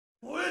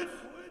It's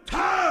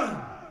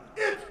time!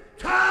 It's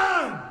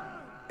time!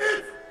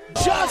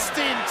 It's Just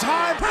in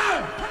time.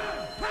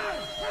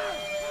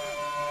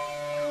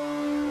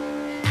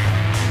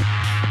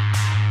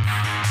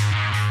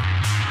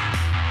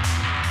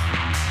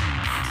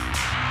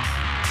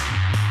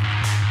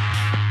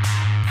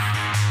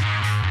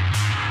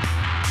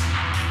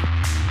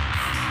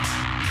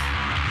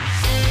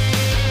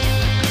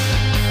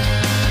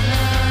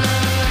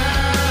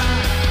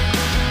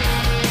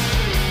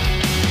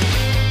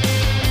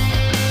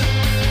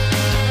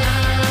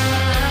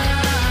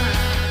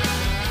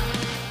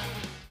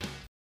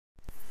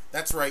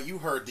 That's right, you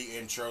heard the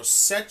intro.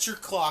 Set your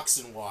clocks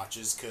and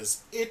watches,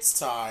 because it's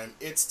time,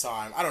 it's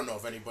time. I don't know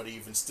if anybody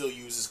even still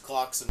uses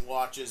clocks and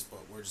watches, but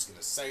we're just going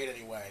to say it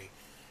anyway,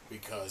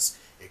 because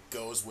it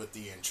goes with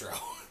the intro.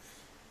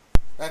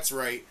 That's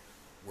right,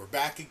 we're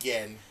back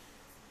again.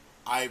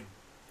 I'm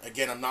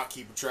not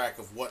keeping track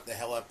of what the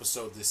hell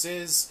episode this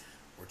is.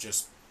 We're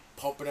just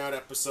pumping out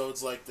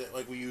episodes like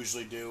we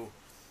usually do.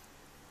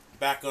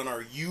 Back on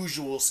our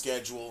usual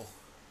schedule,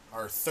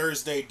 our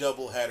Thursday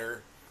doubleheader.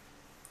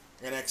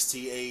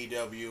 NXT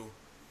AEW.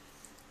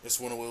 This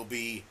one will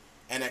be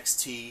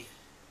NXT.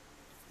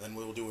 Then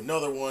we'll do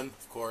another one,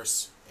 of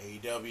course,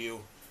 AEW.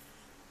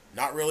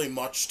 Not really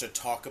much to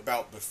talk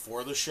about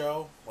before the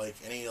show, like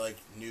any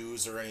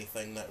news or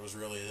anything that was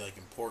really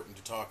important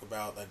to talk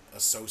about that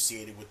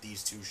associated with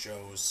these two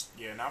shows.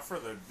 Yeah, not for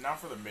the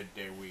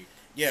midday week.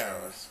 Yeah,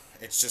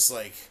 it's just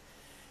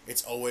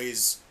it's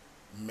always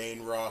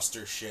main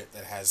roster shit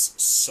that has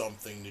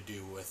something to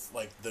do with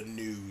the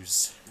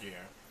news. Yeah.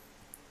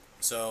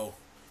 So,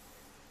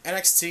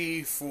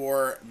 NXT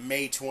for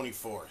May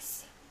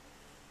 24th.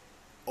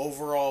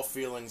 Overall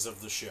feelings of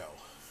the show.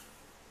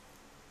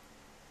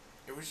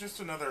 It was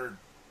just another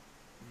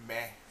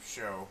meh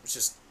show. It's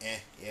just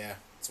yeah.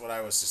 That's what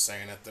I was just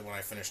saying when I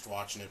finished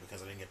watching it,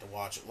 because I didn't get to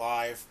watch it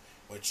live,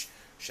 which,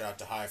 shout out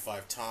to High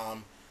Five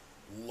Tom,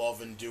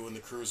 loving doing the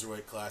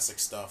Cruiserweight Classic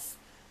stuff.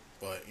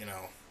 But,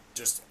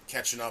 just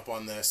catching up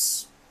on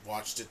this,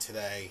 watched it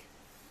today.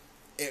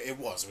 It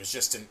was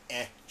just an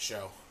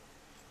show.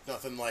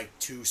 Nothing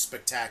too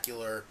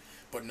spectacular,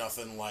 but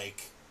nothing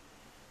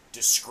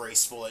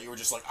disgraceful that you were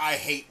just I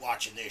hate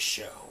watching this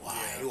show.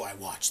 Why do I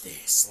watch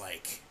this?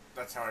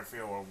 That's how I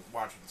feel while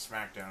watching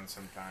SmackDown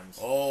sometimes.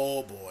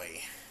 Oh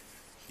boy.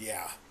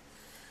 Yeah.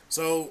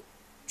 So,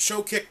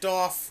 show kicked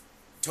off.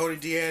 Tony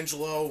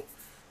D'Angelo,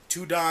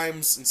 Two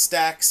Dimes, and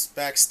Stacks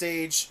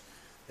backstage.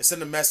 They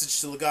send a message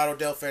to Legado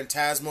del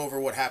Fantasma over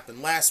what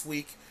happened last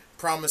week.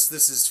 Promise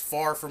this is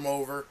far from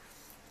over.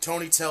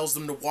 Tony tells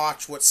them to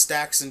watch what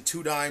Stacks and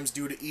Two Dimes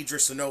do to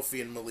Idris Enofi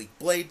and Malik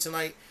Blade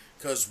tonight,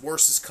 because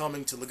worse is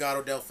coming to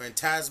Legado del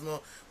Fantasma.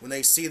 When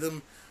they see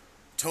them,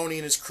 Tony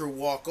and his crew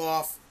walk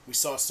off. We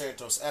saw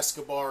Santos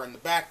Escobar in the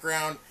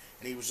background,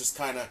 and he was just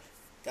kind of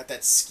got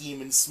that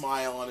scheming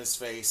smile on his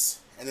face.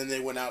 And then they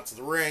went out to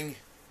the ring.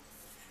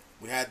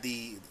 We had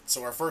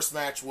so our first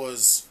match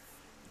was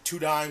Two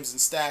Dimes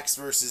and Stacks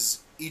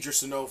versus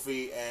Idris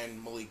Enofi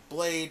and Malik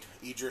Blade.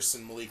 Idris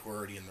and Malik were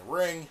already in the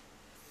ring.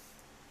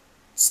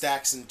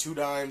 Stacks and Two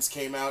Dimes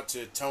came out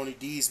to Tony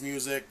D's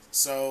music.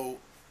 So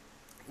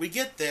we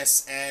get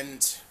this,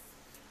 and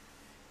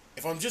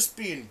if I'm just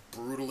being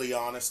brutally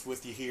honest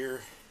with you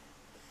here,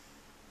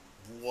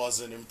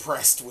 wasn't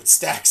impressed with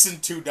Stacks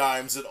and Two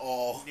Dimes at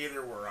all.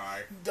 Neither were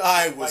I.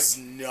 I was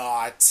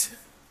not.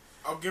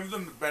 I'll give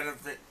them the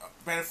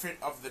benefit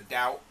of the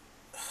doubt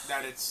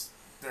that it's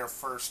their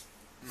first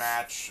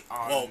match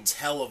on...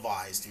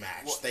 televised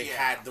match. Well, they yeah.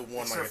 had the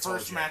one it's I their told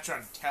first you. match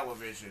on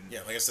television. Yeah,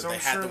 like I said, so they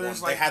had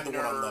the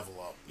one on nerve. Level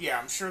Up. Yeah,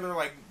 I'm sure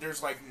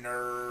there's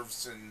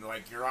nerves, and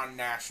you're on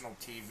national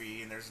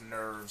TV, and there's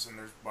nerves and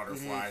there's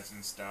butterflies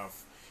and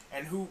stuff.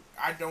 And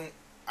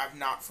I'm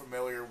not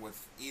familiar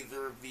with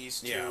either of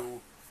these two.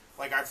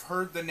 Yeah. I've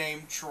heard the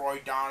name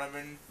Troy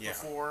Donovan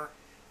before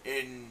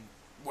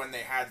when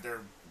they had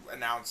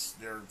announced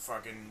their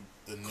fucking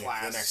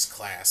class. The next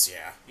class,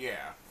 yeah.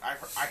 Yeah,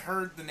 I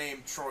heard the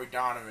name Troy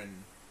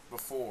Donovan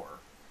before,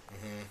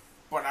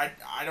 but I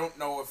don't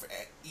know if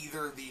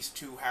either of these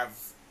two have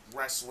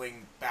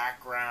wrestling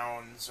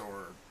backgrounds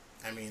or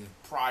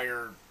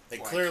prior. They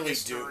clearly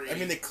history.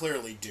 do. They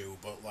clearly do,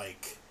 but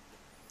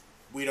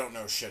we don't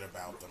know shit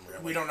about them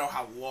really. We don't know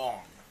how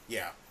long.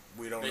 Yeah,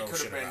 we don't know shit about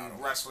them. They could have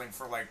been wrestling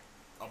for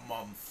a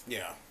month.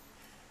 Yeah,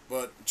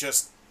 but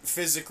just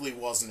physically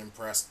wasn't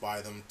impressed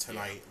by them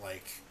tonight. Yeah.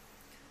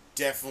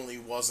 Definitely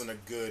wasn't a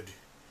good,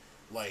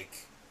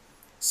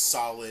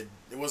 solid.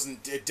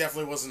 It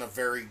definitely wasn't a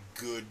very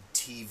good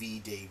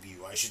TV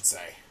debut, I should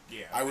say.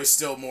 Yeah. I was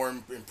still more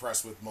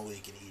impressed with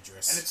Malik and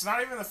Idris. And it's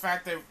not even the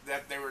fact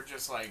that they were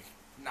just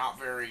not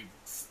very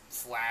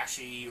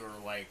flashy or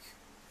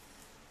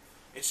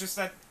it's just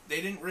that they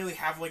didn't really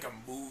have a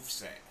move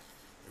set.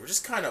 They were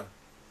just kind of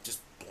just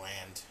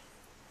bland.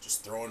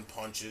 Just throwing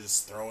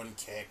punches, throwing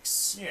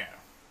kicks. Yeah.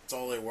 That's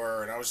all they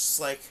were, and I was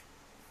just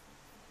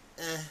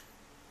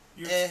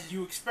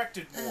You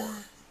expected more,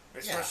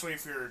 especially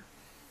if you're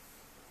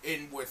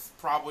in with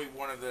probably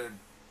one of the,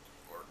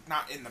 or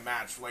not in the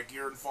match. Like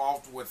you're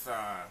involved with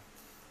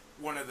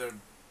one of the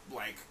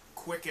like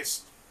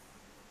quickest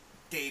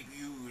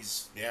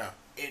debuts. Yeah.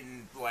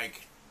 In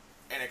like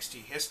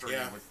NXT history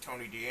with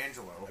Tony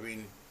D'Angelo. I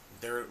mean,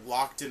 they're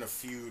locked in a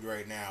feud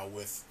right now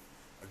with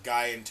a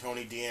guy in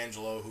Tony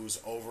D'Angelo who's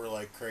over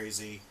like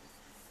crazy,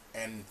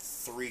 and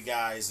 3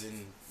 guys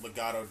in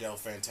Legado del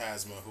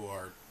Fantasma who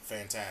are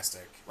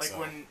fantastic. Like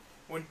so.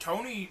 when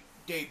Tony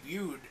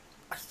debuted,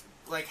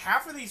 like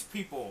half of these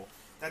people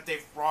that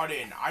they've brought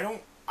in,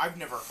 I've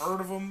never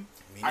heard of them.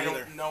 I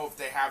don't know if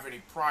they have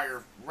any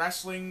prior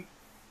wrestling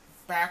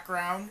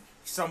background.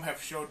 Some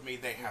have showed me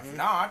they have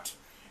not,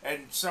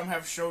 and some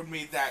have showed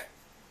me that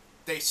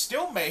they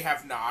still may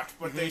have not,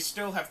 but they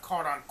still have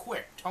caught on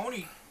quick.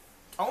 Tony,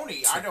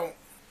 I don't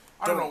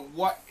know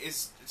what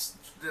is.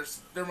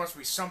 There must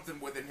be something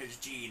within his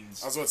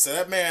genes. I was about to say,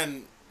 that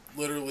man,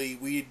 literally,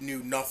 we knew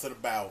nothing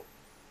about.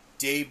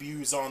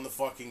 Debuts on the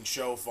fucking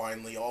show,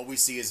 finally. All we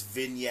see is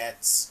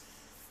vignettes.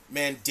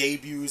 Man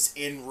debuts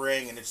in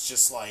ring, and it's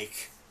just,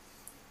 like,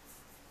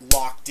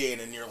 locked in,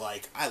 and you're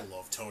like, I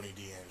love Tony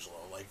D'Angelo.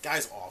 Like,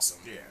 guy's awesome.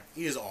 Yeah.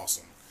 He is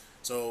awesome.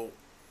 So,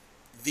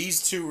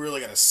 these two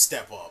really gotta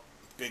step up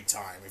big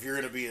time. If you're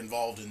gonna be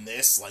involved in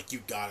this, like,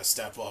 you gotta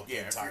step up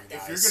big time,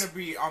 guys. If you're gonna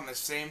be on the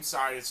same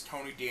side as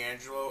Tony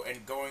D'Angelo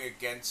and going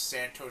against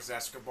Santos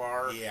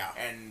Escobar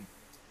and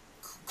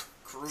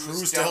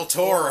Cruz del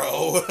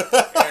Toro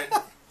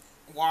and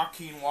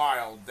Joaquin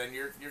Wilde, then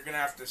you're gonna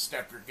have to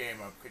step your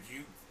game up, because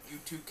you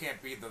two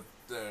can't be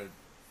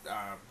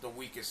the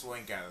weakest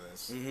link out of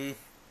this. Mm-hmm.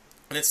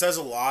 And it says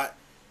a lot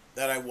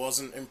that I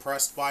wasn't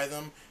impressed by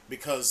them,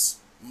 because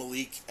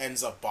Malik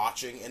ends up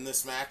botching in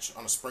this match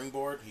on a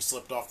springboard. He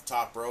slipped off the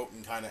top rope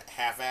and kind of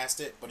half-assed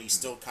it, but he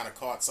still kind of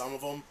caught some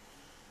of them.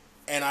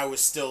 And I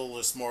was still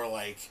just more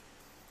like,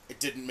 it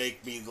didn't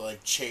make me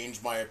like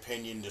change my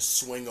opinion to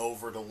swing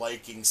over to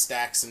liking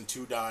Stacks and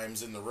Two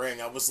Dimes in the ring.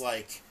 I was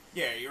like,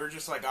 yeah, you were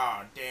just like,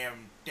 oh,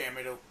 damn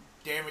it,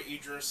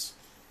 Idris.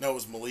 No, it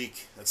was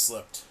Malik that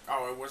slipped.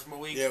 Oh, it was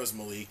Malik? Yeah, it was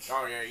Malik.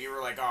 Oh, yeah, you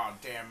were like, oh,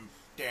 damn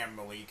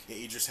Malik. Yeah,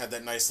 he just had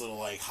that nice little,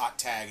 like, hot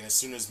tag, and as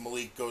soon as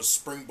Malik goes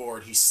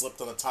springboard, he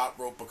slipped on the top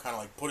rope, but kind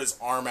of, like, put his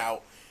arm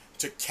out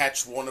to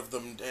catch one of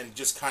them, and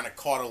just kind of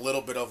caught a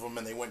little bit of them,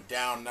 and they went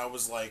down, and I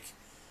was like,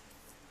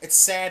 it's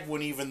sad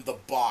when even the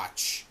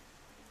botch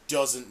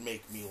doesn't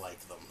make me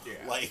like them.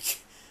 Yeah. Like,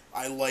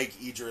 I like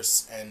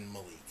Idris and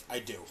Malik. I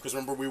do. Because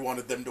remember, we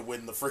wanted them to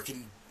win the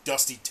freaking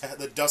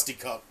the Dusty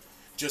Cup,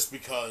 just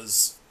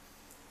because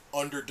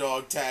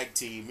underdog tag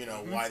team, you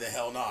know, why the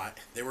hell not?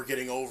 They were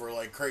getting over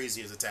like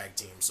crazy as a tag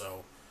team,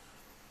 so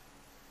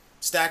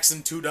Stacks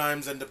and Two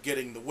Dimes end up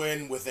getting the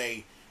win with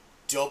a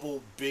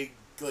double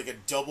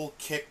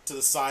kick to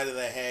the side of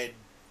the head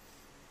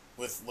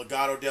with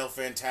Legado del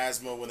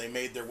Fantasma when they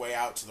made their way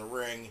out to the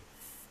ring.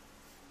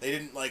 They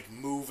didn't like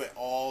move at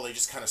all, they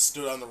just kind of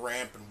stood on the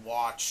ramp and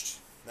watched.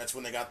 That's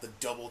when they got the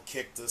double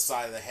kick to the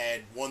side of the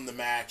head, won the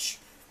match.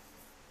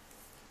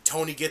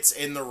 Tony gets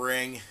in the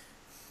ring,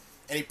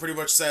 and he pretty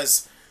much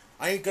says,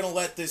 I ain't going to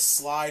let this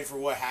slide for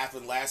what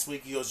happened last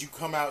week. He goes, you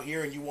come out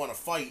here and you want to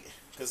fight.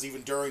 Because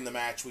even during the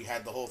match, we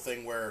had the whole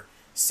thing where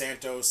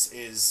Santos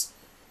is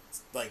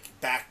like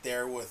back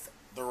there with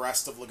the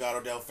rest of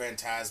Legado del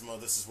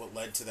Fantasma. This is what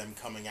led to them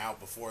coming out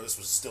before. This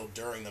was still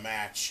during the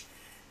match.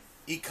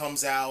 He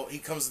comes out, he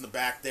comes in the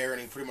back there,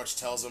 and he pretty much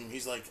tells him,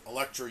 he's like,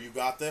 Elektra, you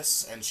got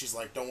this? And she's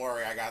like, don't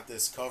worry, I got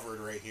this covered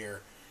right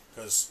here.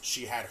 Because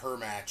she had her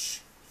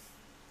match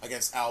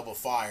against Alba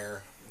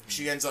Fire.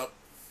 She ends up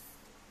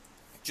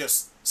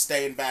just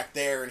staying back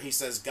there, and he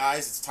says,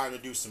 guys, it's time to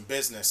do some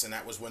business. And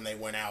that was when they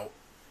went out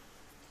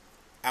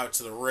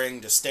to the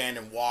ring to stand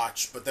and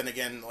watch. But then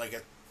again, like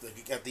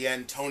at the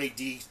end, Tony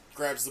D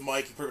grabs the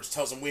mic, he pretty much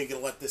tells him, we ain't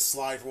gonna let this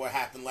slide for what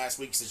happened last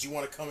week. He says, you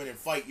want to come in and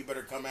fight, you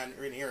better come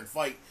in here and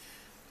fight.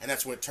 And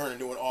that's when it turned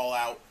into an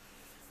all-out,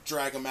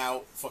 drag them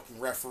out, fucking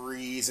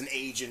referees and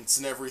agents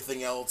and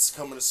everything else,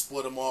 coming to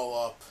split them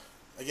all up.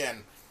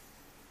 Again,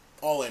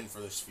 all in for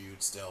this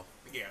feud still.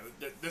 Yeah,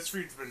 this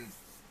feud's been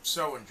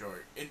so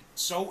enjoyable.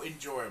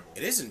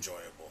 It is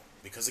enjoyable,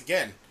 because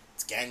again,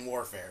 it's gang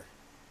warfare.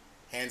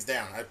 Hands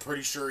down. I'm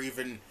pretty sure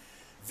even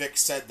Vic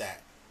said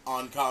that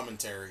on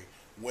commentary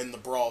when the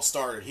brawl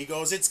started. He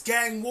goes, it's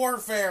gang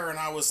warfare, and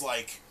I was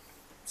like,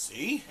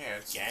 see? Yeah,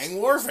 it's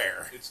gang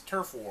warfare. It's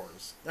turf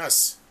wars.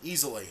 Yes,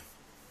 easily.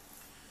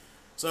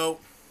 So,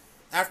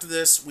 after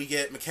this, we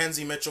get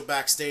Mackenzie Mitchell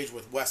backstage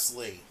with Wes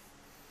Lee.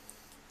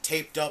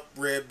 Taped up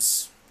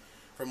ribs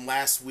from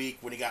last week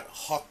when he got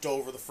hucked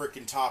over the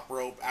freaking top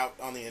rope out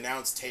on the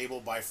announce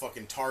table by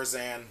fucking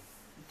Tarzan.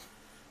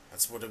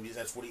 That's what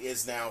he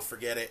is now,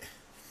 forget it.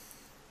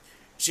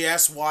 She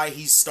asked why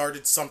he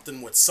started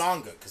something with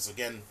Sangha, because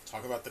again,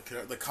 talk about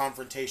the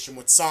confrontation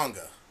with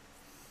Sangha.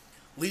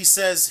 Lee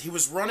says he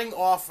was running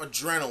off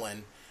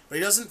adrenaline, but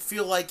he doesn't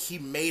feel like he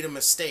made a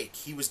mistake.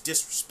 He was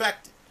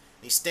disrespected.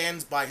 He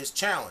stands by his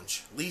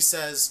challenge. Lee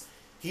says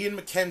he and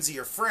Mackenzie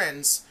are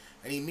friends,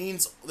 and he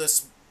means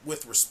this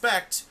with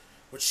respect,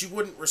 but she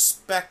wouldn't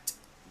respect,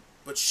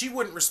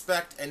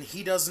 and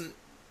he doesn't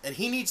And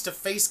he needs to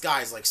face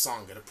guys like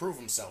Sangha to prove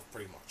himself,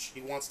 pretty much.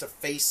 He wants to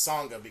face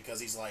Sangha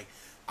because he's like,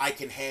 I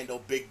can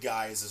handle big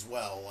guys as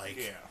well. Like,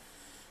 Yeah.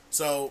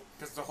 So...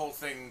 Because the whole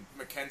thing,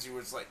 Mackenzie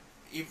was like...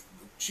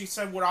 She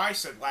said what I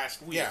said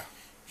last week. Yeah.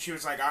 She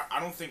was like, I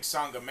don't think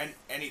Sangha meant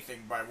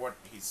anything by what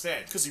he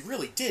said. Because he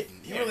really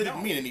didn't. He Yeah, really no.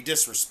 didn't mean any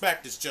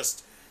disrespect. It's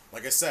just,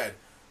 like I said,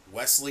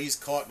 Wesley's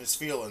caught in his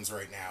feelings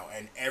right now,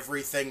 and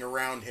everything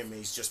around him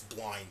he's just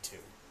blind to.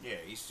 Yeah,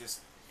 he's just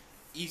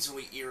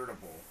easily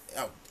irritable.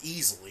 Oh,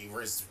 easily.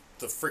 Where's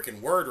the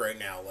freaking word right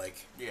now?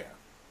 Like, Yeah.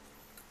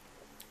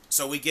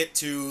 so we get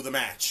to the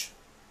match.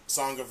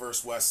 Sangha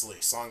versus Wesley.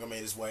 Sangha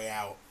made his way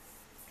out.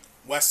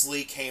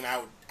 Wesley came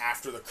out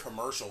after the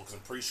commercial, because I'm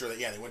pretty sure that,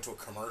 they went to a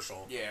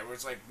commercial. Yeah, it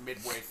was like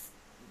midway...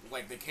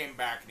 Like, they came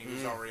back and he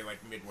was already, like,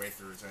 midway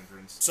through his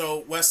entrance.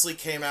 So Wesley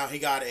came out, he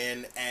got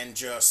in, and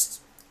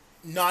just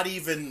not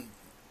even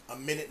a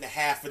minute and a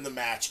half in the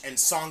match, and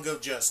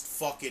Sangha just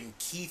fucking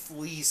Keith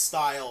Lee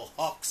style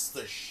hucks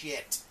the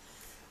shit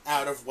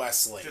out of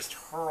Wesley. Just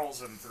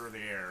hurls him through the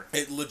air.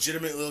 It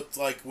legitimately looked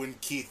like when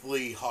Keith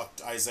Lee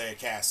hucked Isaiah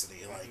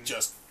Cassidy. Like,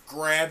 just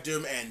grabbed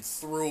him and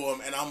threw him,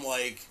 and I'm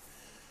like,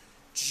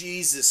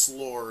 Jesus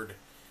Lord.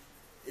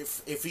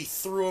 If he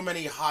threw him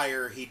any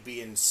higher, he'd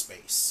be in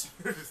space.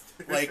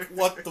 Like,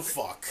 what the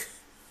fuck?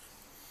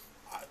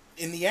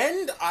 In the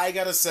end, I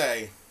gotta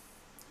say,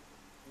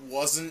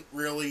 wasn't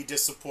really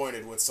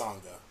disappointed with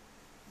Sangha.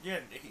 Yeah,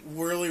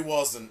 Really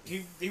wasn't.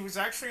 he was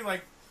actually,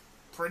 like,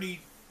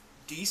 pretty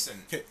decent.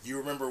 You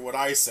remember what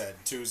I said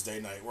Tuesday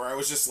night, where I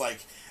was just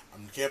like, I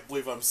can't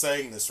believe I'm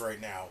saying this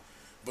right now,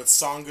 but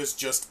Sangha's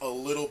just a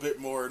little bit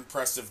more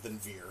impressive than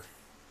Veer.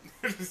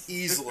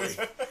 Easily.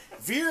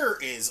 Veer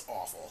is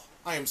awful.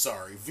 I am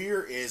sorry.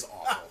 Veer is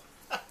awful.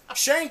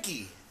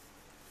 Shanky,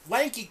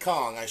 Lanky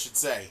Kong, I should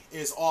say,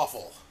 is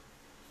awful.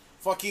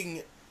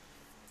 Fucking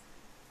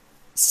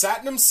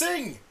Satnam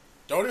Singh.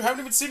 Haven't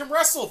even seen him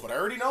wrestle, but I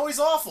already know he's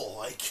awful.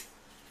 Like,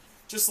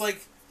 just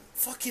like,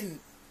 fucking,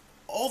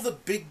 all the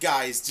big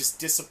guys just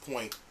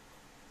disappoint.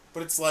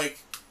 But it's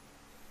like,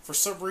 for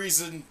some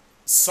reason,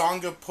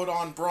 Sangha put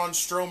on Braun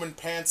Strowman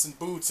pants and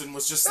boots and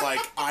was just like,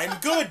 I'm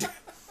good.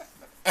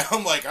 And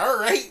I'm like,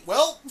 alright,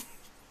 well,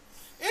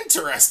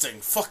 interesting.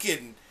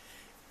 Fucking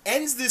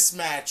ends this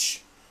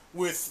match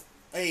with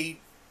a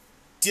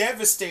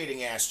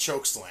devastating ass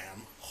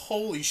chokeslam.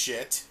 Holy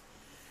shit.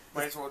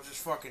 Might as well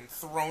just fucking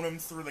thrown him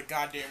through the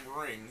goddamn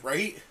ring.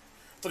 Right?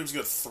 I thought he was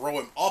gonna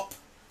throw him up.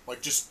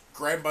 Like, just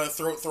grab him by the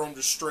throat, throw him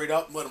just straight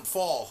up, and let him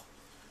fall.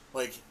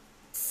 Like,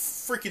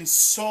 freaking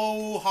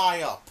so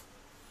high up.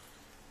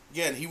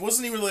 Again, he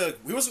wasn't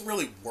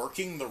really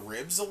working the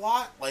ribs a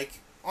lot,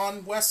 like,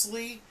 on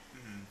Wesley.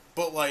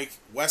 But, like,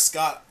 Wes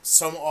got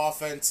some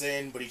offense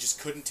in, but he just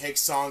couldn't take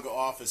Sangha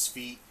off his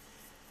feet.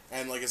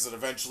 And, like I said,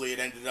 eventually it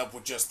ended up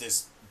with just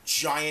this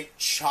giant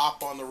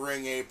chop on the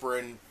ring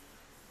apron.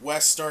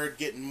 Wes started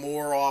getting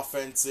more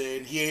offense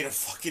in. He ate a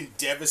fucking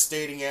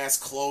devastating-ass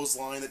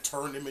clothesline that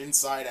turned him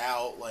inside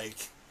out.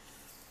 Like,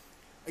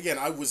 again,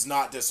 I was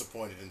not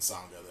disappointed in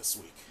Sangha this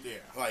week. Yeah.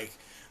 Like,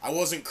 I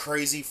wasn't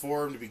crazy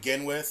for him to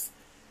begin with,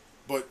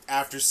 but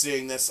after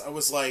seeing this, I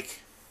was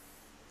like,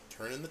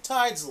 turning the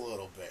tides a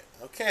little bit.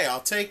 Okay, I'll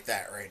take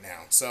that right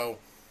now. So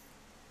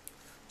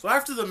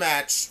after the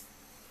match,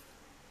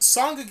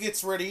 Sangha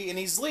gets ready and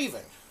he's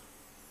leaving.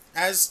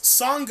 As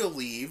Sangha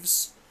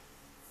leaves,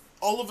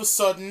 all of a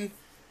sudden,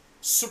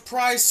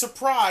 surprise,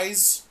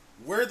 surprise,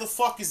 where the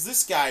fuck is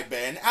this guy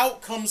been?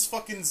 Out comes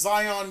fucking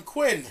Zion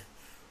Quinn,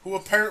 who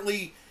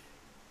apparently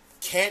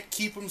can't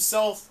keep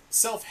himself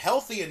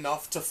healthy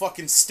enough to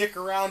fucking stick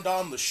around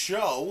on the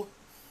show.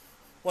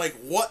 Like,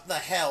 what the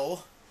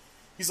hell?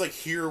 He's like,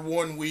 here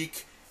 1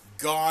 week,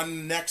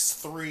 gone next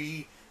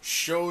 3,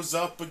 shows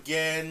up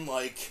again,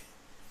 like,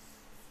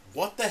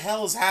 what the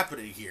hell is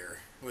happening here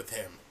with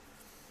him?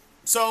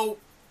 So,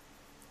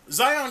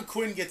 Zion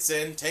Quinn gets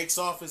in, takes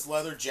off his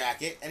leather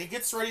jacket, and he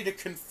gets ready to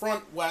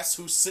confront Wes,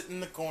 who's sitting in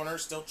the corner,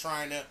 still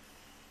trying to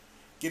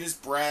get his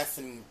breath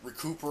and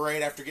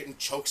recuperate after getting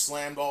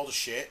chokeslammed all the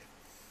shit.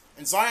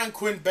 And Zion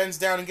Quinn bends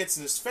down and gets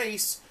in his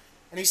face,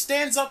 and he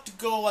stands up to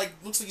go, like,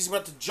 looks like he's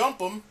about to jump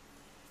him.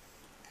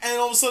 And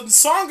all of a sudden,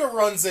 Sangha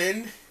runs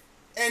in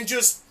and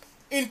just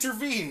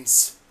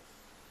intervenes.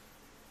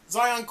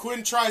 Zion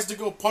Quinn tries to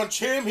go punch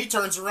him. He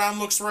turns around,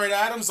 looks right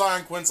at him.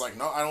 Zion Quinn's like,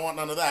 no, I don't want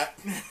none of that.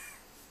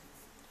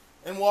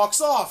 And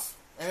walks off.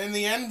 And in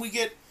the end, we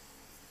get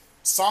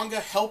Sangha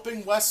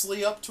helping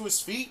Wesley up to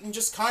his feet and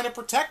just kind of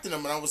protecting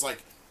him. And I was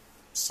like,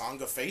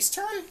 Sangha face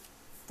turn?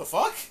 The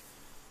fuck?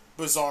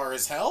 Bizarre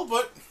as hell,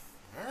 but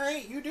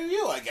alright, you do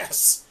you, I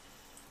guess.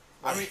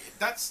 I mean,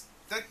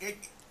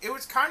 it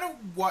was kind of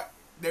what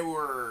they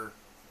were,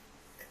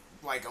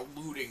 like,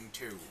 alluding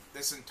to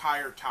this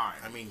entire time.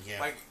 I mean, yeah.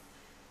 Like,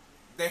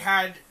 they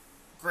had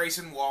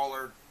Grayson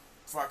Waller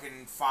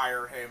fucking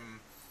fire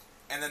him,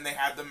 and then they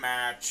had the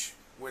match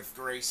with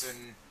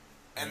Grayson,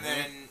 and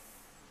then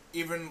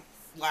even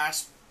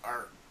it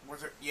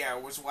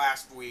was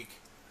last week,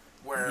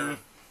 where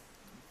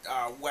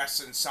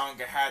Wes and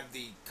Sangha had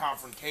the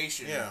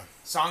confrontation. Yeah.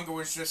 Sangha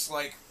was just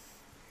like,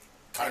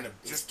 kind of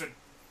just a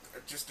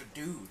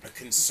dude, a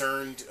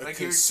concerned Like,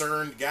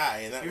 guy,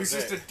 and that he was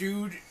was just it. a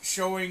dude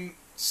showing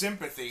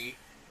sympathy,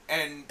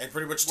 and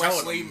pretty much Wesley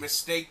telling him.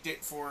 mistaked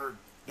it for.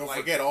 Don't like,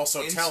 forget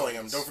also insults.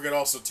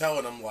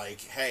 telling him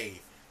like,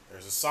 hey,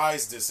 there's a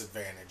size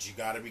disadvantage. You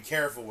got to be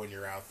careful when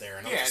you're out there.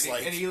 And I'm just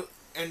like,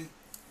 and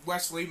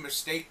Wesley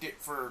mistaked it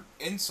for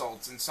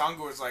insults, and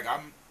Sanga was like,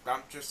 I'm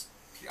just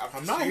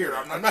not here.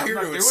 I'm not here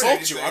to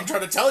insult you. I'm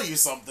trying to tell you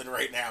something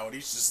right now. And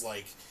he's just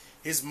like,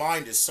 his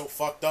mind is so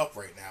fucked up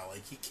right now.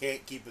 Like, he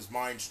can't keep his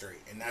mind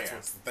straight. And that's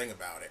what's the thing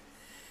about it.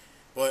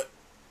 But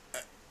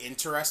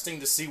interesting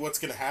to see what's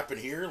going to happen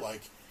here.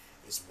 Like,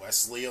 is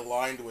Wesley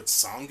aligned with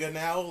Sanga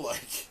now?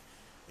 Like,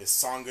 is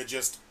Sanga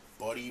just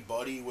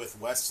buddy with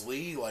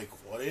Wesley? Like,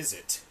 what is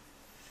it?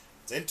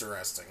 It's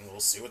interesting. We'll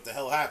see what the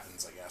hell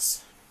happens, I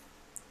guess.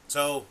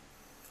 So,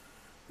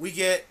 we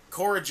get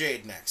Cora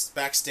Jade next,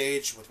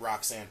 backstage with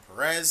Roxanne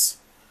Perez.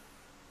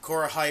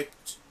 Cora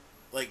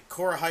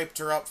hyped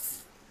her up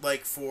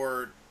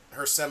for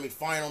her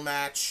semi-final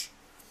match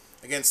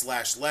against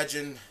Lash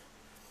Legend.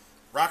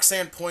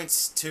 Roxanne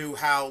points to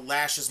how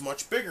Lash is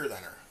much bigger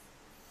than her.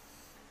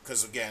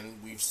 Because, again,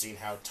 we've seen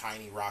how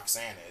tiny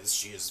Roxanne is.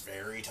 She is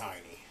very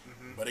tiny.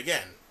 Mm-hmm. But,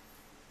 again,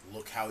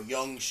 look how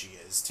young she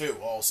is, too,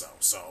 also.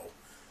 So,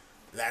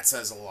 that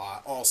says a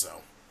lot,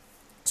 also.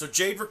 So,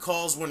 Jade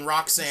recalls when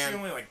Roxanne... Is she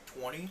only, like,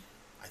 20?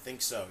 I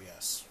think so,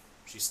 yes.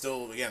 She's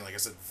still, again, like I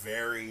said,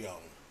 very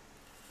young.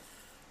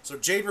 So,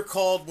 Jade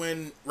recalled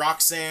when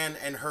Roxanne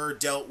and her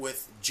dealt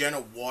with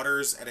Jenna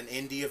Waters at an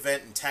indie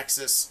event in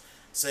Texas,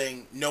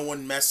 saying no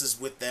one messes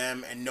with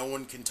them and no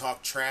one can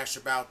talk trash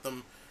about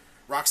them.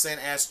 Roxanne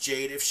asked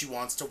Jade if she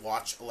wants to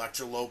watch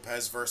Elektra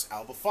Lopez versus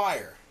Alba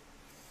Fire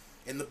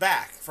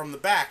from the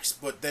backs,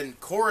 but then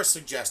Cora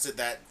suggested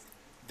that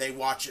they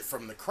watch it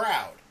from the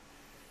crowd,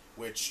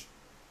 which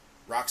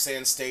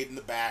Roxanne stayed in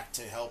the back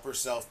to help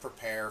herself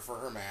prepare for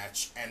her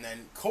match, and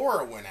then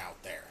Cora went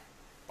out there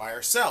by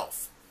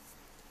herself.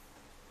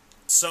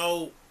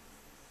 So,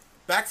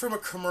 back from a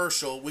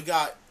commercial, we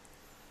got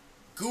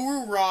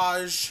Guru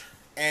Raj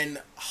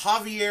and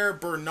Javier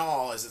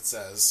Bernal, as it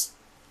says.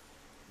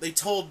 They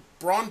told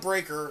Braun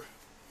Breaker,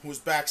 who was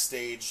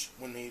backstage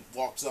when they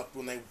walk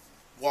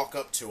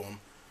up to him,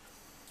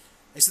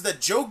 they said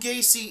that Joe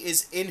Gacy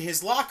is in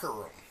his locker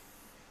room.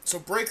 So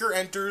Breaker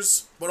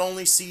enters, but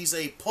only sees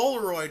a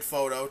Polaroid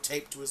photo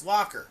taped to his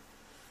locker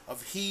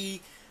of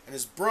he and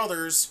his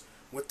brothers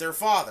with their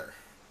father.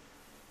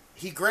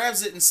 He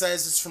grabs it and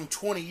says it's from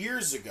 20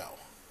 years ago.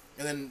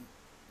 And then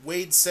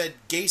Wade said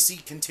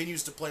Gacy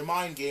continues to play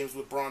mind games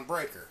with Braun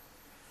Breaker.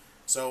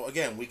 So,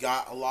 again, we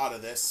got a lot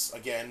of this,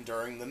 again,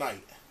 during the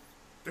night.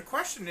 The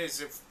question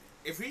is,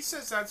 if he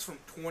says that's from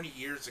 20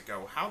 years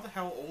ago, how the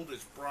hell old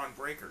is Braun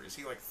Breaker? Is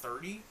he, like,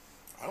 30?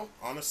 I don't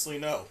honestly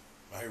know.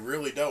 I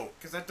really don't.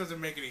 Because that doesn't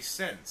make any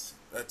sense.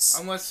 That's...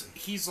 Unless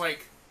he's,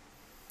 like,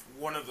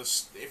 one of the...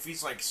 If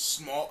he's, like,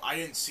 small... I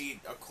didn't see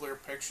a clear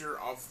picture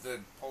of the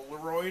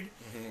Polaroid.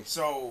 Mm-hmm.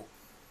 So,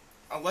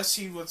 unless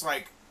he was,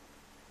 like,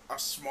 a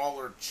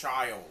smaller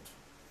child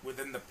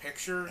within the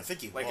picture... I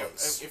think he like,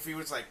 was. If he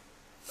was, like...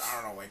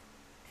 I don't know, like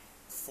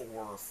 4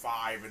 or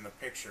 5 in the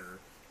picture,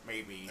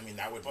 maybe. I mean,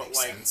 that would make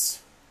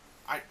sense.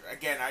 I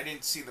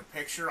didn't see the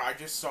picture. I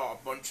just saw a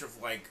bunch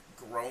of, like,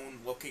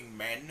 grown-looking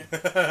men.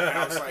 And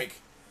I was like,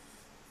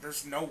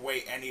 there's no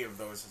way any of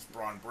those is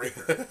Braun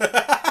Breaker.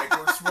 Like,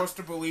 we're supposed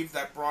to believe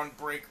that Braun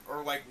Breaker...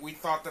 Or, like, we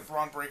thought that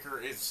Braun Breaker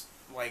is,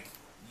 like,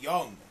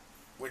 young.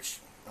 Which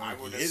I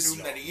would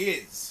assume that he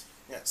is.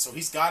 Yeah, so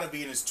he's got to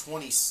be in his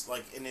 20s,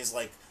 like, in his,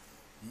 like...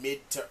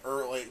 mid to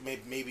early,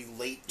 maybe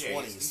late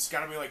 20s. He's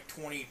got to be like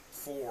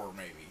 24,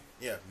 maybe.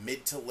 Yeah,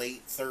 mid to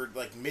late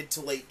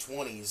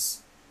 20s,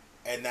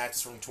 and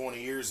that's from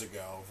 20 years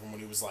ago, from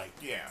when he was like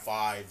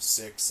 5,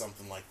 6,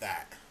 something like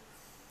that.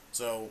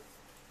 So,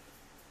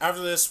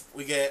 after this,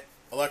 we get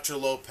Elektra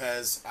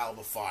Lopez,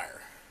 Alba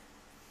Fire.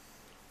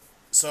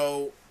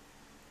 So,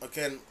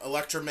 again,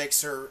 Elektra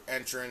makes her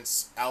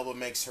entrance, Alba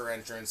makes her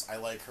entrance. I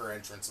like her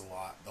entrance a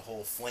lot. The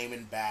whole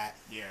flaming bat.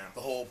 Yeah.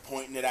 The whole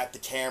pointing it at the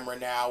camera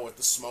now with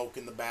the smoke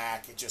in the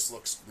back. It just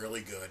looks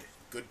really good.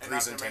 Good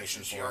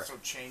presentation for it. She also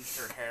changed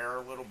her hair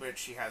a little bit.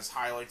 She has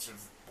highlights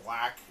of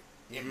black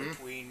in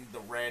between the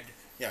red.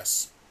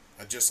 Yes.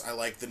 I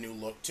like the new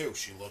look, too.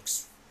 She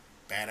looks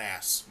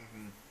badass.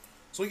 Mm-hmm.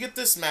 So we get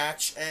this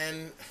match,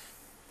 and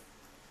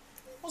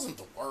it wasn't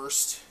the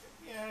worst.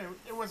 Yeah,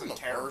 it wasn't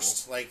terrible.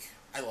 Worst. Like,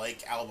 I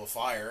like Alba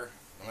Fire,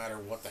 no matter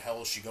what the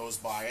hell she goes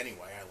by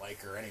anyway. I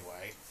like her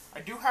anyway. I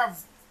do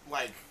have,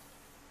 like,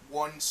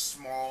 one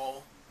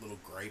small... Little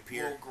gripe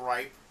here.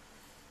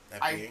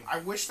 I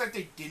wish that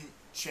they didn't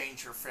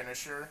change her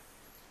finisher,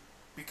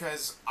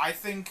 because I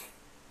think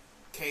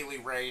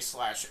Kaylee Ray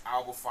 /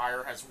 Alba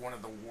Fire has one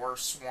of the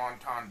worst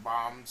Swanton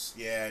bombs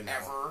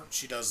ever.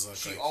 She does look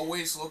She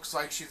always looks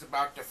like she's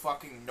about to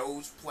fucking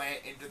nose plant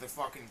into the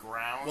fucking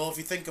ground. Well, if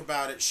you think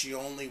about it, she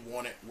only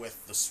won it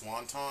with the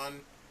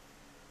Swanton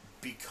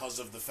because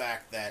of the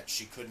fact that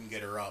she couldn't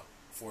get her up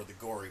for the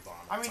Gory Bomb.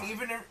 I mean,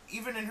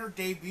 even in her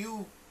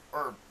debut,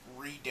 or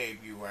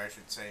re-debut, I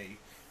should say,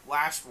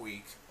 last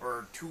week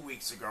or 2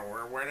 weeks ago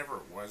or whatever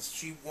it was,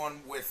 she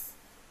won with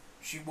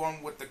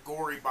the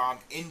gory bomb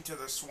into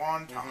the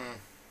Swanton.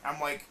 I'm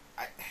like,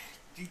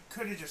 you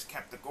could have just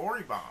kept the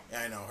gory bomb.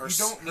 Yeah, I know. You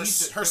don't need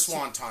her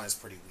Swanton is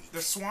pretty weak.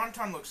 The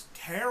Swanton looks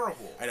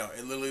terrible. I know.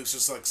 It literally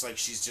just looks like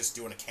she's just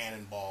doing a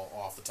cannonball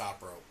off the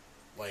top rope.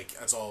 Like,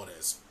 that's all it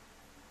is.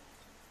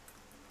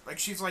 Like,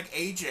 she's like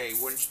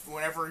AJ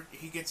whenever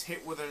he gets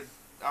hit with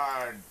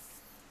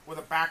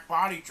a back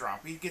body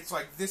drop. He gets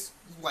like this,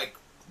 like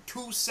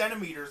 2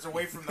 centimeters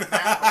away from the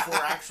mat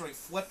before actually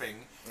flipping.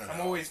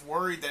 I'm always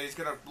worried that he's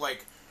gonna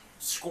like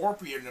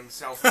scorpion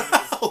himself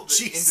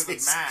into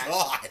the mat.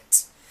 God.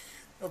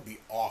 That would be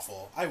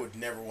awful. I would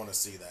never want to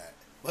see that.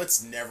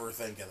 Let's never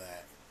think of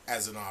that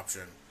as an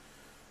option.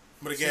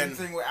 But again,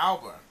 same thing with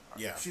Alba.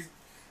 Yeah.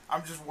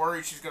 I'm just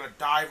worried she's gonna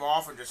dive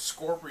off and just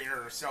scorpion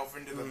herself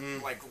into the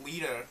like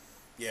Lita.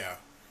 Yeah.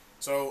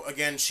 So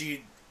again,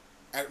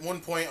 at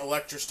one point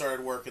Elektra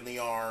started working the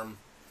arm.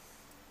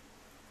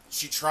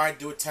 She tried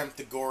to attempt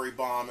the gory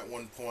bomb at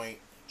one point.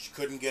 She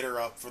couldn't get her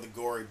up for the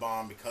gory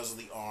bomb because of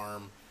the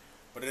arm,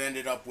 but it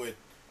ended up with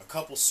a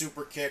couple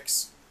super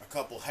kicks, a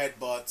couple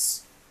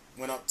headbutts,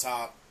 went up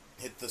top,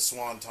 hit the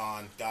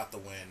Swanton, got the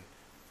win.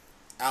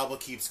 Alba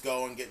keeps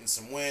going, getting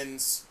some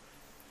wins.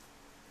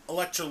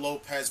 Elektra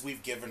Lopez,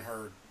 we've given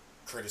her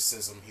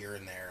criticism here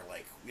and there.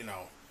 Like, you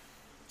know,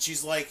 she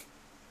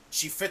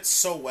fits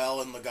so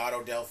well in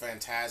Legado del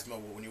Fantasma,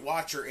 but when you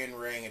watch her in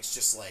ring, it's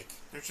just like...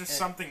 There's just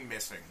something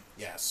missing.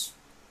 Yes.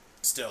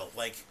 Still,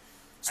 like,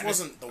 this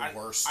wasn't the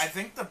worst. I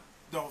think the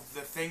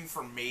thing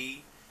for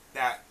me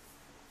that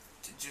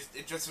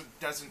it just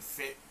doesn't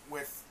fit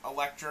with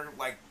Elektra,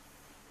 like,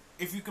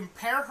 if you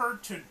compare her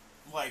to,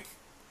 like,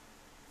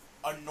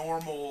 a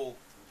normal,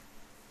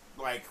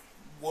 like,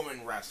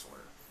 woman wrestler,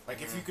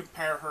 like, if you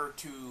compare her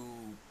to,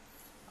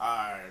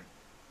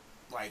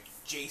 like,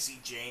 Jacy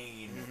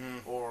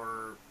Jayne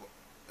or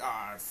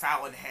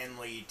Fallon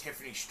Henley,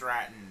 Tiffany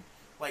Stratton,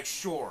 like,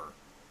 sure,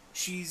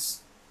 she's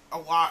a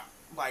lot,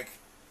 like,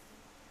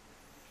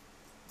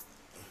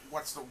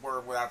 what's the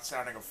word without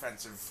sounding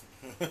offensive?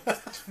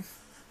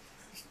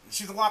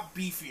 She's a lot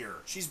beefier.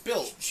 She's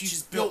built.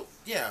 She's built.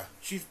 Yeah.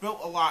 She's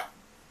built a lot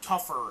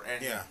tougher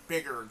and Yeah.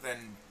 bigger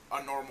than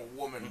a normal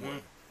woman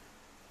would.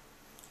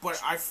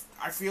 But I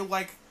feel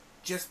like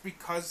just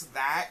because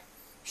that,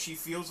 she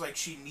feels like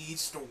she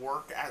needs to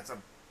work as a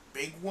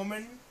big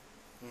woman,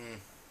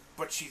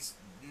 but she's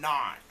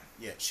not.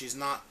 Yeah, she's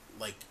not,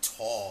 like,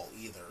 tall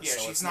either. Yeah, so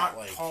she's it's not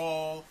like,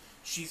 tall.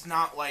 She's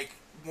not, like,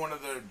 one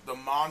of the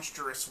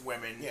monstrous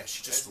women. Yeah,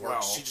 she just as works.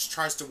 well. She just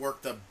tries to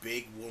work the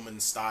big woman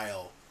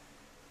style,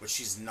 but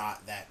she's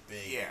not that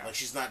big. Yeah. Like,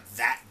 she's not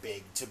that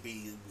big to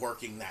be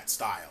working that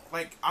style.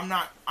 Like, I'm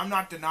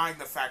not denying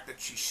the fact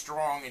that she's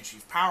strong and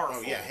she's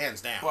powerful. Oh, yeah,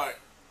 hands down. But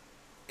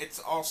it's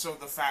also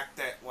the fact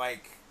that,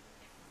 like,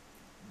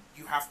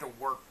 you have to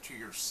work to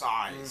your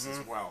size as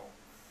well.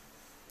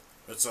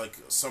 It's like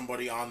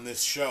somebody on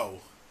this show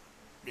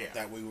Yeah.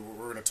 that we're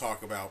going to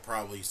talk about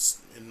probably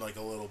in, like,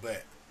 a little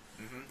bit.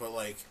 But,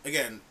 like,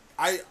 again,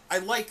 I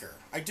like her.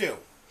 I do.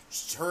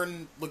 Her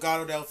and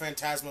Legado del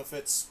Fantasma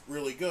fits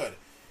really good.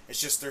 It's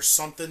just there's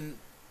something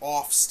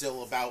off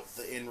still about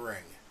the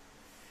in-ring.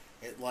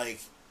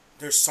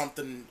 There's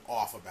something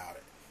off about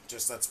it.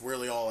 Just, that's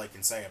really all I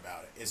can say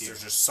about it, is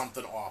there's just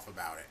something off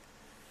about it.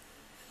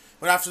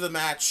 But after the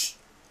match,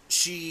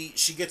 she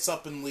gets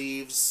up and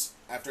leaves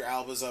after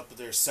Alba's up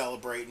there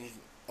celebrating.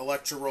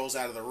 Elektra rolls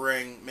out of the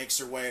ring, makes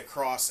her way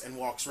across, and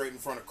walks right in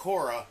front of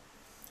Cora.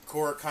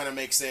 Cora kind of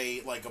makes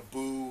a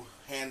boo,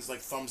 hands like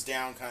thumbs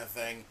down kind of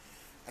thing.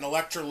 And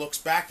Elektra looks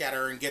back at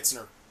her and gets in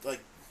her,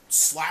 like,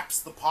 slaps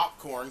the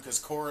popcorn, because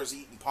Cora's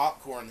eating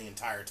popcorn the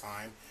entire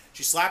time.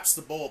 She slaps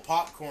the bowl of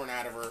popcorn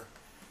out of her,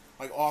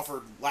 like, off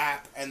her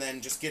lap, and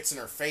then just gets in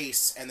her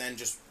face, and then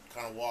just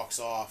kind of walks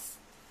off.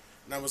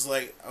 And I was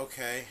like,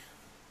 okay,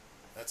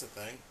 that's a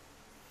thing.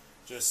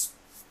 Just...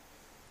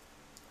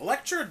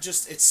 Elektra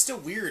just... It's still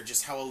weird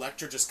just how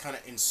Elektra just kind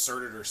of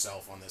inserted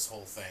herself on this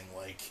whole thing.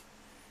 Like,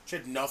 she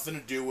had nothing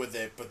to do with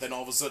it, but then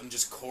all of a sudden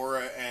just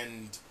Cora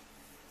and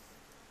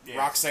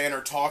Roxanne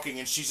are talking,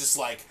 and she's just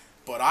like,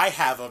 but I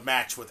have a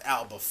match with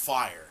Alba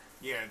Fire.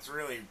 Yeah, it's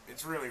really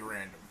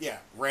random. Yeah,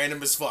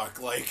 random as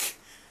fuck. Like,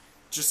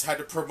 just had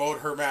to promote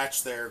her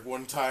match there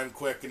one time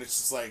quick, and it's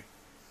just like,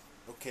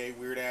 okay,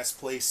 weird-ass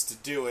place to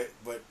do it,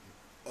 but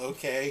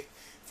okay.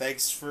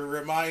 Thanks for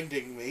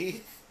reminding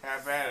me.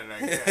 Have at it, I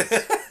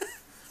guess.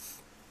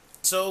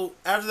 So,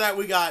 after that,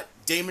 we got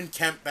Damon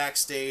Kemp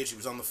backstage. He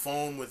was on the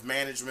phone with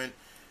management,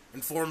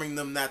 informing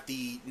them that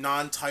the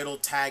non-title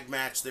tag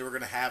match they were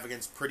going to have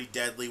against Pretty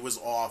Deadly was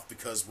off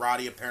because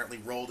Roddy apparently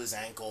rolled his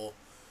ankle.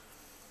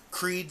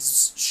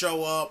 Creeds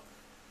show up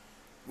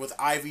with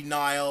Ivy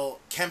Nile.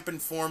 Kemp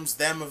informs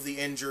them of the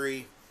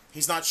injury.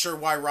 He's not sure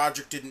why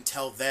Roderick didn't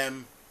tell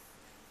them.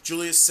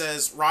 Julius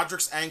says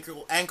Roderick's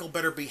ankle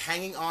better be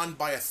hanging on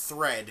by a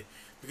thread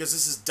because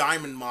this is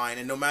Diamond Mine,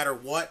 and no matter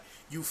what,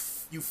 you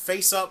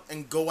face up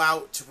and go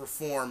out to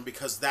perform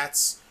because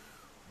that's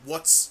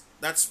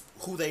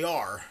who they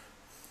are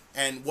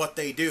and what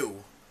they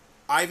do.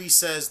 Ivy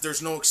says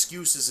there's no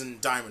excuses in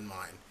Diamond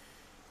Mine.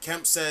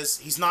 Kemp says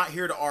he's not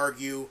here to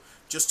argue,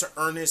 just to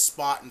earn his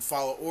spot and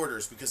follow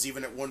orders, because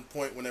even at one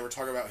point when they were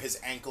talking about his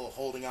ankle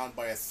holding on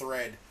by a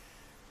thread,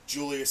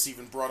 Julius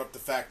even brought up the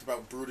fact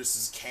about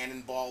Brutus's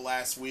cannonball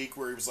last week,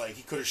 where he was like,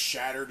 he could have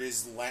shattered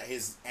his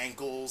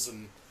ankles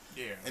and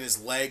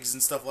his legs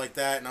and stuff like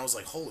that, and I was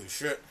like, holy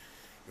shit,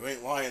 you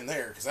ain't lying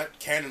there, because that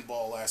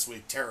cannonball last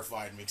week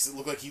terrified me, because it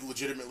looked like he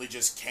legitimately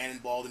just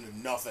cannonballed into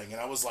nothing,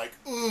 and I was like,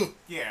 ugh.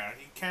 Yeah,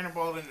 he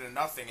cannonballed into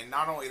nothing, and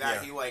not only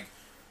that, he like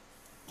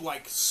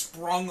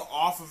sprung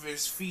off of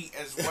his feet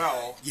as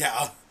well.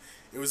 Yeah,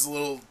 it was a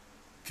little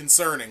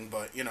concerning,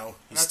 but you know,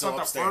 he's still upstanding.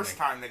 That's not the first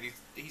time that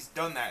he's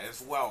done that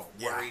as well.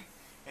 Where he,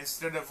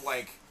 instead of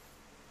like,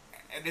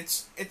 and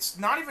it's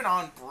not even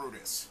on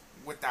Brutus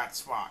with that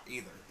spot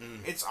either.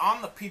 It's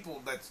on the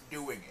people that's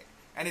doing it,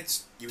 and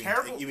it's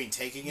terrible. You mean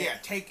taking it?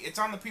 Yeah, it's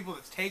on the people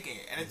that's taking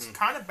it, and it's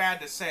kind of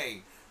bad to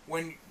say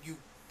when you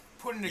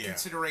put into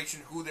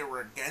consideration who they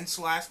were against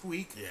last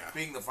week,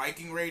 being the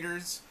Viking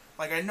Raiders.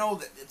 Like, I know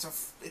that it's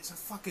a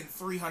fucking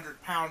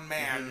 300-pound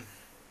man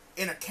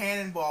in a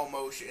cannonball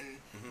motion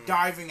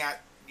diving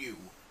at you.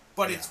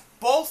 But it's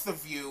both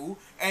of you,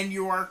 and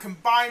your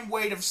combined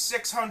weight of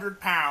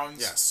 600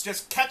 pounds. Yes.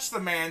 Just catch the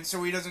man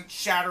so he doesn't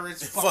shatter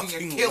his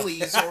fucking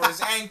Achilles or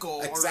his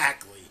ankle.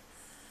 Exactly.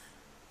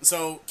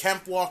 So,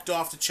 Kemp walked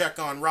off to check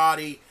on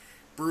Roddy.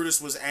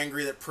 Brutus was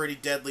angry that Pretty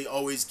Deadly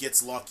always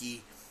gets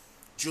lucky.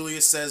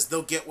 Julius says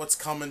they'll get what's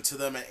coming to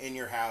them In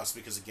Your House,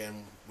 because,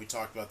 again, we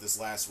talked about this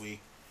last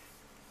week.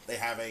 They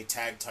have a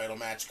tag title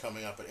match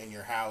coming up at In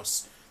Your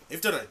House.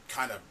 They've done a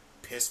kind of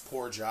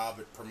piss-poor job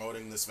at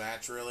promoting this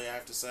match, really, I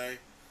have to say.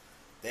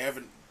 They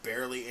haven't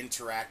barely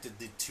interacted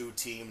the two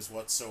teams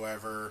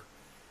whatsoever.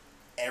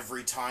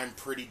 Every time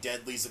Pretty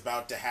Deadly's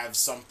about to have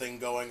something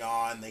going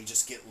on, they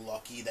just get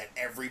lucky that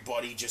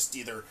everybody just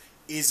either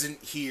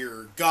isn't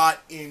here,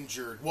 got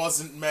injured,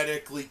 wasn't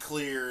medically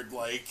cleared.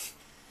 Like,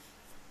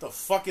 the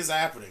fuck is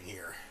happening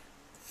here?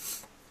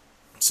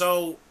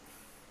 So,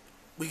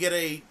 we get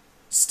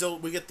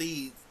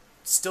the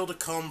still to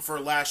come for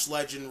Lash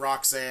Legend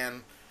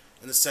Roxanne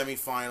in the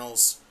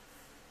semifinals.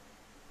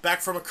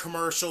 Back from a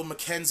commercial,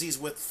 Mackenzie's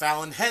with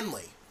Fallon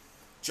Henley.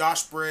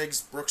 Josh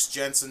Briggs, Brooks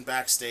Jensen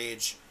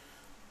backstage.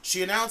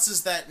 She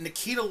announces that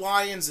Nikita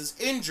Lyons is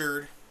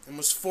injured and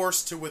was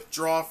forced to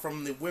withdraw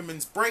from the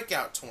women's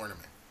breakout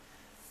tournament.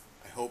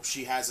 I hope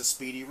she has a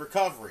speedy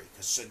recovery,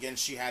 because again,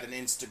 she had an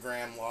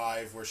Instagram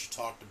live where she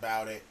talked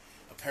about it.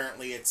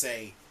 Apparently it's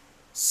a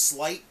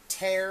slight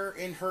tear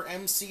in her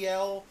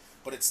MCL,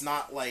 but it's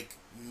not like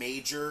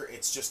major,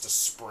 it's just a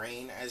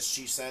sprain, as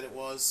she said it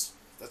was.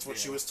 That's what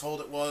she was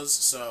told it was.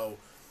 So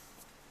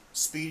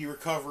speedy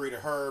recovery to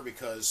her,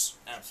 because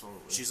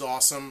absolutely she's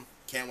awesome.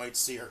 Can't wait to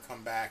see her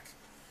come back.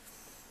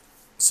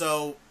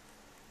 So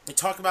they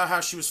talk about how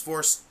she was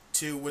forced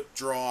to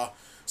withdraw,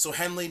 so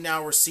Henley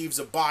now receives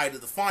a bye to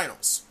the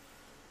finals.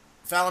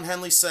 Fallon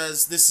Henley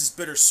says this is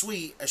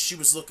bittersweet, as she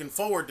was looking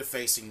forward to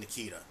facing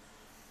Nikita.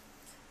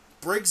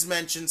 Briggs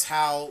mentions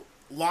how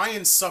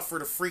Lyons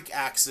suffered a freak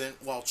accident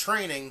while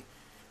training,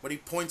 but he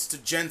points to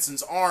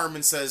Jensen's arm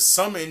and says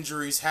some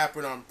injuries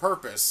happen on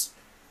purpose,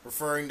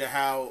 referring to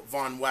how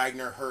Von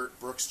Wagner hurt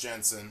Brooks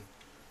Jensen.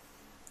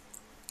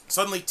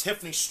 Suddenly,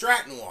 Tiffany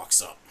Stratton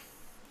walks up.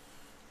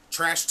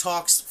 Trash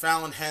talks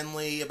Fallon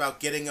Henley about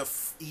getting a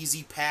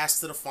easy pass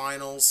to the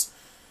finals.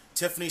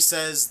 Tiffany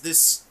says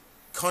this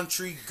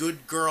country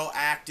good girl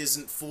act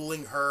isn't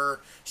fooling her.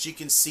 She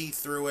can see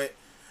through it.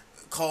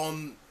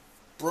 Calling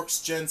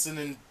Brooks Jensen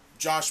and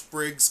Josh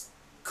Briggs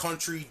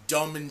country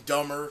dumb and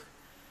dumber.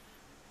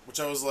 Which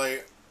I was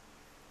like,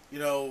 you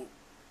know,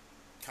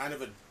 kind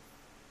of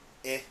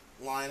a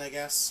line, I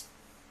guess,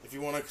 if you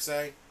want to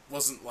say.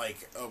 Wasn't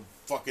like a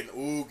fucking,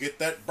 ooh, get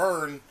that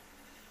burn.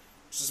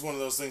 It's just one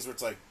of those things where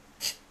it's like,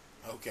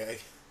 okay.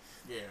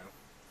 Yeah.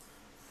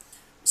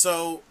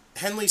 So,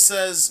 Henley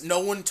says no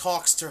one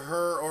talks to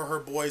her or her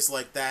boys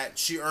like that.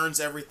 She earns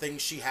everything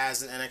she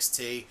has in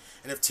NXT.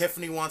 And if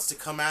Tiffany wants to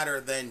come at her,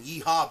 then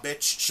yeehaw,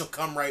 bitch, she'll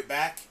come right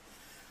back.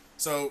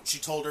 So, she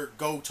told her,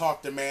 go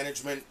talk to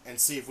management and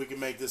see if we can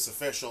make this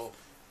official.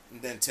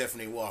 And then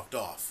Tiffany walked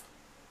off.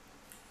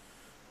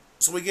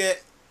 So, we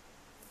get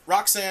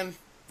Roxanne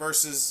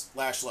versus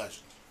Lash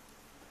Legend.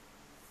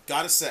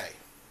 Gotta say,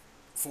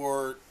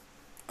 for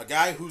a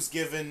guy who's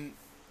given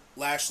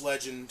Lash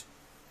Legend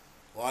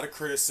a lot of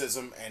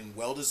criticism, and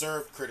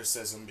well-deserved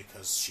criticism,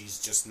 because she's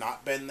just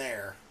not been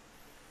there.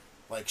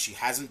 Like, she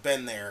hasn't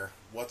been there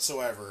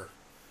whatsoever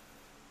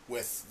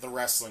with the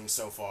wrestling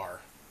so far.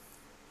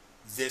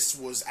 This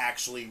was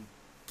actually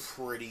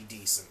pretty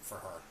decent for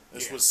her.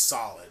 This was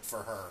solid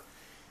for her.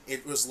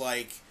 It was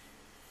like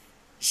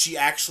she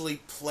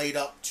actually played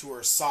up to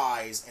her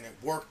size, and it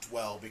worked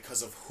well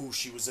because of who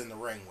she was in the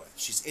ring with.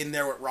 She's in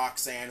there with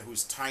Roxanne,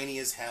 who's tiny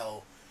as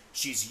hell.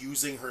 She's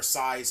using her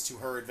size to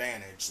her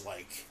advantage.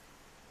 Like,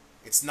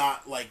 it's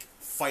not like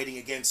fighting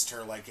against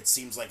her like it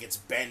seems like it's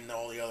been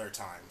all the other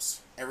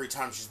times. Every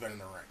time she's been in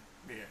the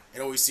ring. Yeah.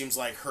 It always seems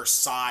like her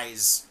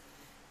size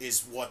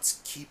is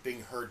what's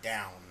keeping her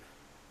down.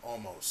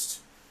 almost.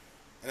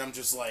 And I'm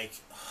just like,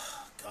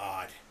 oh,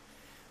 God.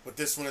 But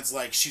this one, it's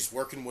like she's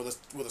working with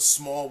a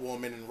small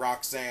woman in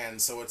Roxanne,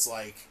 so it's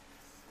like,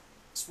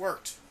 it's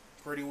worked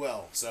pretty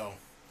well. So,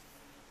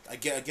 I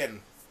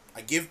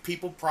give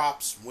people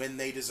props when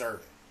they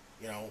deserve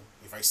it. You know,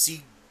 if I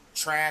see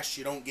trash,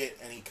 you don't get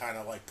any kind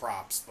of, like,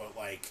 props. But,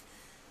 like,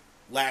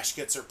 Lash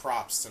gets her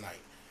props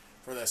tonight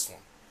for this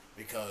one.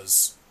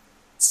 Because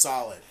it's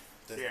solid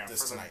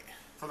this tonight.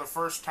 For the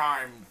first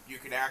time, you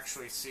could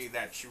actually see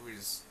that she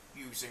was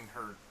using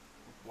her,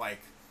 like,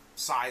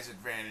 size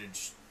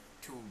advantage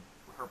to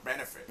her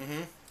benefit.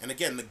 Mm-hmm. And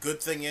again, the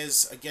good thing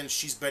is, again,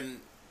 she's been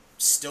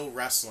still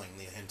wrestling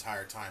the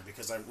entire time.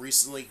 Because I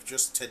recently,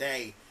 just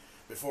today,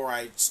 before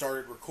I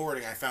started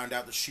recording, I found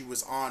out that she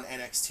was on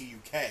NXT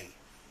UK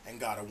and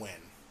got a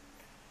win.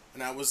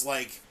 And I was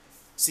like,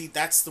 see,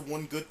 that's the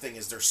one good thing,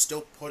 is they're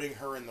still putting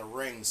her in the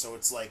ring, so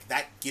it's like,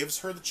 that gives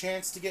her the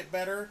chance to get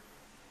better.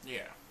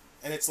 Yeah.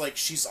 And it's like,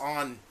 she's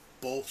on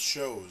both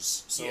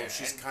shows, so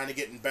she's kind of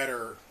getting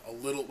better a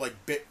little,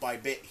 like, bit by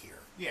bit here.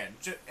 Yeah,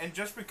 and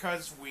just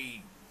because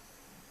we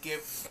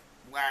give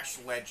Lash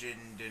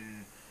Legend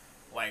and,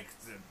 like,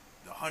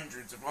 the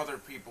hundreds of other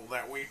people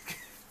that we,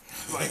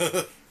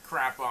 like,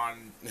 crap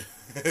on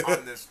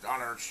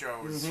our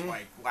shows, mm-hmm.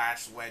 like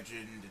Lash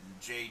Legend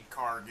and Jade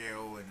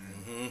Cargill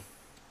and mm-hmm.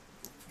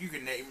 you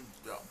can name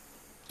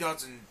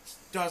dozens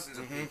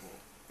of mm-hmm. people.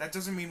 That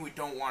doesn't mean we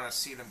don't want to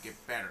see them get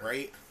better.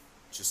 Right?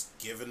 Just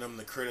giving them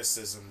the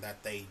criticism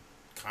that they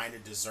kind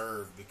of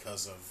deserve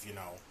because of, you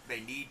know...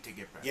 They need to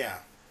get better. Yeah.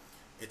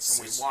 And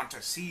we want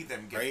to see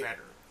them get right?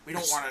 better. We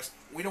don't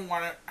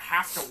want to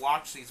have to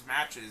watch these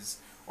matches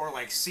or,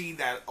 like, see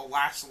that a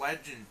Lash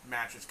Legend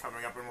match is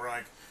coming up and we're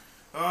like,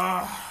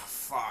 ugh,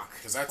 fuck.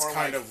 Because that's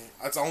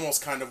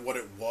almost kind of what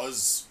it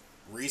was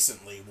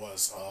recently,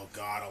 was, oh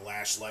god, a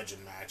Lash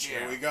Legend match. Yeah.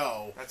 Here we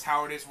go. That's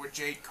how it is with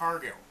Jade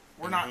Cargill.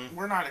 We're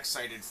not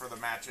excited for the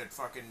match at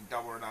fucking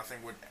Double or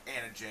Nothing with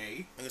Anna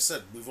Jay. Like I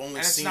said, we've only seen...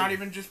 And it's not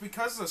even just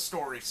because the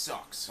story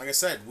sucks. Like I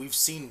said, we've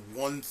seen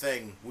one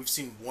thing. We've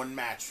seen one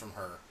match from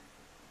her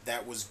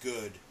that was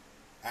good.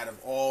 Out of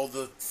all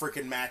the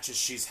freaking matches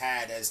she's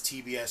had as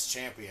TBS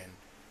champion,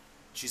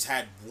 she's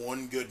had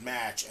one good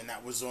match, and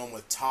that was the one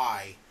with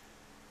Ty.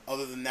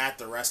 Other than that,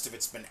 the rest of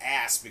it's been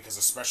ass, because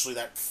especially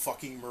that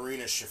fucking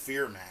Marina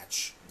Shafir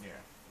match. Yeah.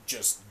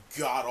 Just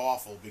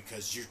god-awful,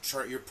 because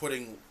you're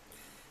putting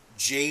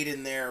Jade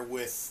in there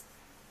with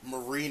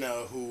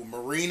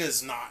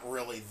Marina's not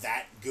really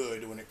that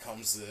good when it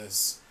comes to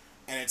this.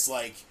 And it's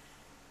like,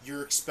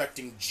 you're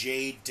expecting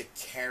Jade to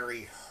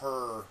carry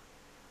her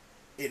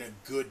in a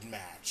good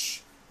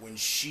match when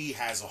she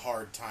has a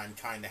hard time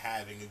kind of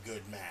having a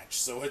good match.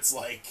 So it's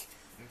like...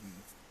 Mm-hmm.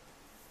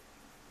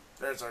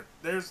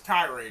 There's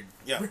tirade.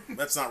 Yeah,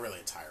 that's not really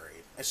a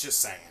tirade. It's just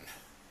saying.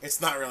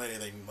 It's not really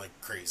anything, like,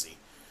 crazy.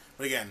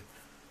 But again,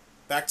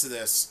 back to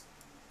this.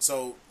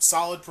 So,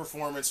 solid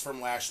performance from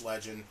Lash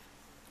Legend.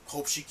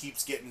 Hope she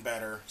keeps getting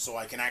better so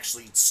I can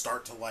actually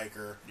start to like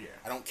her. Yeah.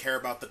 I don't care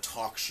about the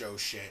talk show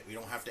shit. We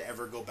don't have to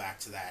ever go back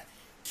to that.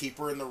 Keep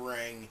her in the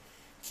ring.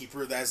 Keep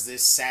her as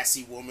this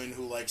sassy woman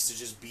who likes to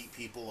just beat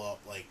people up.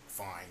 Like,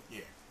 fine.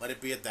 Yeah. Let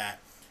it be at that.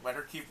 Let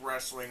her keep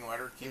wrestling. Let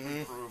her keep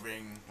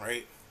improving.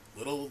 Right.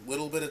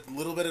 Little bit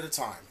at a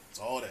time. That's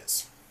all it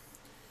is.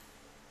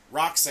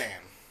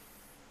 Roxanne.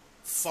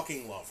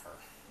 Fucking love her.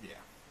 Yeah.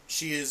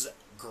 She is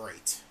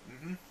great.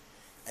 Mm-hmm.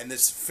 And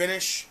this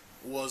finish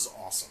was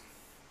awesome.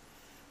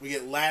 We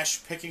get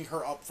Lash picking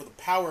her up for the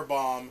power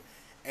bomb,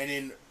 and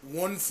in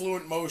one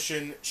fluent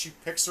motion, she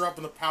picks her up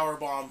in the power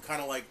bomb,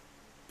 kind of like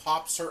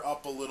pops her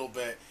up a little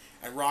bit,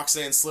 and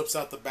Roxanne slips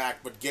out the back,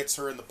 but gets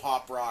her in the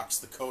pop rocks,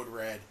 the code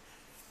red.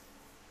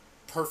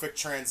 Perfect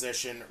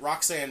transition.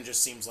 Roxanne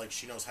just seems like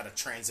she knows how to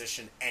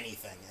transition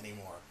anything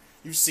anymore.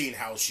 You've seen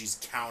how she's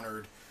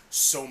countered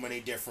so many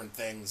different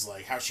things,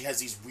 like how she has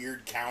these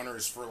weird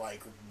counters for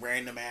like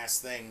random ass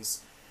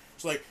things.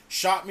 She's like,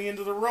 shot me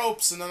into the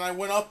ropes and then I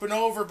went up and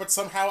over, but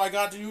somehow I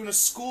got to do in a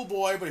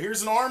schoolboy, but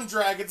here's an arm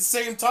drag at the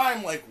same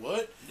time. Like,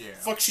 what? Yeah.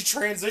 Fuck, she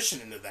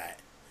transitioned into that.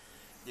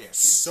 Yeah,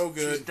 so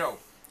good. She's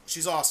dope.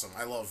 She's awesome.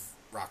 I love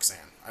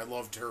Roxanne. I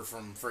loved her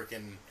from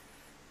freaking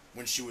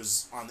when she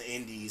was on the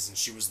Indies and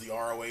she was the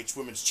ROH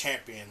Women's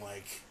Champion.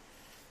 Like,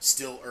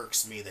 still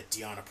irks me that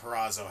Deonna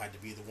Purrazzo had to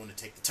be the one to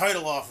take the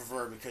title off of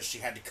her because she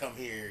had to come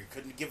here. You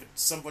couldn't give it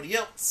to somebody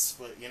else.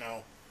 But, you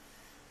know,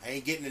 I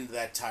ain't getting into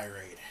that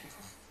tirade.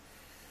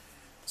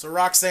 So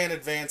Roxanne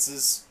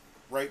advances.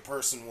 Right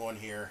person won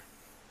here.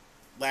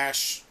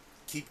 Lash,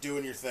 keep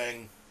doing your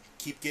thing.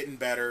 Keep getting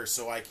better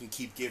so I can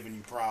keep giving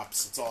you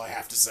props. That's all I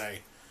have to say.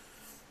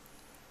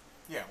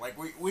 Yeah, like,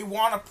 we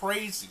want to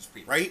praise these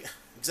people. Right?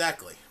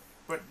 Exactly.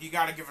 But you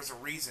got to give us a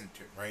reason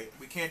to. Right.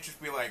 We can't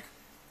just be like,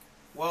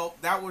 well,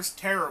 that was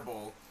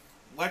terrible.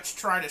 Let's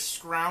try to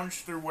scrounge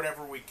through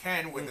whatever we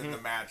can within the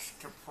match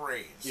to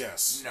praise.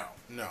 Yes.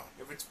 No.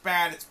 If it's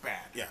bad, it's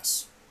bad.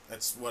 Yes.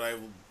 That's what I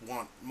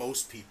want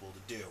most people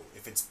to do.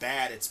 If it's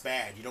bad, it's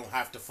bad. You don't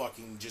have to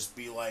fucking just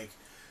be like,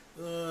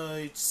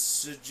 I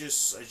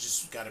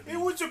just gotta be... It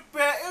was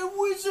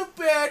a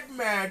bad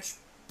match,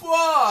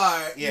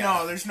 but Yeah.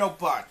 no, there's no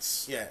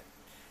buts. Yeah.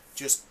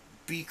 Just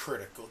be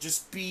critical.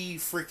 Just be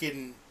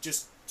freaking...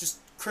 Just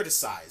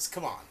criticize.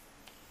 Come on.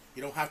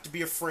 You don't have to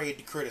be afraid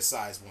to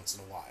criticize once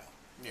in a while.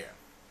 Yeah.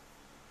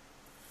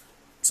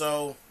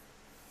 So,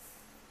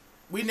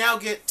 we now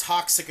get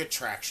Toxic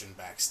Attraction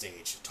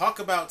backstage. Talk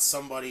about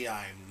somebody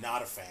I'm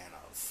not a fan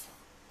of.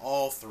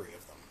 All three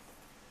of them.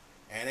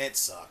 And it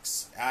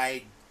sucks.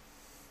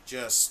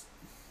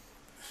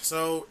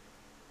 So,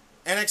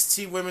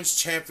 NXT Women's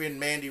Champion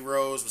Mandy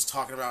Rose was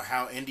talking about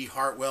how Indy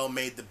Hartwell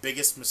made the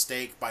biggest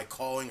mistake by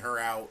calling her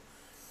out.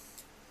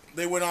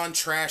 They went on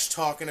trash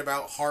talking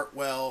about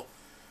Hartwell.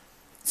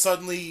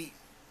 Suddenly,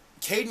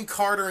 Caden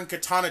Carter and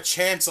Katana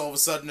Chance all of a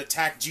sudden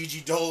attacked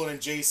Gigi Dolan and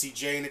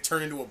JCJ, and it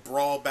turned into a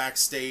brawl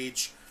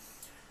backstage.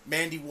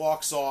 Mandy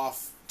walks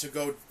off to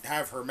go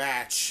have her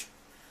match.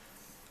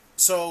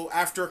 So,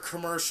 after a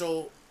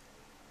commercial,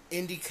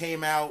 Indy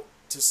came out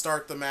to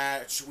start the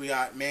match. We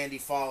got Mandy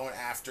following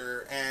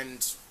after,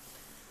 and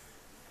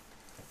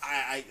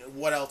I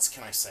what else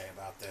can I say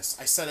about this?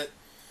 I said it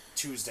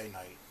Tuesday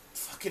night.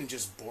 Fucking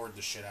just bored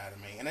the shit out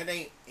of me, and it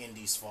ain't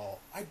Indy's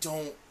fault.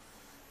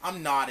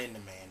 I'm not into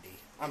Mandy.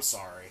 I'm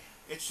sorry.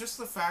 It's just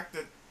the fact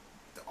that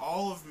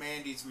all of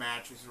Mandy's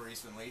matches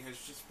recently has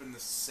just been the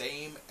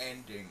same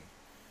ending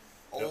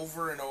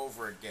over and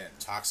over again.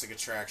 Toxic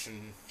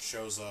Attraction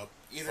shows up.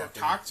 Either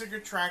Toxic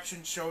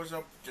Attraction shows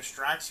up,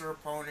 distracts her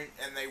opponent,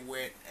 and they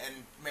win,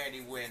 and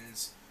Mandy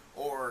wins,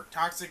 or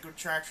Toxic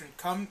Attraction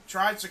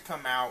tries to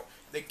come out,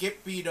 they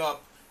get beat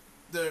up.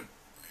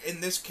 In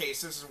this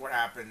case, this is what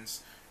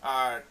happens.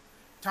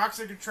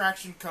 Toxic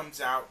Attraction comes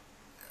out.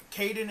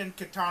 Caden and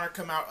Katana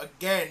come out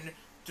again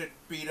to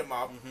beat him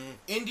up. Mm-hmm.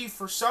 Indy,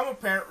 for some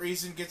apparent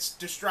reason, gets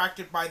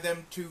distracted by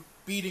them two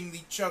beating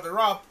each other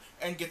up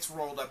and gets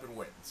rolled up and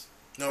wins.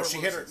 No, she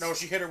hit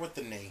her with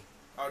the knee.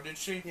 Oh, did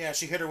she? Yeah,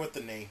 she hit her with the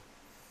knee.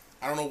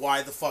 I don't know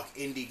why the fuck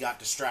Indy got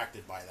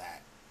distracted by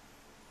that.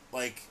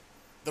 Like,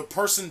 the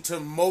person to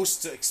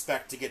most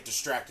expect to get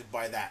distracted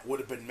by that would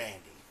have been Mandy.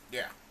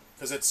 Yeah.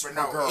 Because it's But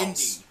her no,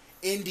 girls.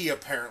 Indy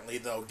apparently,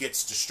 though,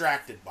 gets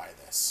distracted by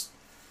this.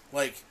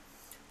 Like,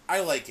 I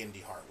like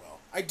Indy Hartwell.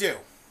 I do.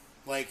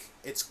 Like,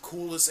 it's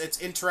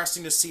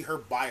interesting to see her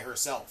by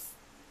herself.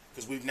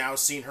 Because we've now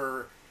seen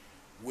her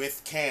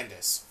with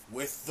Candice,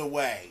 with The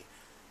Way,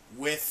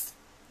 with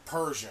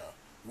Persia,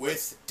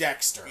 with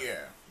Dexter.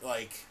 Yeah.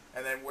 Like...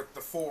 And then with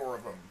the four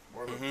of them,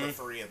 or the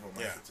three of them,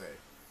 I should say.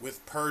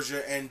 With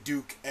Persia and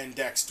Duke and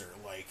Dexter.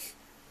 Like,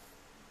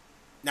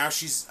 now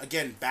she's,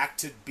 again, back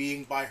to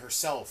being by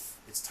herself.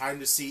 It's time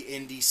to see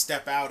Indy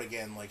step out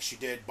again like she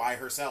did by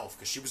herself.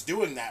 Because she was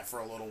doing that for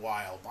a little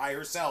while, by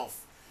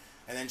herself.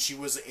 And then she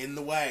was in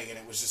The Way, and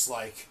it was just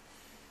like...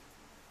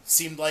 It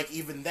seemed like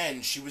even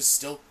then, she was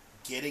still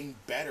getting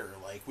better.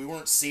 Like, we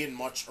weren't seeing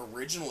much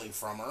originally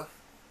from her.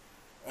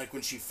 Like,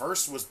 when she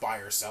first was by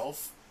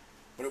herself.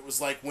 But it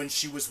was like when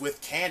she was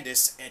with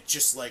Candice, it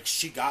just like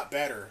she got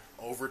better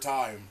over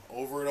time,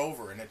 over and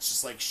over. And it's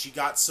just like she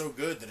got so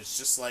good that it's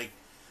just like,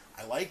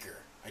 I like her.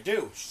 I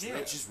do.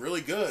 She's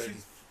really good.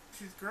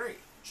 She's great.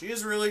 She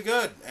is really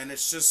good. And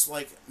it's just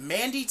like,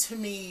 Mandy to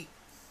me,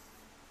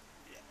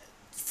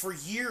 for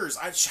years,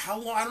 I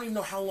don't even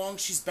know how long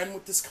she's been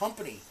with this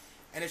company.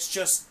 And it's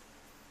just,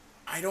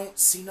 I don't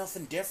see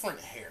nothing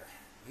different here.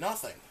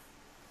 Nothing.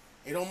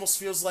 It almost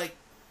feels like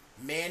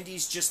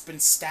Mandy's just been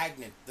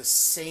stagnant. The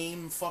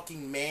same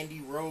fucking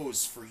Mandy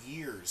Rose for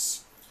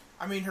years.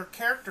 I mean, her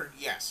character,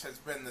 yes, has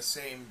been the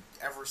same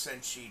ever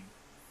since she,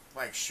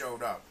 like,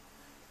 showed up.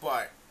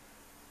 But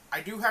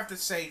I do have to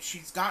say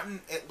she's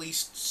gotten at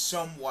least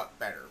somewhat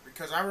better.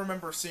 Because I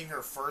remember seeing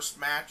her first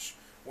match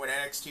when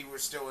NXT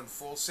was still in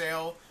Full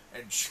Sail.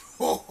 And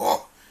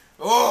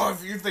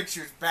if you think she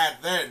was bad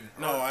then,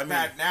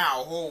 bad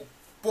now, oh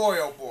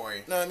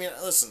boy. No, I mean,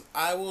 listen,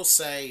 I will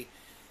say...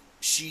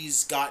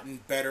 She's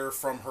gotten better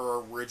from her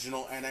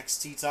original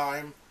NXT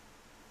time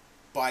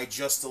by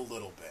just a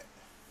little bit.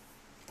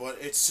 But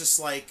it's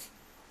just like,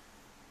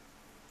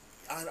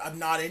 I'm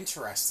not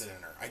interested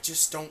in her. I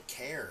just don't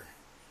care.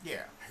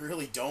 Yeah. I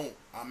really don't.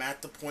 I'm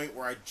at the point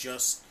where I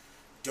just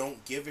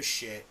don't give a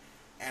shit,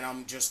 and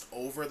I'm just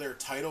over their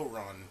title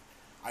run.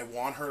 I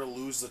want her to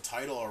lose the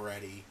title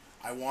already.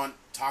 I want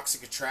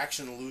Toxic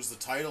Attraction to lose the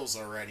titles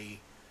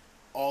already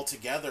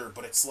altogether,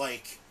 but it's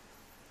like...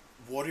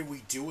 What are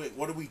we doing?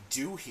 What do we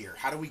do here?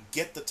 How do we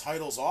get the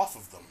titles off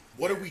of them?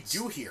 What do we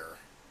do here?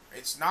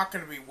 It's not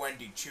going to be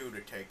Wendy Chu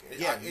to take it.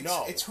 Yeah,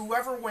 It's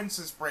whoever wins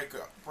this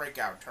breakout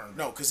tournament.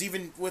 No, because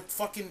even with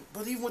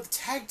the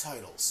tag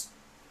titles,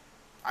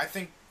 I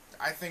think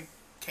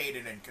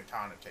Caden and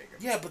Katana take it.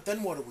 Yeah, but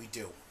then what do we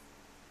do?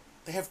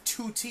 They have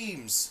two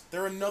teams.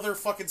 They're another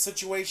fucking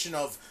situation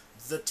of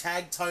the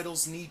tag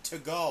titles need to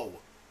go.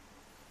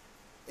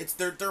 It's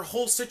their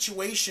whole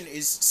situation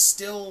is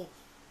still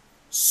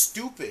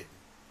stupid.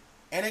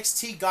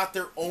 NXT got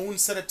their own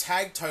set of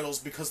tag titles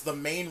because the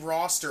main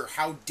roster,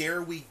 how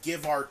dare we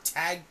give our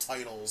tag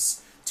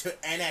titles to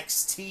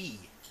NXT?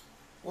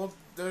 Well,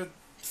 the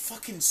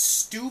fucking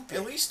stupid.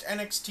 At least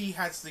NXT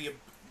has the,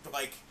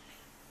 like,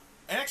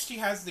 NXT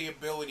has the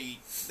ability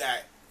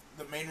that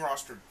the main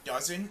roster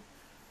doesn't,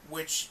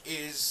 which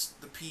is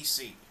the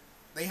PC.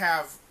 They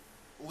have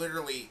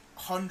literally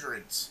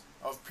hundreds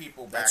of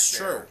people back That's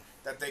there true.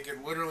 that they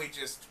could literally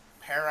just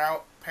pair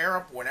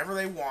up whenever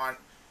they want.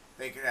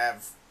 They could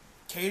have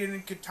Kaden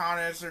and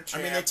Katana as their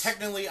champs.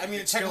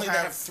 They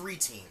have 3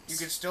 teams. You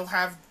could still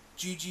have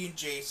Gigi and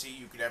JC.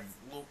 You could have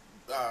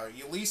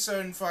Yulisa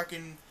and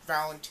fucking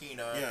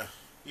Valentina. Yeah.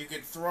 You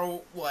could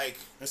throw, like,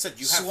 I said,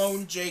 you Sloane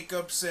have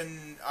Jacobs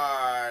and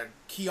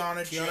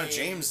Kiana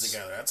James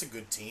together. That's a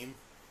good team.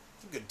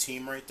 That's a good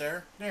team right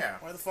there. Yeah.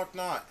 Why the fuck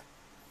not?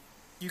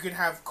 You could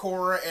have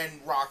Cora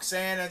and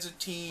Roxanne as a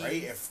team.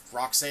 Right? If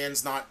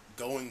Roxanne's not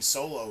going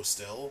solo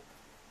still,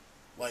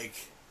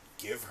 like,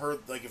 give her,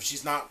 like, if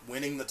she's not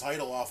winning the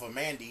title off of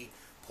Mandy,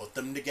 put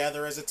them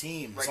together as a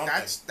team. Like,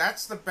 something.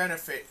 that's the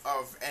benefit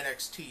of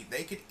NXT.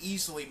 They could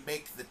easily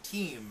make the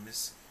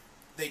teams.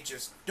 They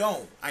just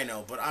don't. I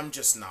know, but I'm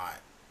just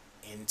not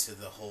into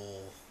the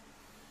whole,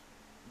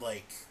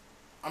 like,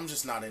 I'm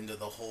just not into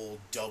the whole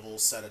double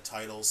set of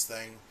titles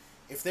thing.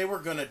 If they were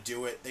gonna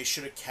do it, they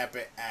should have kept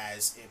it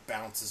as it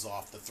bounces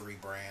off the 3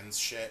 brands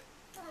shit.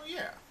 Oh,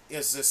 yeah.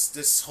 Is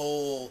this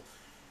whole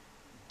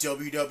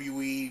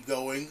WWE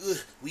going,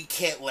 we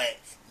can't let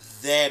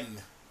them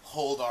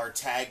hold our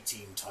tag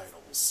team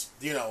titles.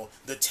 You know,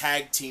 the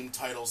tag team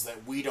titles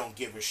that we don't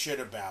give a shit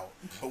about.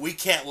 But we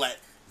can't let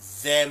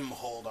them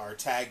hold our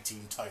tag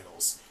team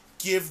titles.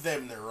 Give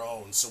them their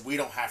own so we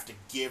don't have to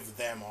give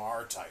them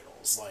our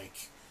titles.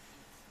 Like,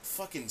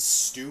 fucking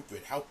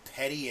stupid. How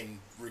petty and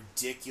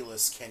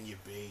ridiculous can you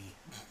be?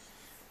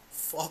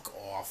 Fuck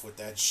off with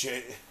that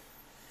shit.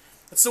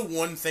 That's the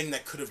one thing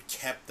that could have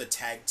kept the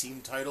tag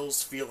team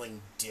titles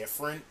feeling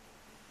different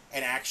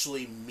and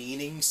actually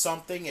meaning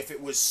something if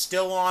it was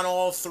still on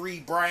all 3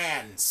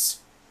 brands.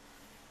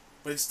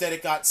 But instead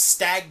it got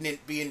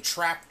stagnant being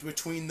trapped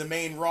between the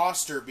main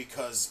roster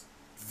because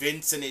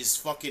Vince and his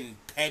fucking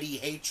petty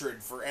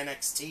hatred for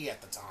NXT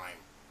at the time.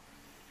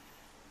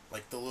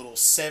 Like the little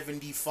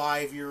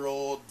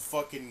 75-year-old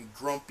fucking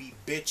grumpy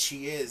bitch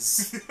he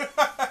is.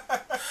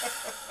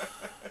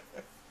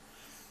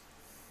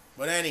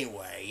 But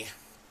anyway,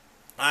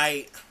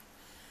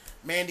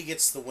 Mandy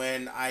gets the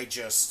win.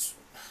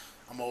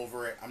 I'm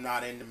over it. I'm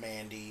not into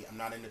Mandy. I'm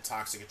not into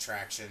Toxic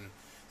Attraction.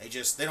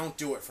 They don't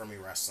do it for me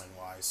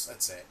wrestling-wise.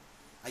 That's it.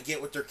 I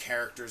get what their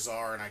characters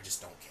are, and I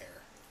just don't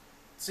care.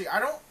 See, I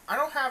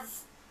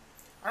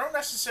don't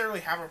necessarily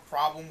have a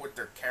problem with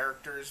their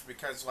characters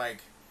because,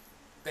 like,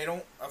 they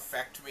don't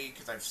affect me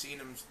because I've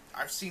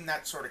seen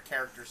that sort of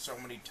character so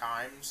many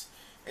times.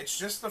 It's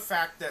just the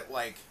fact that,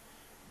 like,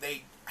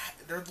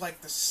 they're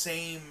like the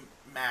same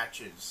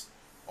matches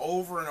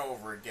over and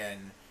over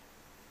again,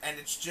 and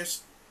it's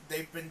just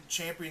they've been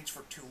champions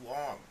for too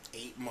long.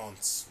 8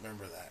 months.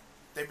 Remember that.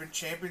 They've been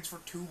champions for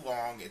too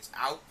long. It's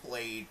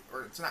outplayed,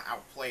 or it's not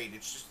outplayed.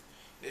 It's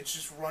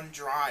just run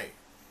dry.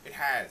 It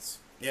has.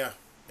 Yeah,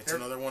 it's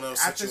another one of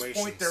those situations. At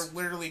this point, they're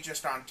literally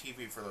just on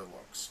TV for their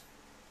looks.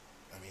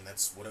 I mean,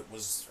 that's what it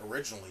was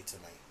originally to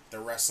me. The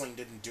wrestling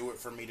didn't do it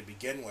for me to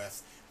begin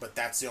with, but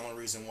that's the only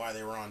reason why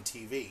they were on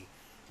TV.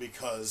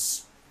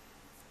 Because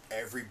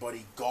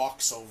everybody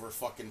gawks over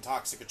fucking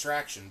Toxic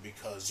Attraction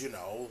because, you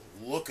know,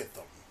 look at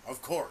them.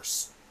 Of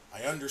course.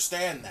 I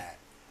understand that.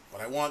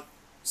 But I want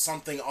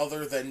something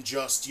other than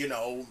just, you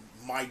know,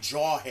 my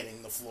jaw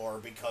hitting the floor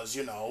because,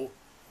 you know,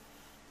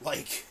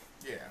 like...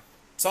 Yeah.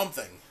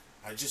 Something.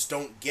 I just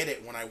don't get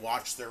it when I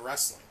watch their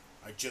wrestling.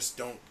 I just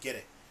don't get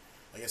it.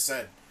 Like I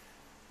said,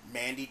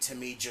 Mandy to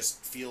me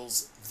just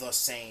feels the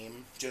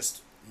same,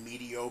 just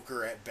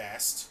mediocre at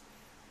best.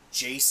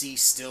 JC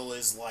still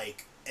is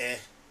like,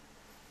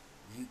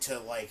 to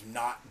like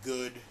not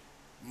good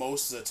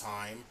most of the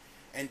time.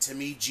 And to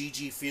me,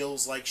 Gigi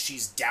feels like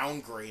she's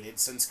downgraded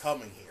since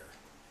coming here.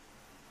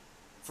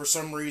 For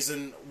some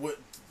reason,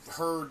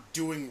 her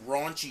doing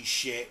raunchy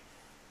shit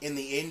in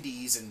the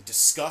indies and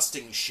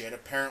disgusting shit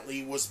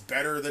apparently was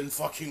better than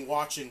fucking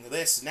watching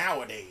this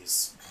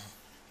nowadays.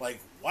 Like,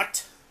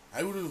 what?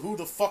 Who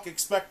the fuck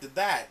expected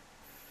that?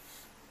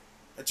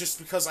 Just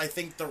because I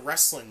think the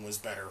wrestling was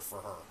better for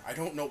her. I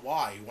don't know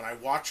why. When I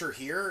watch her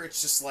here,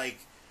 it's just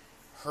like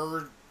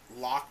her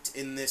locked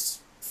in this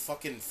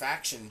fucking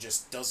faction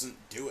just doesn't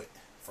do it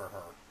for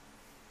her.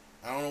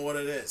 I don't know what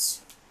it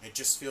is. It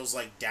just feels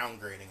like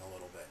downgrading a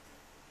little bit.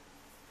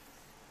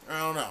 I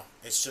don't know.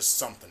 It's just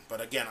something.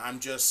 But again, I'm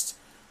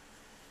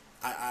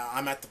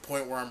at the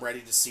point where I'm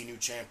ready to see new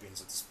champions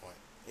at this point.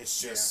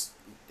 It's just,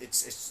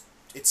 it's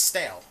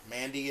stale.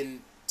 Mandy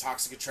and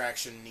Toxic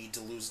Attraction need to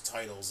lose the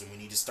titles, and we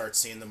need to start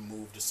seeing them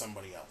move to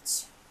somebody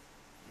else.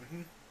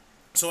 Mm-hmm.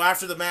 So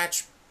after the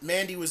match,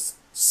 Mandy was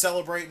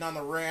celebrating on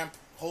the ramp,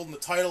 holding the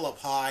title up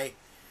high.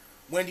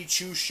 Wendy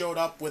Choo showed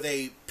up with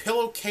a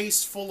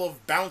pillowcase full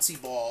of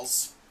bouncy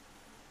balls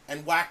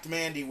and whacked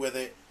Mandy with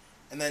it,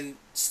 and then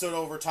stood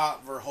over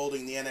top of her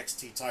holding the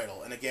NXT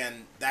title. And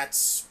again,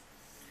 it's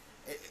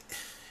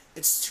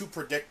too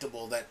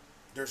predictable that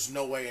there's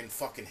no way in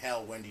fucking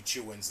hell Wendy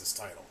Choo wins this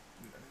title.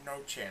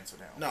 No chance in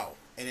hell. No.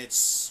 And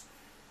it's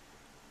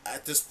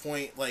at this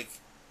point, like,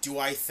 do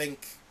I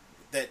think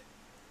that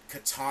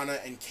Katana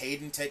and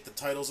Kaden take the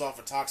titles off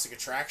of Toxic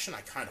Attraction?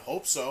 I kind of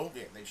hope so.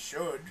 Yeah, they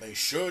should. They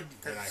should,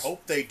 and I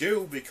hope they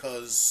do,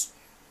 because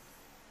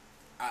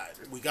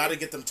we got to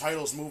get them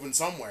titles moving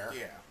somewhere.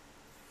 Yeah.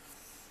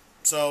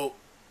 So,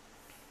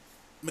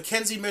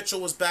 Mackenzie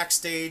Mitchell was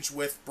backstage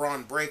with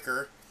Braun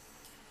Breaker.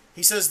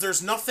 He says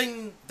there's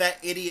nothing that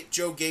idiot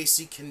Joe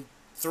Gacy can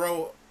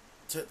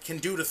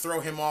do to throw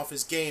him off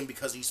his game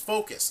because he's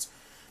focused.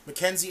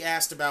 Mackenzie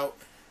asked about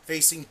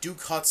facing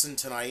Duke Hudson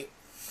tonight.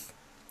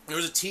 There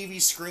was a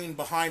TV screen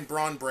behind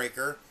Braun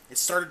Breaker. It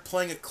started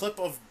playing a clip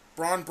of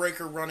Braun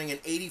Breaker running an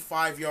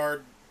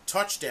 85-yard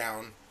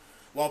touchdown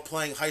while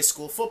playing high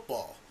school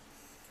football.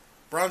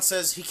 Braun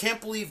says he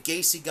can't believe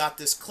Gacy got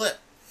this clip.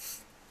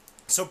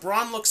 So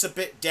Braun looks a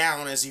bit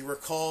down as he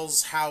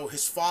recalls how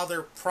his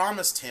father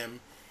promised him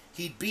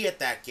he'd be at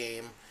that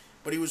game,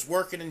 but he was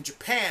working in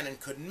Japan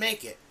and couldn't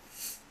make it.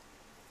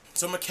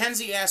 So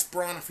Mackenzie asked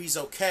Braun if he's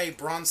okay.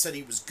 Braun said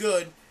he was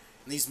good,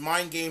 and these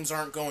mind games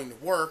aren't going to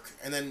work,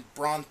 and then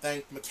Braun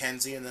thanked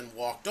Mackenzie and then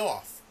walked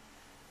off.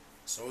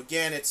 So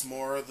again, it's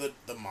more of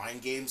the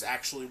mind games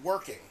actually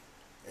working.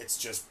 It's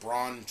just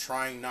Braun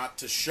trying not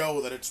to show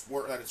that it's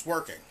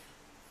working.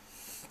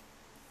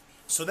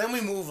 So then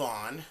we move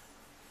on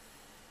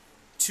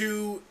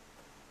to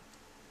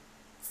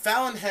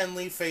Fallon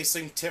Henley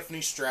facing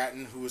Tiffany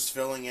Stratton, who was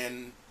filling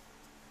in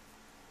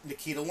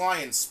Nikita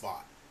Lyons'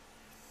 spot.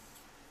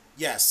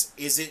 Yes,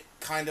 is it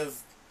kind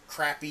of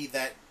crappy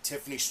that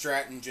Tiffany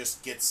Stratton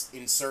just gets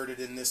inserted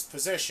in this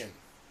position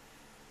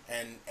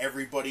and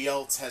everybody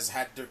else has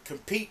had to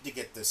compete to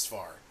get this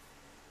far?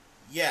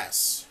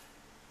 Yes.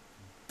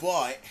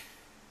 But,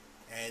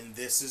 and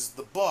this is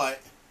the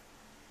but,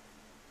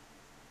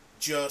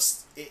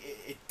 just,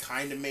 it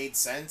kind of made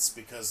sense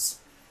because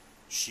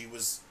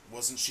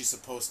wasn't she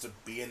supposed to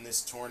be in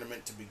this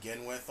tournament to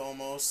begin with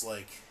almost?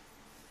 Like,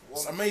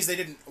 well, I'm amazed they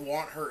didn't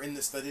want her in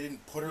this, that they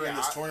didn't put her in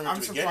this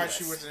tournament to begin with. I'm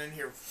surprised she wasn't in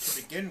here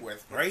to begin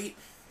with. Right?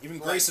 Even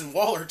Grayson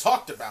Waller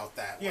talked about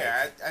that.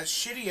 Yeah, as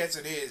shitty as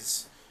it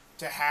is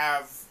to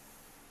have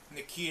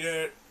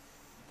Nikita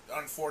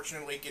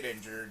unfortunately get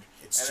injured,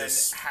 then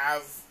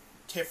have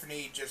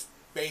Tiffany just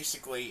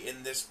basically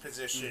in this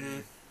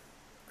position,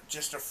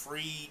 just a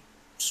free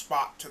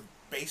spot to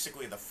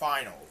basically the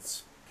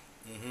finals.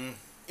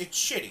 It's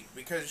shitty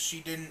because she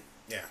didn't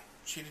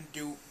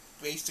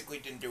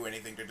do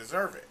anything to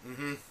deserve it.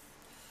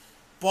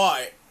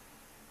 But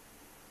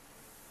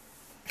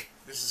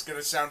this is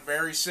gonna sound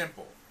very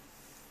simple,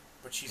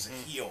 but she's a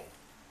heel.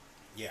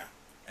 Yeah.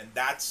 And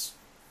that's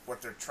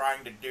what they're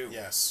trying to do.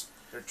 Yes.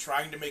 They're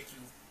trying to make you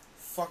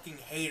fucking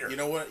hate her. You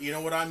know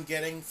what I'm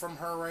getting from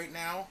her right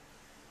now?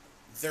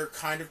 They're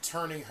kind of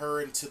turning her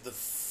into the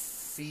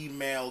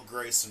female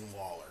Grayson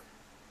Waller.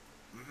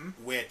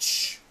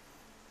 Which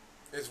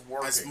is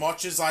working. As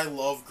much as I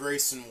love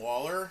Grayson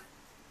Waller,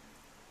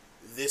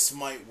 this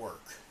might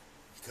work.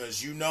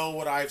 Because you know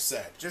what I've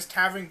said. Just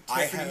having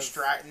Tiffany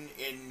Stratton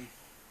in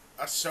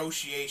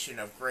association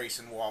of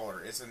Grayson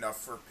Waller is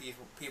enough for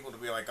people to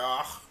be like,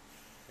 oh,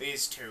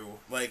 these two.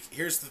 Like,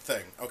 here's the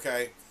thing,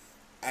 okay?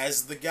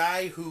 As the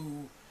guy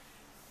who,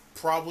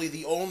 probably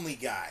the only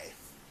guy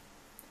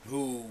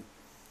who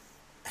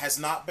has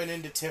not been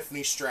into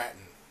Tiffany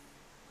Stratton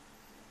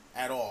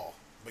at all,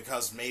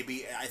 because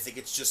I think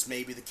it's just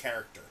maybe the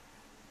character,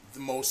 the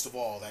most of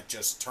all, that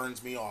just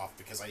turns me off,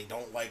 because I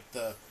don't like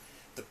the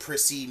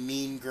prissy,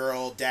 mean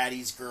girl,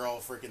 daddy's girl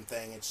freaking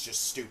thing. It's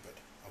just stupid,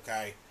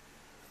 okay?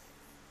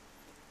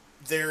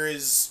 There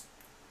is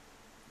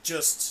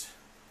just...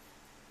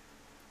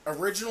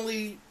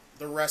 Originally,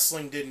 the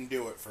wrestling didn't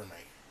do it for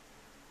me.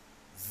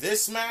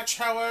 This match,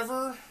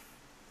 however...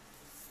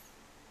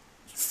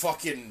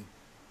 Fucking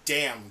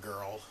damn,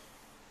 girl.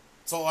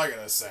 That's all I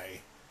gotta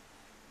say.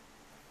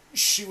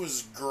 She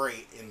was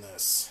great in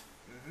this.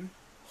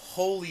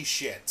 Holy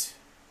shit.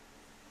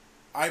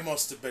 I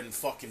must have been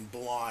fucking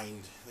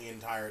blind the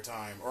entire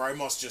time. Or I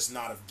must just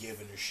not have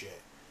given a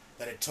shit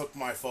that it took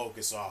my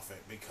focus off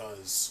it,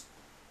 because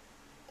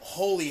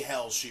holy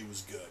hell, she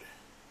was good.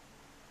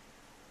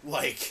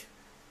 Like,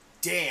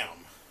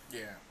 damn.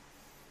 Yeah.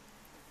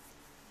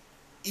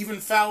 Even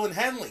Fallon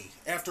Henley,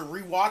 after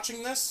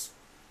rewatching this,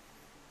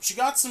 she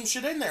got some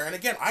shit in there. And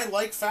again, I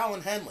like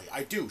Fallon Henley.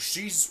 I do.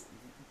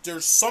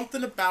 There's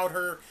something about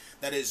her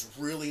that is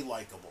really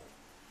likable.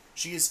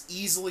 She is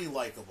easily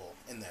likable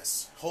in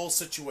this whole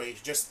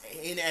situation. Just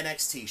in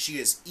NXT, she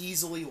is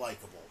easily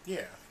likable.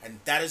 Yeah. And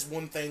that is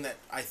one thing that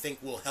I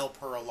think will help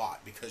her a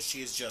lot, because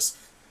she is just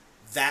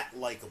that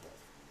likable.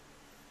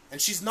 And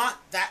she's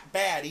not that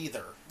bad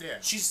either. Yeah.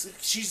 She's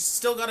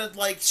still gotta,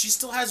 she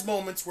still has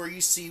moments where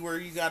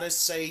you gotta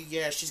say,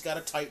 yeah, she's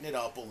gotta tighten it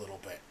up a little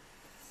bit.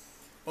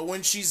 But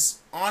when she's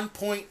on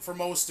point for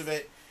most of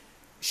it,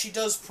 she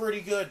does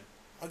pretty good.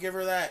 I'll give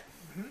her that.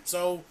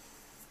 So,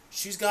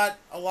 she's got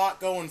a lot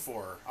going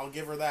for her. I'll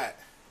give her that.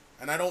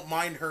 And I don't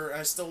mind her.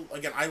 And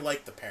I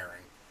like the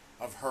pairing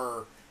of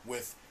her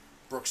with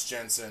Brooks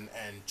Jensen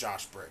and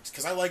Josh Briggs.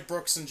 Because I like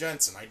Brooks and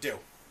Jensen. I do.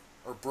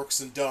 Or Brooks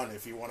and Dunn,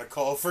 if you want to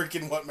call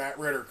freaking what Matt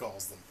Ritter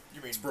calls them.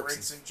 You mean It's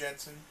Briggs and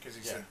Jensen? Because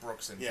he said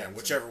Brooks and Jensen. Yeah,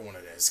 whichever one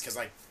it is. Because,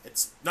 like,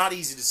 it's not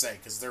easy to say,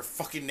 because their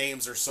fucking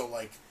names are so,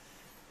 like,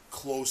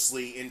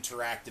 closely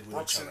interacted with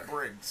Brooks each other. and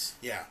Briggs.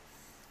 Yeah.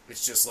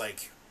 It's just,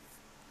 like,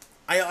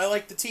 I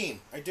like the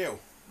team. I do.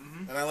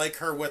 Mm-hmm. And I like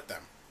her with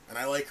them. And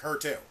I like her,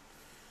 too.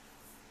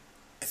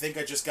 I think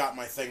I just got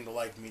my thing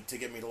to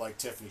get me to like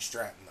Tiffany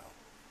Stratton, though.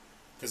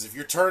 Because if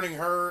you're turning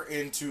her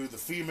into the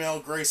female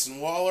Grayson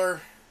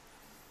Waller,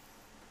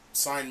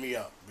 sign me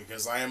up.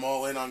 Because I am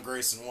all in on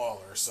Grayson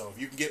Waller. So if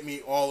you can get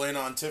me all in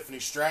on Tiffany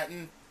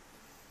Stratton,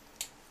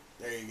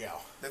 there you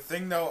go. The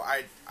thing, though,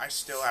 I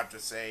still have to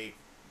say,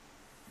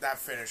 that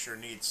finisher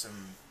needs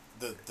some...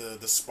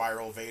 The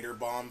spiral Vader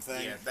bomb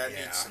thing? Yeah, that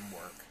needs some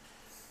work.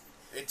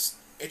 It's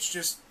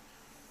just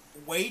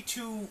way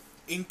too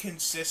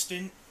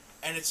inconsistent,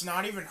 and it's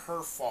not even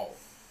her fault.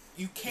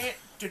 You can't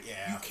you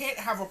can't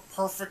have a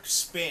perfect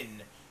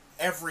spin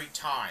every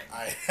time.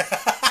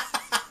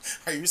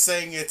 Are you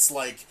saying it's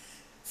like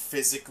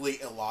physically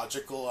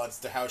illogical as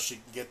to how she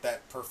can get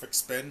that perfect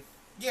spin?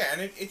 Yeah,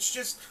 and it's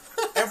just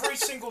every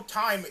single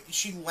time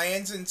she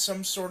lands in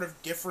some sort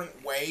of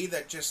different way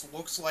that just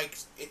looks like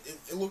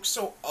it looks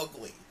so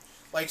ugly.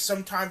 Like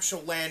sometimes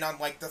she'll land on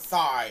like the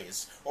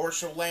thighs, or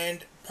she'll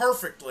land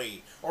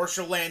perfectly, or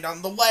she'll land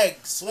on the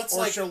legs,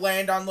 or she'll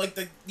land on like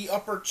the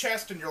upper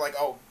chest, and you're like,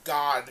 oh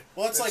god.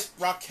 Well, that's like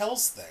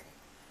Raquel's thing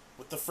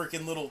with the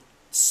freaking little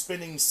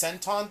spinning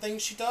senton thing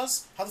she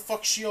does. How the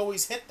fuck she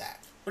always hit that?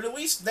 But at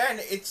least then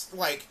it's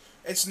like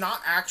it's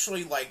not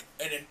actually like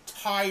an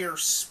entire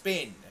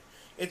spin.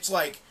 It's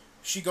like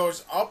she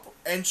goes up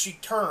and she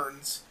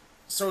turns,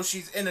 so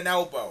she's in an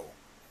elbow.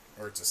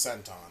 Or it's a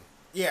senton.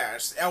 Yeah,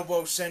 it's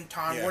elbow,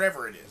 senton,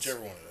 whatever it is. Whichever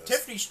one it is.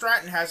 Tiffany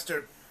Stratton has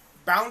to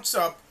bounce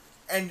up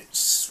and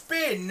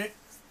spin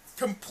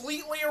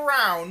completely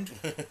around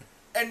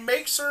and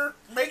make sure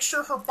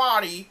her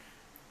body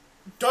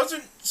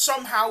doesn't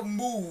somehow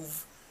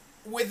move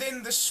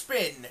within the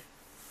spin,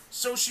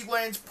 so she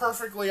lands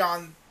perfectly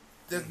on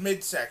the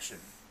midsection.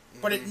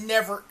 But it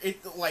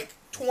like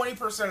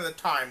 20% of the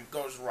time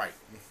goes right.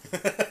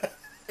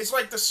 It's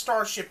like the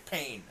Starship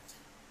Pain.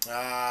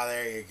 Ah,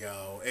 there you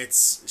go.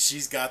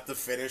 She's got the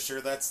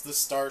finisher that's the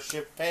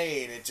Starship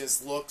Pain. It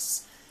just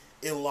looks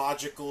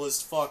illogical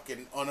as fuck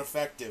and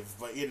ineffective,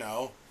 but you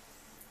know,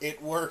 it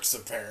works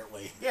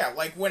apparently. Yeah,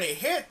 like when it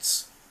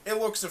hits, it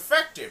looks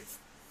effective.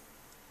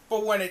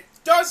 But when it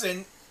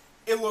doesn't,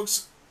 it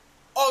looks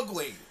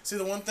ugly. See,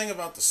 the one thing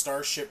about the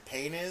Starship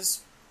Pain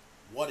is,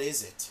 what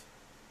is it?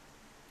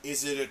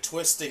 Is it a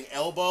twisting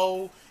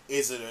elbow?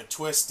 Is it a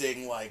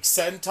twisting, like,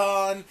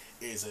 senton?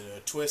 Is it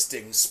a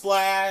twisting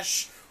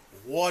splash?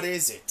 What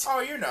is it? Oh,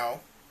 you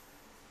know.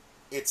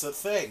 It's a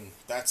thing.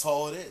 That's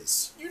all it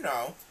is. You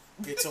know.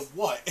 It's a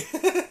what?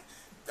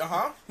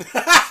 Uh-huh.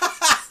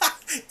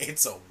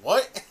 It's a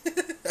what?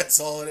 That's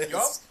all it is.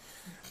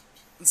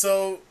 Yup.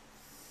 So,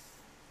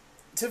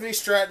 Tiffany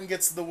Stratton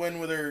gets the win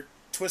with her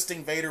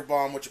twisting Vader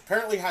bomb, which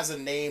apparently has a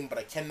name, but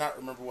I cannot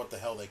remember what the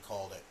hell they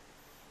called it.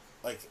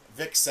 Like,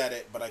 Vic said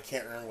it, but I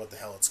can't remember what the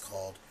hell it's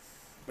called.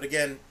 But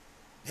again,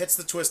 hits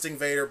the twisting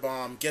Vader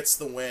bomb, gets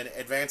the win,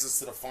 advances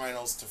to the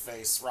finals to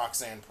face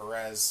Roxanne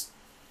Perez.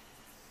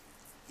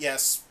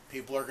 Yes,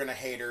 people are going to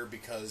hate her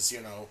because, you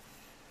know,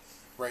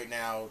 right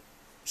now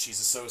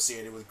she's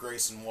associated with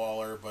Grayson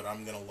Waller, but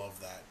I'm going to love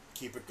that.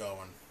 Keep it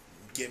going.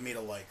 Get me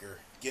to like her.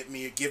 Give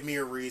me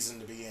a reason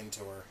to be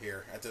into her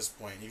here at this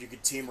point. If you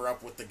could team her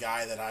up with the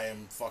guy that I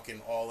am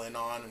fucking all in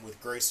on with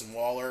Grayson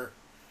Waller,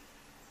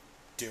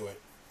 do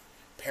it.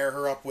 Pair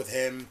her up with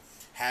him,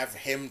 have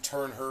him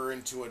turn her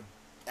into an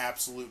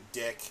absolute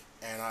dick,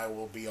 and I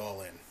will be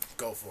all in.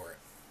 Go for it.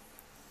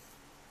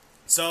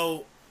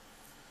 So,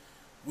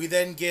 we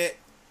then get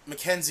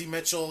Mackenzie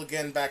Mitchell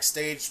again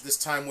backstage, this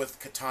time with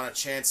Katana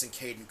Chance and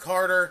Caden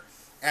Carter,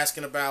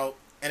 asking about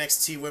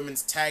NXT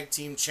Women's Tag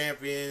Team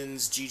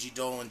Champions Gigi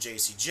Dolan and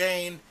Jacy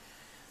Jayne.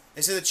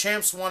 They say the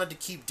champs wanted to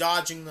keep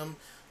dodging them,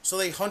 so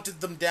they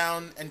hunted them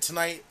down, and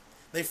tonight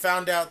they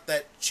found out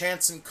that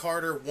Chance and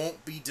Carter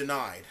won't be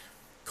denied.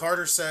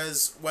 Carter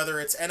says whether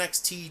it's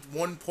NXT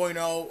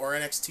 1.0 or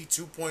NXT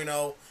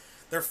 2.0,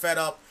 they're fed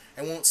up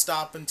and won't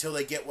stop until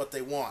they get what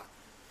they want.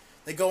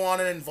 They go on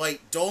and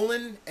invite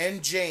Dolan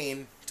and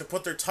Jayne to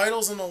put their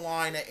titles on the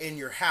line in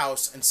your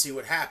house and see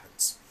what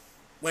happens.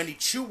 Wendy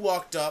Chu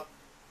walked up,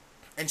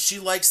 and she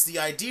likes the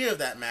idea of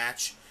that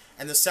match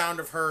and the sound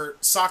of her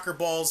soccer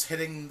balls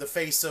hitting the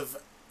face of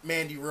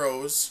Mandy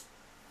Rose.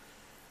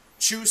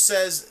 Chu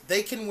says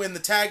they can win the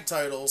tag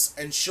titles,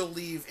 and she'll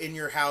leave in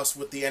your house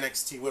with the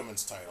NXT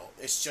Women's title.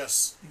 It's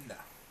just... No.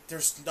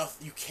 There's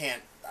nothing... You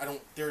can't...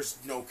 There's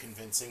no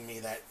convincing me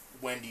that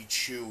Wendy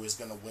Chu is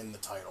going to win the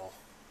title.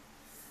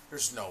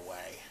 There's no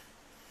way.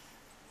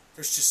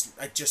 There's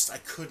just... I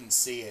couldn't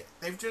see it.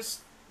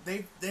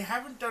 They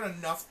haven't done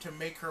enough to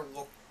make her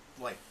look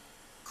like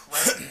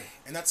credible.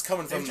 And that's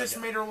coming from... They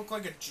just made her look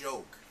like a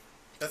joke.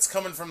 That's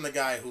coming from the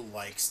guy who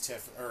likes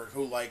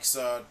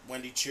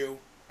Wendy Chu.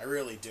 I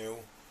really do.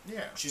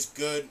 Yeah. She's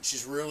good.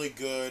 She's really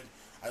good.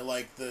 I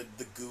like the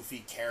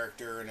goofy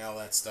character and all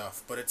that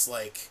stuff. But it's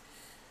like,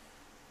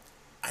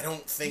 I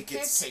don't think you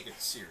can't it's... take it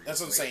seriously. That's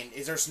what I'm saying.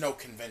 There's no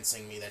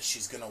convincing me that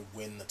she's going to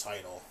win the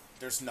title.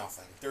 There's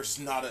nothing. There's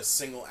not a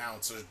single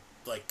ounce of,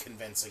 like,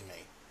 convincing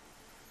me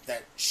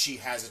that she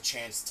has a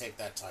chance to take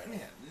that title.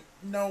 Yeah,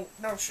 no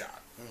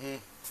shot. Mm-hmm.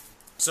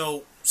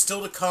 So,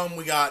 still to come,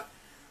 we got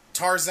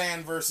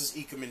Tarzan versus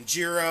Ika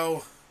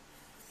Minjiro.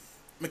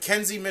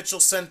 Mackenzie Mitchell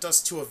sent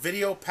us to a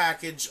video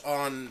package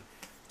on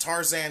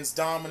Tarzan's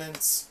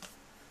dominance,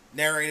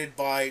 narrated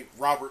by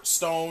Robert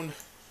Stone.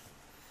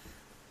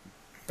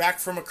 Back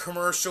from a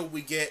commercial,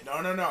 we get...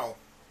 No.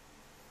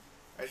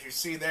 As you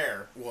see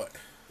there... What?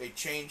 They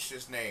changed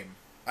his name.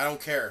 I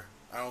don't care.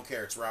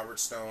 It's Robert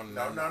Stone.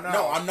 No.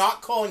 No, I'm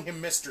not calling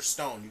him Mr.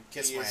 Stone. You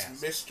kiss my ass. He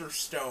is Mr.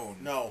 Stone.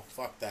 No,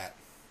 fuck that.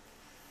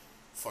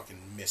 Fucking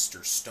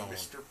Mr. Stone.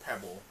 Mr.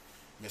 Pebble.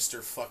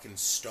 Mr. fucking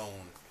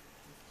Stone.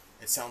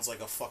 It sounds like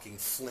a fucking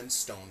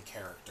Flintstone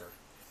character.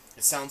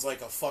 It sounds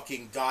like a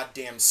fucking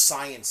goddamn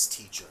science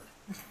teacher.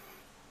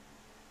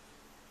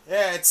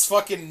 Yeah, it's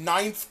fucking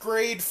 9th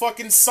grade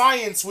fucking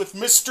science with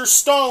Mr.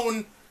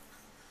 Stone.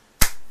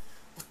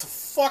 What the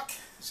fuck?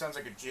 He sounds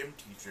like a gym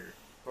teacher,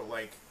 but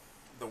like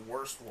the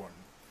worst one.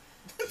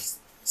 It's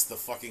the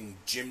fucking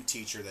gym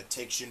teacher that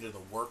takes you into the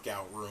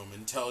workout room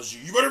and tells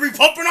you better be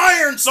pumping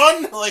iron,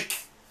 son! Like...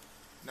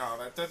 No,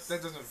 that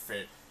doesn't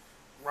fit.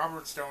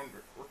 Robert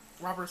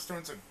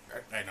Stone's a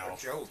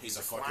joke. He's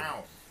a fucking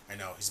clown. I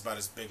know, he's about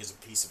as big as a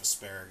piece of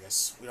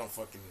asparagus. We don't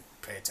fucking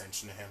pay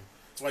attention to him.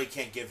 That's why you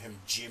can't give him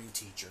gym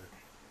teacher.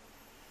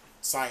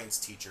 Science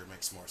teacher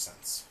makes more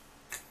sense.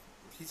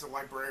 He's a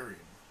librarian.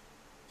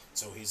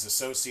 So he's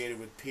associated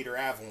with Peter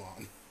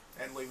Avalon.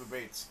 And Leva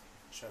Bates.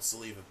 Shouts to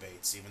Leva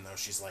Bates, even though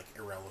she's, like,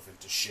 irrelevant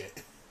to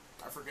shit.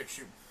 I forget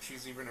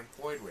she's even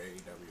employed with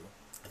AEW.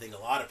 I think a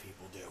lot of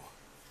people do.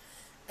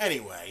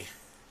 Anyway,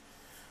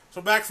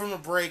 so back from the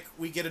break,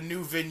 we get a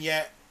new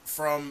vignette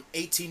from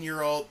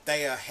 18-year-old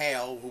Thea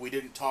Hale, who we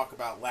didn't talk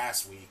about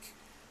last week.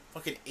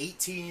 Fucking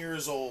 18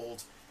 years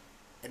old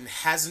and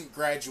hasn't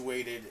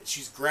graduated.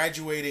 She's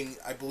graduating,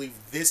 I believe,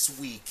 this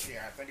week.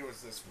 Yeah, I think it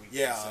was this week.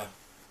 Yeah.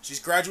 She's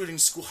graduating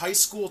high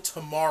school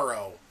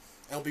tomorrow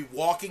and will be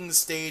walking the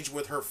stage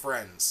with her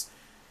friends.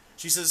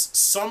 She says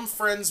some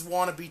friends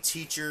want to be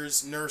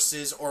teachers,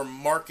 nurses, or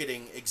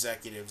marketing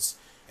executives,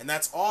 and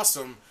that's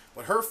awesome,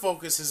 but her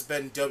focus has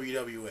been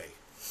WWE.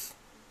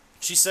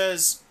 She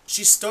says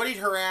she studied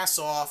her ass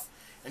off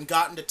and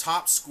got into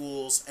top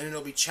schools, and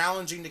it'll be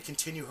challenging to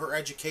continue her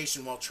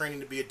education while training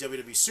to be a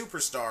WWE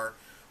superstar,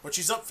 but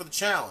she's up for the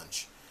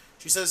challenge.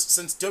 She says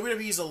since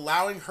WWE is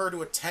allowing her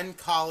to attend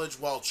college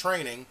while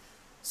training,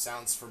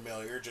 sounds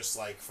familiar, just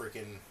like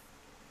freaking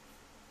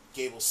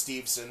Gable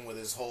Steveson with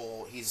his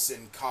whole, he's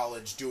in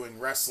college doing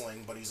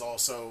wrestling, but he's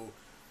also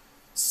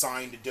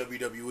signed to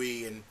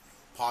WWE and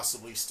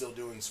possibly still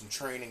doing some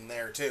training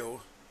there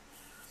too.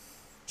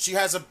 She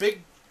has a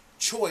big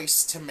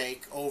choice to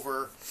make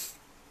over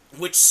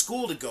which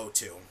school to go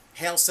to.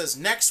 Hale says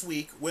next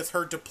week, with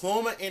her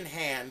diploma in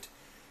hand,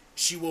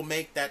 she will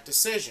make that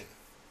decision.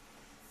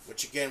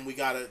 Which again, we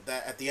got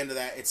that at the end of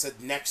that, it said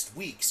next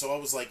week. So I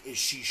was like, is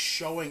she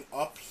showing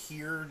up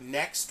here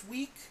next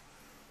week?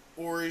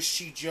 Or is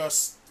she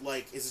just,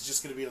 like, is it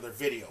just going to be another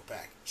video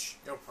package?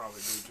 It'll probably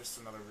be just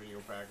another video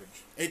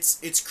package.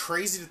 It's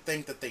crazy to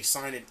think that they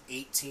signed an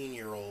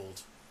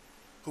 18-year-old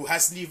who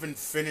hasn't even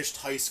finished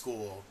high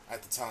school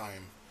at the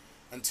time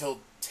until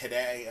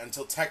today,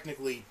 until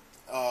technically,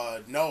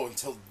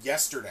 until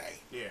yesterday.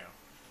 Yeah.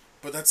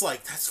 But that's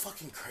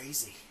fucking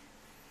crazy.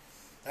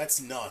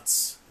 That's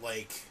nuts.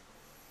 Like,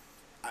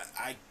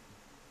 I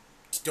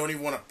don't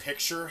even want to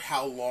picture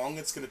how long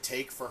it's going to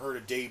take for her to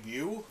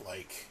debut.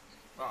 Like...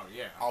 Oh,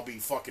 yeah. I'll be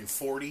fucking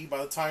 40 by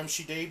the time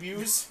she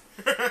debuts.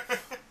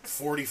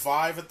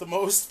 45 at the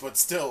most, but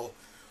still,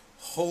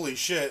 holy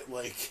shit,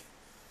 like,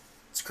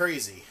 it's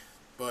crazy.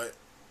 But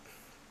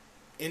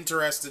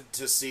interested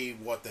to see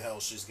what the hell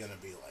she's gonna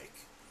be like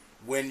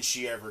when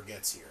she ever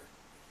gets here.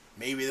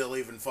 Maybe they'll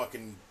even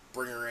fucking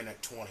bring her in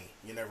at 20.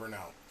 You never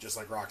know. Just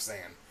like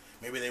Roxanne.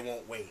 Maybe they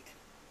won't wait.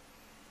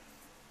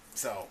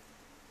 So,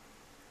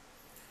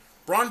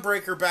 Braun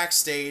Breaker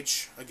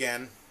backstage,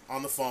 again,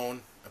 on the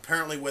phone,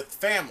 apparently with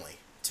family,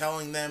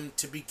 telling them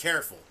to be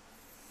careful.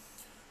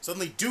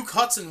 Suddenly, Duke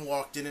Hudson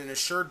walked in and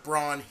assured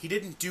Braun he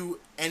didn't do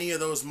any of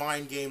those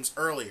mind games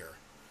earlier.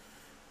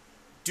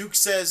 Duke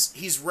says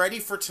he's ready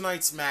for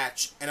tonight's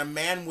match, and a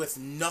man with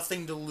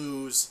nothing to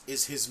lose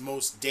is his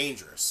most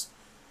dangerous.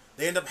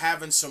 They end up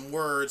having some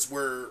words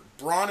where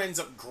Braun ends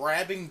up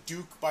grabbing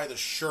Duke by the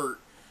shirt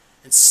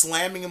and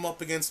slamming him up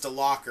against a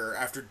locker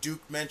after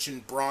Duke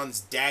mentioned Braun's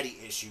daddy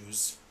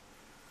issues.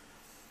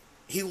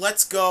 He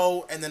lets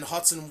go, and then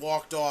Hudson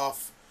walked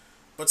off,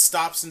 but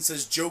stops and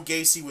says Joe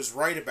Gacy was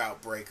right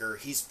about Breaker.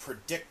 He's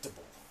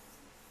predictable.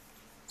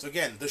 So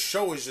again, the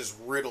show is just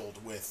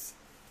riddled with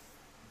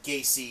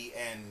Gacy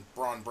and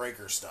Braun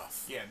Breaker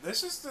stuff. Yeah,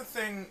 this is the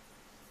thing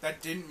that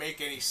didn't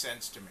make any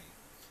sense to me.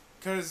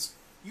 Because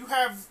you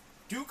have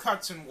Duke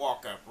Hudson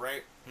walk up,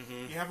 right?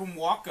 Mm-hmm. You have him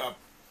walk up,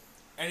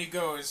 and he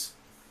goes,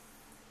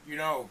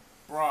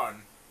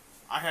 Braun,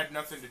 I had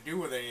nothing to do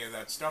with any of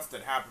that stuff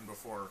that happened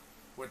before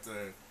with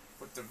the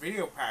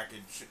video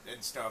package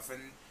and stuff,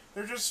 and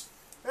they're just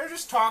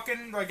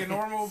talking like a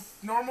normal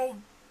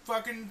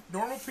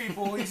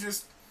people. He's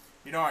just,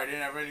 I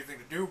didn't have anything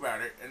to do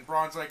about it, and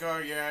Braun's like, oh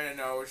yeah, I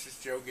know, it's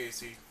just Joe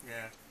Gacy,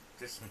 yeah,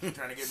 just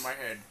trying to get in my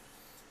head,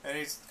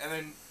 and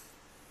then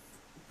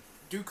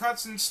Duke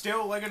Hudson,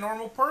 still like a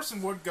normal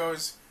person would,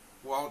 goes,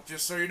 well,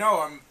 just so you know,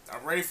 I'm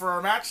ready for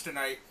our match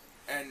tonight,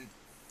 and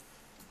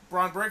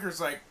Braun Breaker's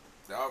like,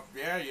 oh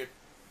yeah, you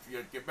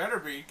better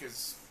be,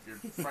 because you're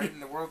fighting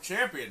the world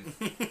champion.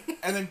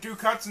 And then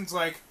Duke Hudson's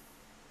like,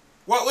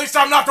 well, at least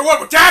I'm not the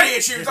one with daddy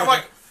issues. I'm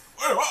like,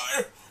 whoa!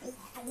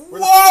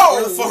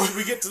 Where the fuck did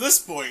we get to this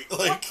point?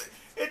 Like,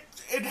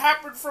 it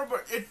happened from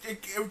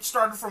it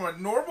started from a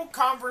normal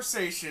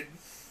conversation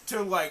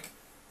to like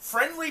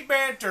friendly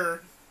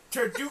banter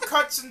to Duke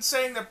Hudson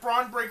saying that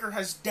Braun Breaker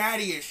has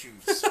daddy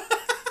issues.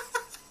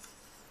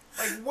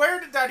 Like, where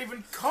did that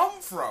even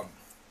come from?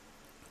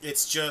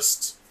 It's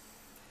just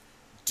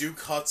Duke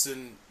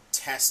Hudson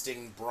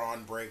testing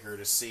Braun Breaker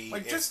to see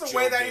like, if just the Joe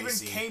way that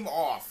Gacy, even came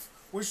off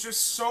was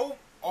just so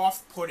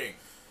off-putting.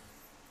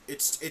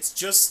 It's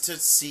just to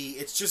see.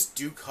 It's just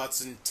Duke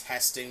Hudson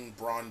testing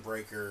Braun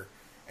Breaker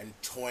and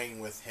toying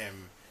with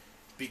him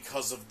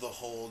because of the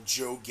whole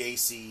Joe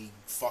Gacy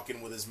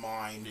fucking with his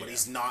mind, but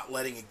he's not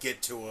letting it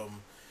get to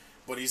him.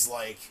 But he's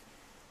like,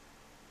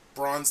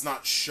 Braun's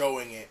not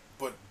showing it,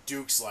 but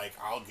Duke's like,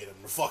 I'll get him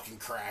to fucking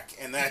crack.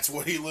 And that's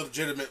what he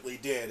legitimately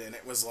did. And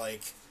it was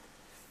like,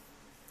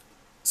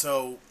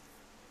 so,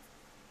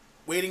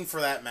 waiting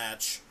for that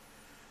match.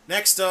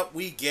 Next up,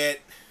 we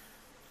get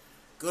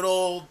good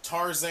old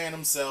Tarzan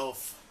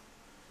himself,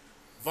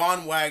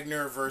 Von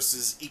Wagner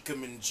versus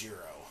Ikemen Jiro.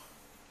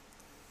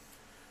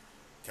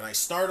 Can I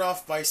start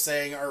off by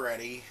saying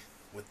already,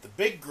 with the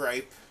big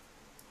gripe,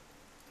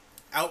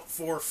 out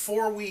for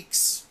 4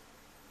 weeks,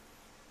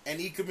 and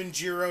Ikemen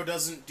Jiro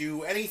doesn't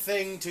do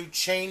anything to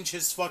change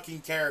his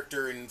fucking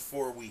character in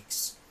 4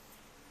 weeks.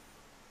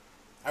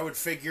 I would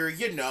figure,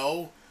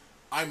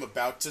 I'm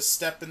about to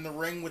step in the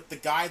ring with the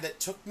guy that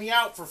took me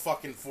out for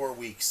fucking 4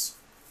 weeks.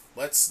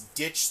 Let's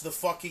ditch the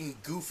fucking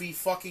goofy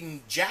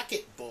fucking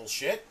jacket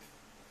bullshit.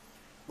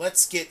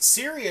 Let's get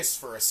serious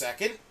for a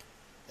second,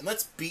 and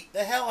let's beat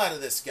the hell out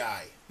of this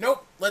guy.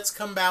 Nope, let's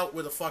come out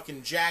with a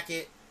fucking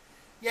jacket.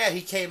 Yeah,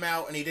 he came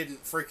out and he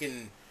didn't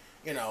freaking,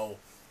 he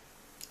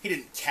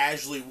didn't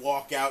casually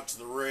walk out to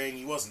the ring.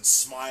 He wasn't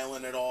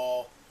smiling at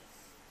all.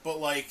 But,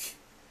 like,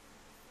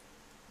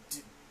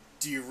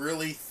 do you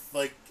really,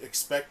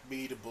 expect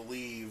me to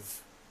believe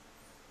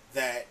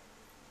that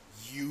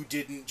you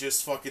didn't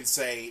just fucking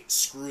say,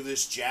 screw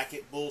this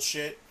jacket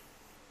bullshit,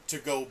 to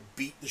go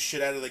beat the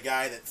shit out of the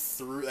guy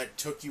that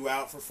took you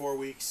out for 4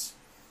 weeks?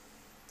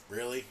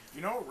 Really?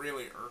 You know what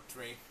really irked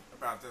me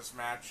about this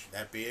match?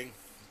 That being?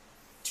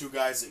 2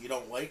 guys that you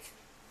don't like?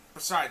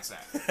 Besides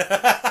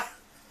that.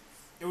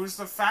 It was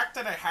the fact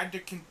that I had to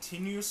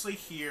continuously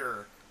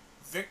hear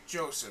Vic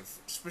Joseph,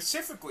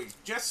 specifically,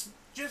 just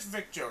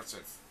Vic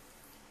Joseph,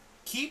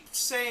 keep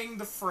saying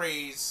the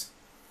phrase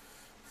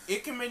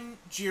Ikemen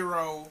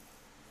Jiro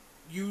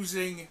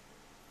using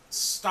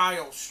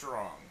Style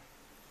Strong.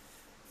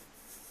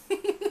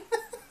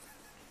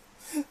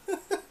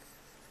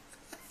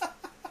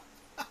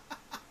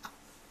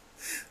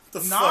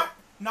 No.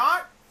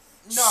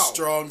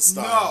 Strong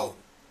style.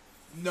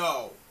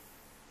 No.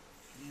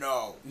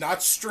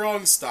 Not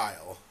strong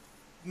style.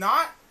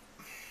 Not.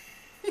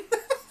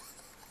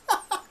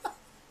 I'm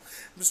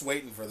just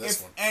waiting for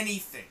this one. If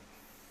anything,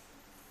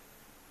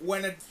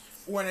 when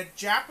a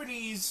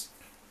Japanese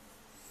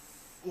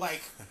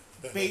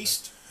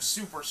based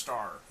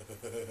superstar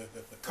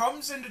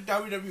comes into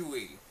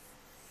WWE,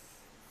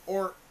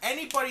 or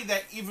anybody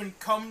that even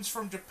comes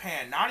from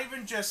Japan, not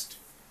even just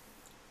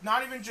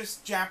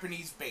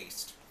Japanese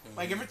based. Mm-hmm.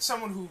 Like, if it's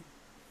someone who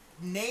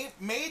made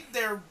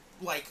their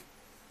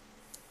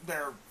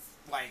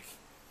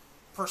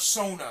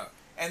persona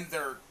and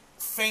their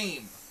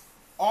fame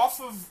off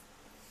of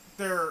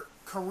their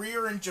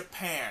career in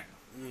Japan,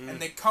 mm-hmm. and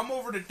they come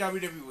over to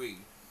WWE,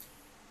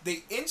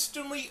 they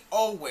instantly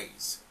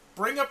always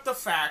bring up the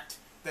fact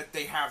that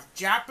they have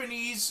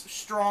Japanese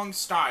strong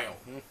style,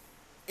 mm-hmm.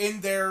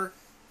 in their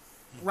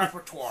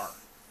repertoire.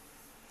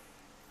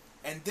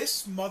 And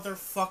this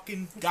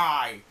motherfucking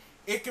guy,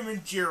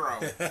 Ikemen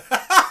Jiro,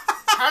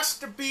 has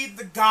to be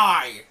the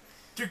guy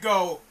to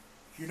go,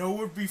 you know what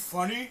would be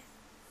funny?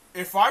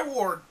 If I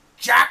wore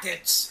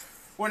jackets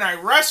when I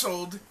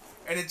wrestled,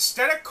 and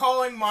instead of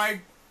calling my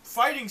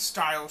fighting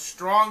style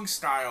strong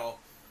style,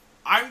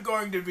 I'm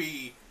going to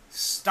be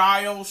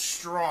Style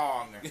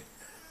Strong.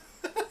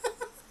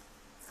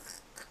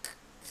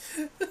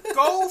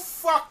 Go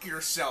fuck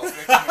yourself,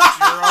 Ikemen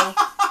Jiro.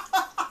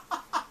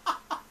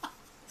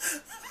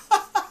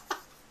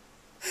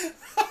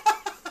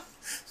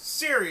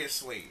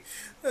 Seriously.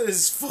 That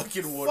is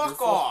fucking wonderful.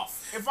 Fuck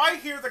off. If I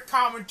hear the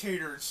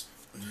commentators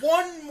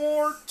one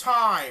more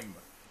time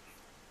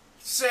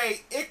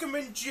say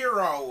Ikemen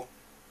Jiro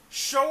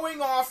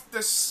showing off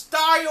the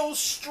Style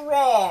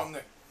Strong.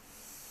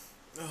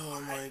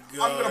 Oh my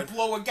god. I'm gonna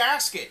blow a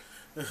gasket.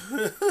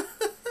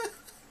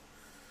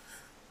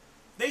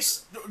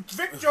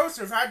 Vic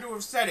Joseph had to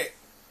have said it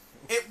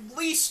at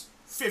least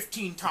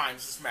 15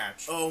 times this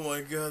match. Oh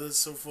my god, that's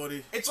so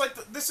funny. It's like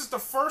this is the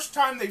first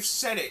time they've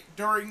said it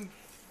during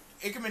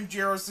Ikemen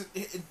Jiro's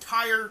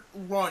entire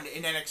run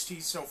in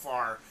NXT so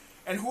far,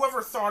 and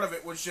whoever thought of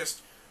it was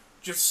just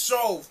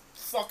so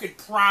fucking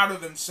proud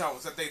of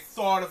themselves that they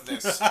thought of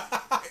this.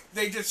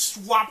 They just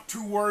swapped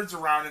two words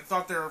around and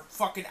thought they were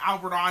fucking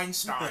Albert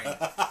Einstein.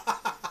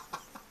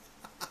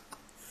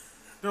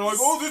 They're like,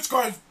 oh,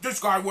 this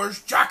guy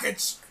wears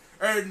jackets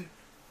and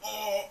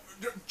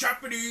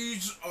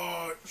Japanese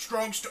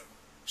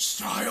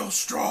style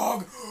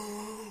strong.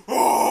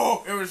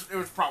 Oh, it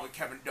was probably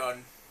Kevin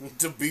Dunn.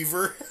 The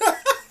Beaver.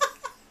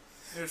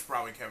 It was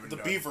probably Kevin The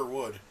Dunn. Beaver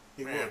would.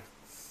 He Man. would.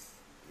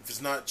 If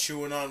he's not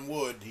chewing on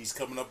wood, he's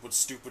coming up with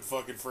stupid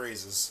fucking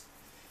phrases.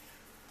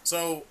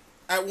 So,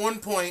 at one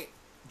point,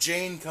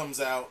 Jane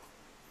comes out.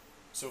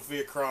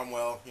 Sophia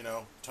Cromwell,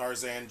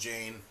 Tarzan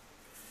Jane.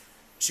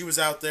 She was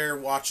out there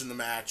watching the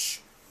match.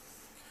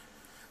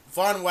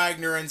 Von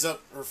Wagner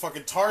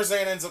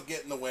Tarzan ends up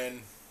getting the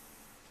win.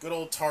 Good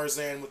old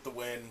Tarzan with the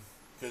win.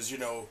 Because,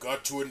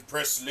 got to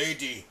impress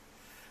lady.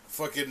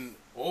 Fucking...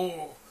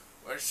 Oh,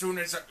 as soon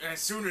as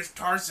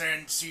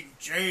Tarzan seen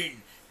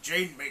Jane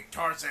make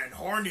Tarzan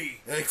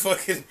horny. Like,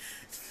 fucking...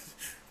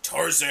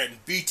 Tarzan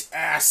beat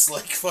ass.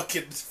 Like,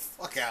 fucking...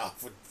 Fuck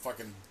out with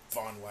fucking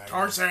Von Wagner.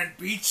 Tarzan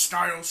beat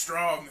Style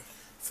Strong.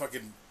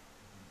 Fucking...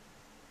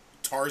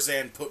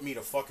 Tarzan put me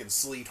to fucking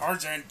sleep.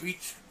 Tarzan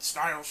beat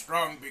Style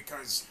Strong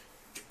because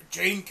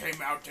Jane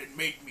came out and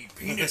made me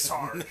penis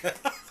hard.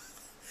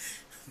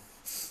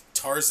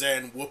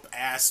 Tarzan whoop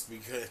ass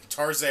because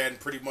Tarzan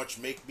pretty much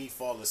make me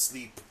fall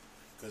asleep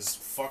because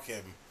fuck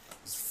him.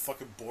 He's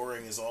fucking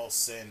boring as all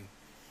sin.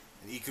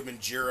 And Ikemen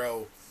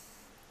Jiro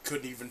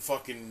couldn't even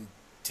fucking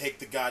take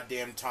the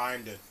goddamn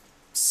time to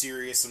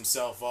serious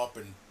himself up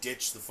and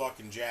ditch the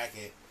fucking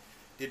jacket.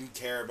 Didn't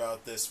care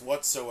about this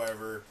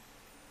whatsoever.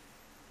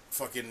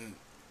 Fucking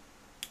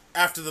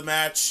after the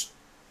match,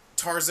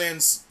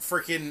 Tarzan's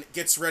freaking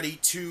gets ready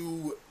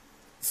to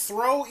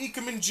throw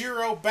Ikemen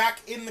Jiro back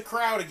in the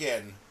crowd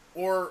again.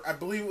 Or, I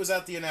believe it was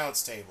at the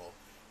announce table.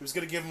 He was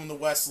going to give him the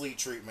Wesley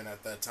treatment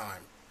at that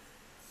time.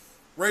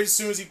 Right as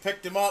soon as he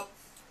picked him up,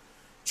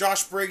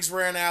 Josh Briggs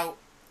ran out,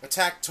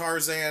 attacked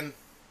Tarzan.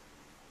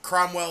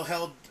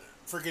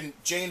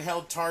 Jane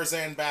held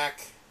Tarzan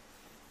back,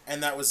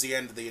 and that was the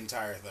end of the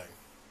entire thing.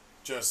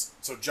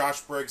 So Josh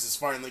Briggs is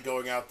finally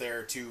going out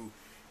there to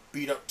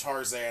beat up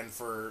Tarzan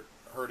for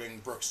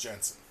hurting Brooks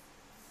Jensen.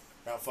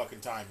 About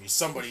fucking time.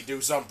 Somebody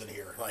do something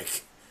here.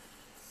 Like,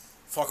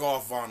 fuck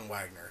off Von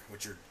Wagner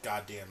with your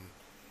goddamn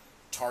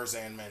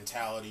Tarzan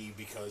mentality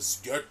because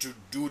you got to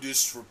do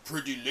this for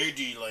pretty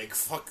lady. Like,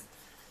 fuck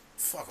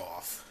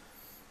off.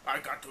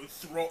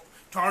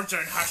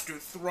 Tarzan has to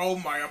throw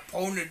my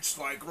opponents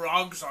like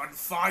logs on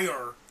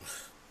fire.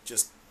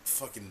 Just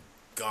fucking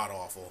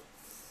god-awful.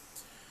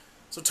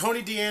 So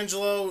Tony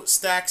D'Angelo,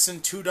 Stacks,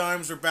 and Two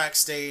Dimes are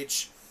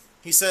backstage.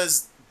 He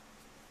says,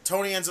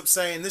 Tony ends up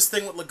saying, this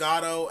thing with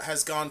Legato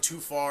has gone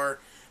too far,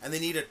 and they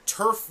need a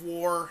turf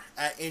war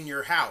in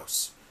your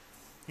house.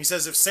 He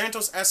says if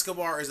Santos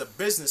Escobar is a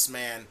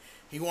businessman,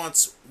 he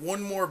wants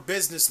one more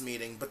business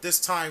meeting, but this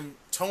time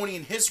Tony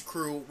and his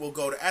crew will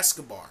go to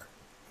Escobar.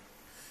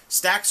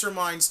 Stacks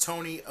reminds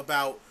Tony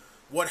about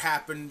what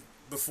happened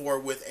before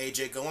with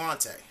AJ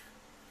Galante.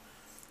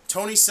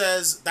 Tony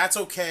says that's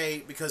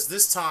okay because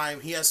this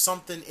time he has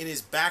something in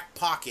his back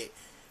pocket,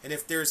 and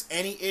if there's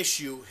any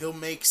issue, he'll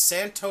make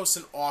Santos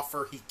an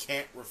offer he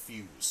can't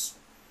refuse.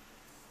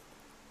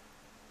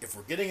 If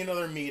we're getting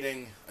another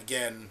meeting,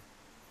 again,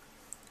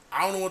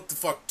 I don't know what the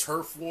fuck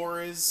turf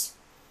war is,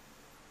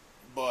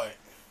 but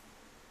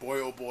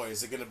boy oh boy,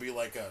 is it going to be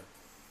like a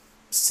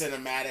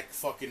cinematic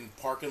fucking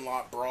parking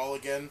lot brawl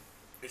again?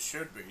 It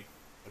should be.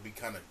 It'd be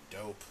kind of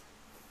dope.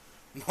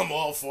 I'm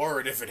all for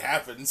it if it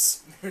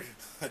happens.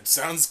 It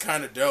sounds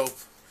kind of dope.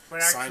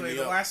 But actually,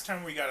 the last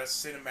time we got a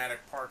cinematic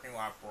parking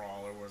lot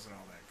brawl, it wasn't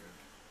all that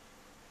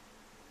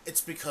good.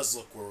 It's because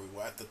look where we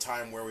were at the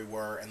time where we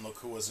were, and look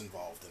who was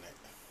involved in it.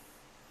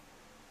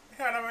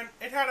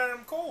 It had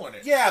Adam Cole in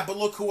it. Yeah, but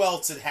look who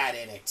else it had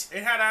in it.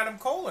 It had Adam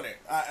Cole in it.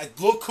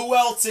 Look who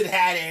else it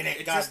had in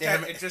it. It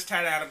just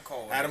had Adam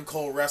Cole. Adam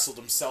Cole wrestled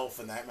himself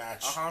in that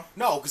match. Uh-huh.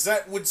 No, because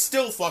that would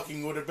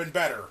have been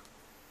better.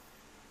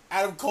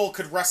 Adam Cole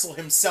could wrestle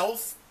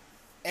himself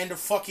and a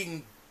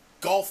fucking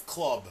golf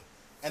club,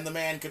 and the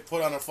man could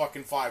put on a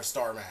fucking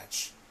 5-star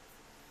match.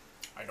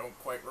 I don't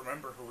quite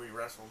remember who he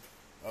wrestled.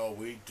 Oh,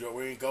 we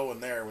ain't going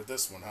there with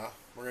this one, huh?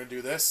 We're gonna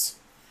do this?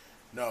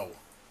 No.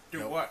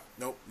 Do what?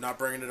 Nope, not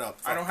bringing it up.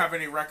 I don't have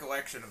any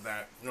recollection of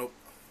that. Nope,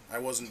 I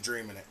wasn't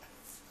dreaming it.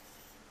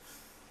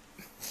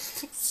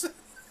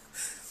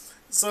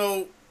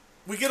 So,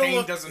 we get Kane a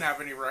look... doesn't have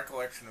any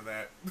recollection of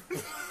that.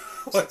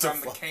 What the I'm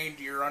fuck? the Kane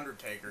to your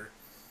Undertaker.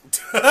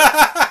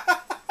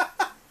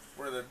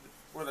 Where the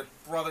We're the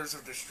Brothers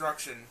of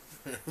Destruction.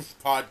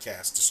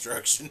 Podcast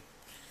destruction.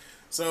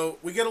 So,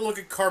 we get a look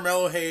at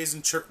Carmelo Hayes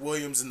and Trick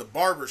Williams in the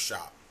barber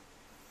shop.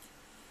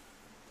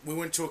 We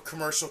went to a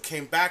commercial,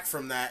 came back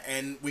from that,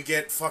 and we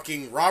get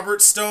fucking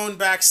Robert Stone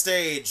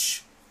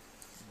backstage.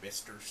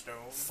 Mr.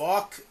 Stone.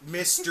 Fuck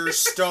Mr.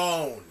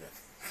 Stone.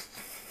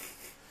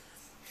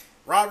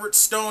 Robert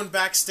Stone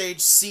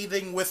backstage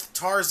seething with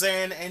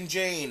Tarzan and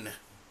Jane.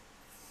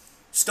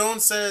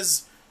 Stone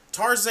says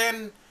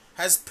Tarzan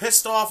has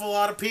pissed off a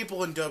lot of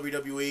people in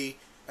WWE,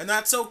 and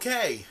that's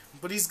okay,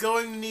 but he's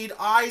going to need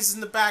eyes in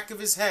the back of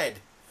his head.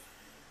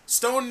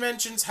 Stone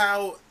mentions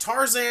how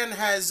Tarzan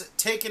has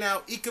taken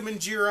out Ika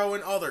Manjiro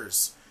and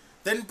others,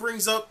 then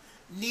brings up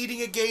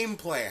needing a game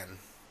plan.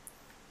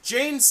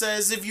 Jane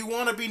says if you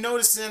want to be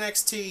noticed in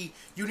NXT,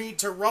 you need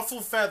to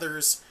ruffle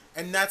feathers,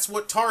 and that's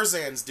what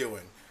Tarzan's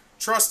doing.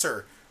 Trust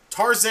her,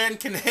 Tarzan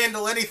can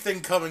handle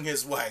anything coming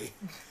his way.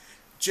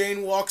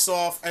 Jane walks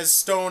off as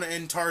Stone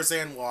and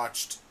Tarzan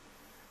watched,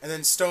 and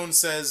then Stone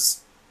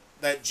says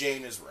that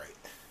Jane is right.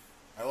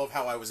 I love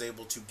how I was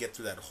able to get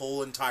through that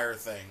whole entire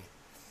thing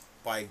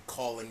by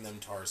calling them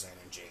Tarzan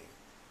and Jane.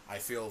 I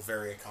feel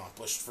very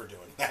accomplished for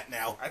doing that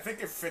now. I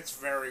think it fits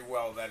very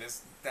well.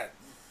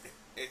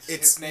 It's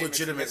His name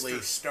legitimately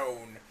is Mr.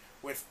 Stone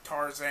with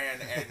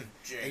Tarzan and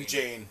Jane. And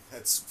Jane,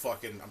 that's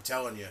fucking. I'm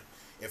telling you,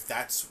 if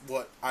that's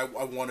what I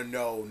want to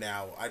know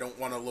now, I don't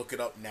want to look it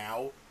up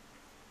now.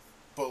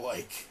 But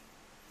like,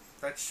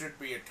 that should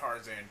be a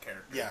Tarzan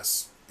character.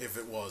 Yes, if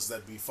it was,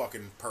 that'd be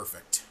fucking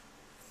perfect.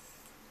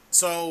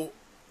 So,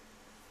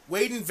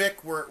 Wade and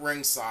Vic were at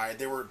ringside.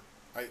 They were.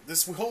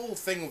 This whole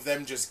thing of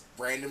them just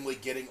randomly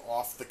getting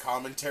off the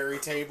commentary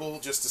table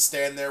just to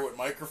stand there with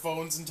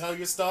microphones and tell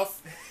you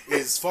stuff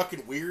is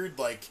fucking weird.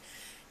 Like,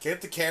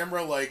 can't the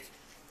camera, like,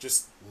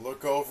 just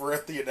look over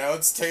at the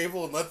announce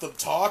table and let them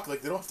talk?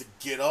 Like, they don't have to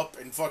get up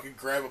and fucking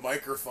grab a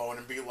microphone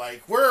and be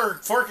like, we're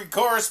fucking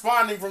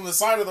corresponding from the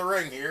side of the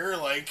ring here,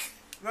 like...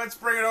 Let's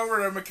bring it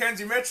over to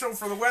Mackenzie Mitchell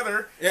for the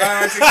weather.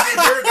 Yeah. As you can see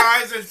here,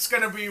 guys, it's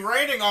going to be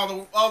raining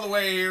all the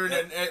way here in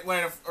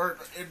Atlanta, or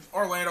in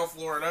Orlando,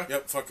 Florida.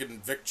 Yep,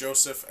 fucking Vic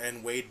Joseph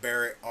and Wade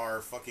Barrett are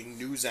fucking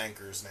news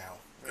anchors now.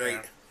 Great.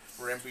 Yeah,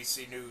 for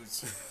NBC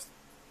News.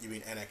 You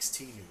mean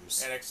NXT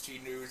News?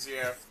 NXT News,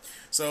 yeah.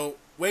 So,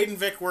 Wade and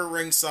Vic were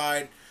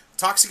ringside.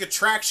 Toxic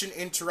Attraction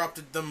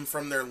interrupted them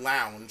from their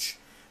lounge.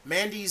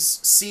 Mandy's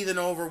seething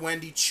over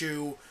Wendy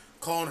Chu,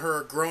 calling her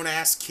a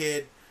grown-ass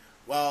kid,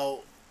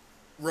 while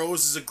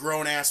Rose is a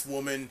grown-ass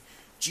woman.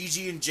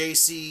 Gigi and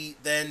JC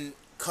then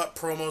cut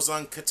promos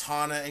on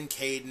Katana and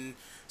Kaden,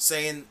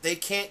 saying they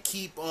can't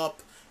keep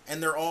up,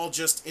 and they're all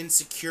just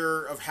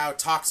insecure of how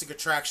Toxic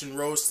Attraction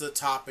rose to the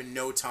top in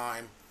no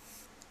time.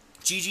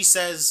 Gigi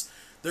says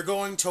they're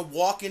going to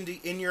walk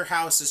in your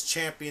house as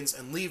champions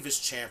and leave as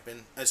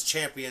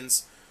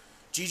champions.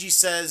 Gigi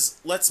says,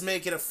 let's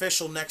make it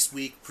official next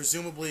week,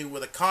 presumably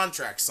with a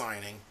contract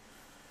signing.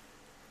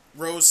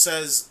 Rose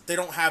says they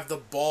don't have the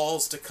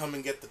balls to come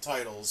and get the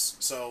titles,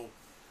 so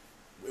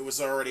it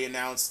was already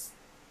announced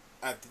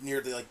at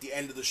near the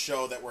end of the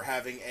show that we're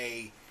having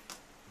a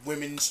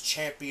women's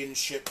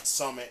championship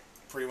summit,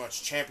 pretty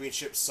much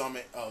championship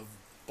summit of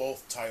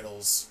both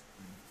titles.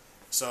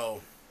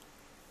 So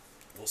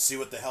we'll see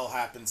what the hell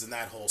happens in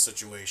that whole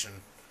situation.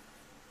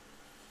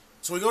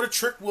 So we go to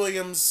Trick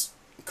Williams,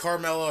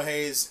 Carmelo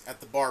Hayes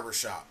at the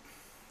barbershop.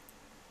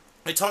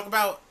 They talk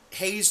about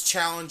Hayes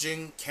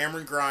challenging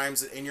Cameron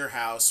Grimes at In Your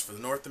House for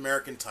the North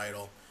American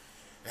title,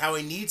 and how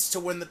he needs to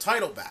win the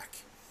title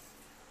back.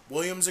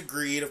 Williams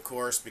agreed, of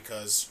course,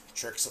 because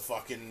Trick's a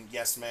fucking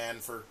yes man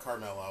for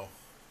Carmelo.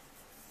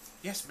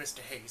 Yes, Mr.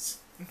 Hayes.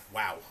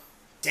 Wow.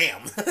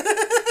 Damn.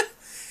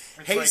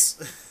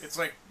 It's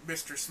like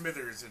Mr.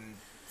 Smithers and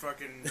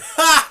fucking...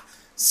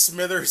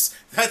 Smithers.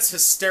 That's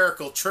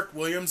hysterical. Trick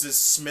Williams is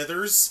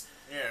Smithers?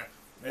 Yeah.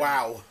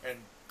 Wow. And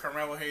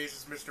Carmelo Hayes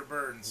is Mr.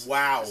 Burns.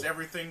 Wow. Because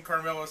everything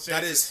Carmelo says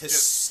that is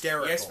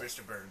hysterical. Just, yes,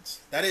 Mr.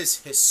 Burns. That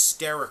is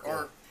hysterical.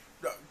 Or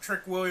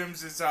Trick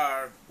Williams is,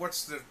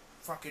 what's the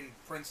fucking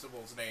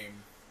principal's name?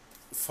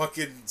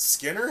 Fucking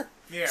Skinner?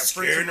 Yeah,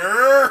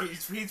 Skinner!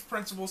 He's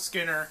Principal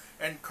Skinner,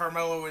 and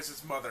Carmelo is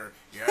his mother.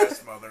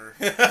 Yes, mother.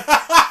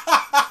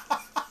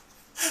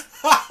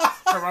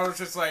 Carmelo's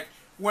just like,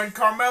 when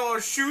Carmelo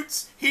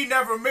shoots, he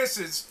never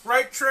misses.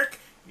 Right, Trick?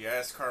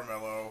 Yes,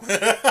 Carmelo.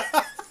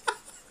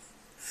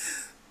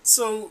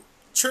 So,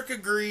 Trick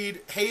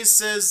agreed. Hayes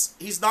says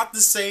he's not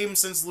the same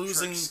since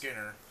losing... Trick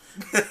Skinner.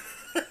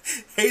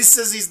 Hayes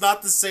says he's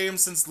not the same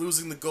since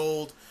losing the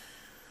gold.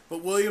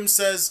 But Williams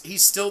says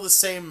he's still the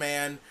same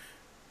man.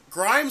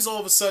 Grimes all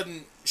of a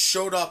sudden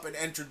showed up and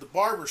entered the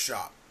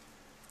barbershop.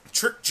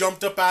 Trick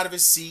jumped up out of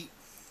his seat.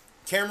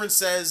 Cameron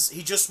says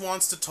he just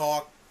wants to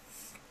talk.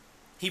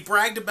 He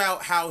bragged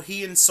about how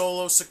he and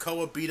Solo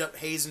Sikoa beat up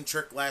Hayes and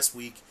Trick last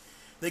week.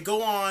 They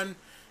go on,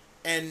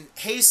 and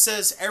Hayes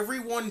says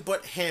everyone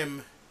but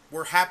him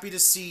were happy to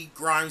see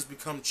Grimes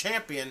become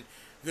champion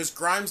because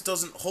Grimes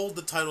doesn't hold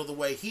the title the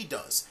way he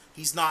does.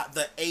 He's not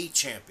the A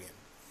champion.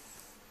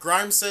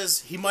 Grimes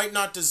says he might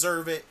not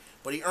deserve it,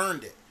 but he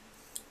earned it.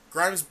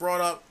 Grimes brought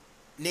up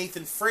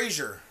Nathan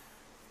Frazier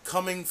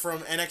coming from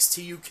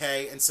NXT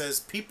UK and says,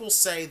 people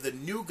say the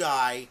new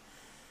guy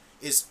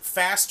is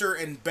faster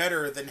and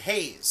better than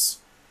Hayes.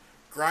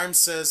 Grimes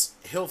says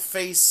he'll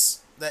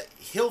face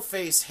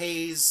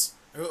Hayes,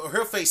 or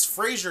he'll face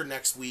Frazier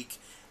next week,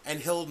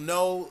 and he'll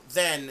know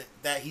then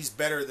that he's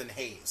better than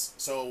Hayes.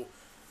 So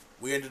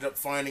we ended up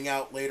finding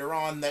out later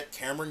on that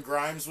Cameron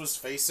Grimes was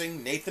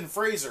facing Nathan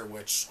Frazier,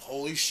 which,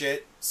 holy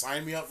shit,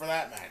 sign me up for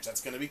that match.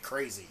 That's going to be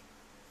crazy.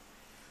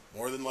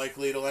 More than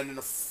likely it'll end in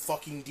a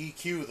fucking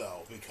DQ,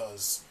 though,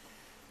 because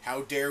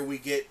how dare we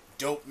get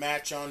dope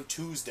match on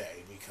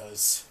Tuesday,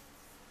 because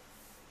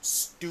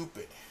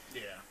stupid.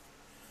 Yeah.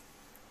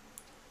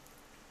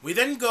 We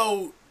then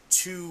go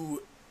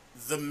to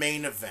the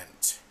main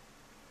event.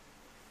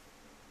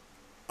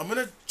 I'm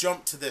going to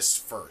jump to this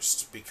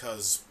first,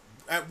 because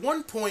at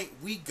one point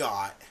we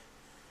got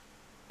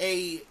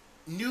a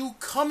new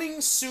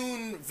coming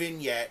soon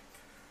vignette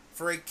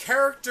for a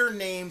character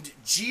named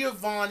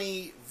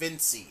Giovanni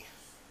Vinci.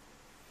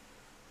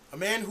 A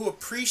man who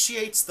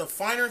appreciates the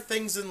finer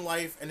things in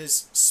life, and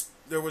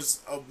there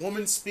was a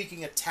woman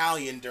speaking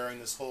Italian during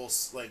this whole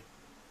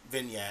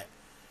vignette.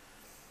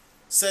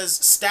 Says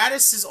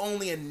status is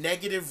only a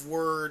negative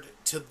word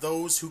to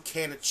those who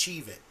can't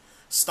achieve it.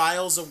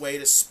 Style's a way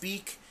to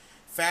speak.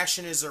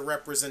 Fashion is a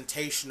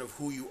representation of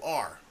who you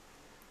are.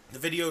 The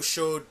video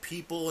showed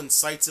people and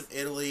sights of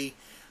Italy,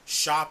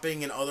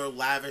 shopping and other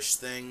lavish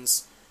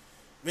things.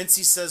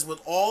 Vinci says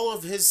with all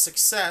of his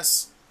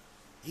success,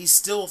 he's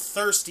still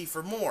thirsty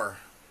for more.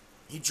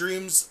 He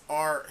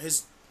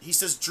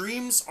says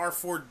dreams are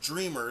for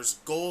dreamers,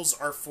 goals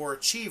are for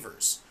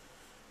achievers.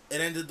 It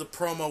ended the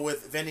promo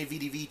with Veni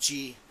Vidi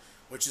Vici,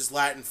 which is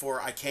Latin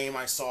for I came,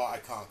 I saw, I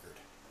conquered.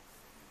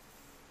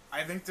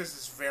 I think this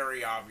is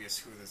very obvious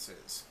who this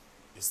is.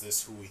 Is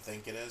this who we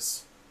think it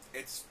is?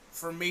 It's,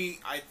 for me,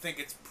 I think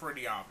it's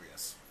pretty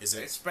obvious. Is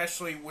it?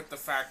 Especially with the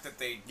fact that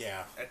they...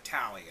 Yeah.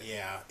 Italian.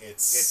 Yeah,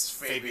 it's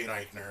Fabian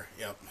Eichner.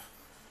 Yep.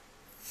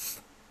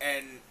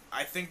 And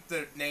I think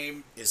the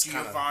name is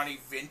Giovanni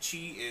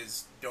Vinci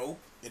is dope.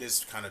 It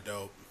is kind of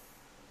dope.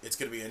 It's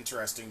going to be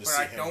interesting to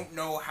see him. But I don't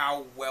know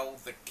how well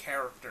the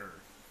character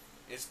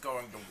is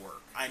going to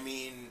work. I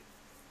mean,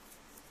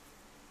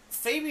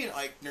 Fabian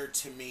Eichner,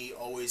 to me,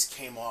 always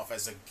came off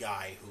as a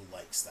guy who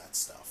likes that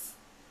stuff.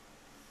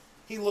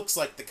 He looks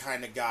like the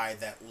kind of guy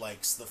that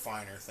likes the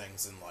finer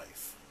things in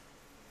life.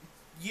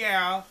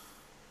 Yeah,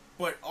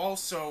 but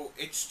also,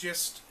 it's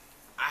just...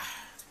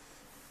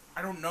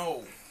 I don't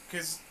know.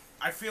 Because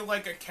I feel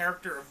like a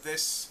character of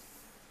this,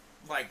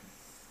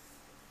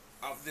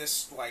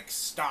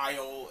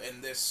 style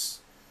and this,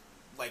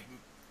 I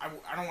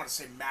don't want to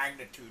say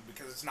magnitude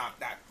because it's not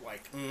that,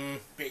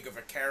 big of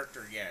a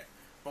character yet.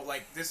 But,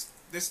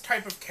 this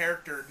type of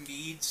character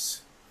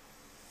needs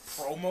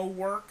promo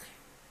work.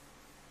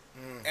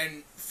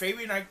 And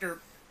Fabian Eichner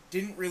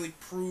didn't really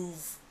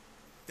prove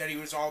that he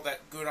was all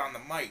that good on the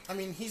mic. I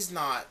mean, he's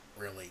not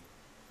really...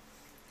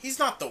 He's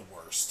not the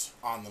worst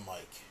on the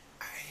mic.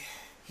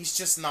 He's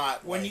just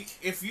not, when he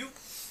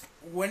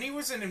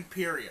was in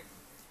Imperium,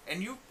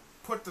 and you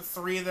put the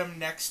three of them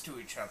next to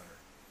each other,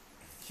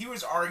 he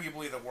was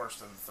arguably the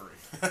worst of the three.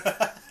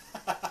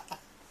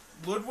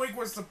 Ludwig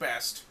was the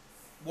best.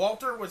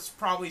 Walter was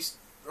probably...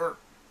 Or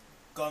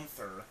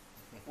Gunther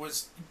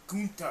was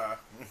Gunther.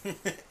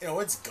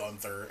 It's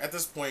Gunther. At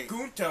this point...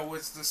 Gunther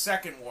was the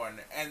second one,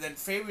 and then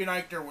Fabian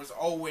Eichner was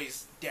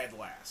always dead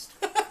last.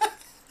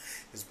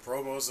 His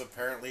promos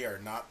apparently are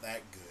not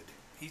that good.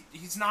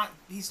 He's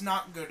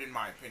not good in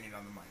my opinion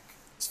on the mic.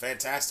 He's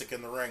fantastic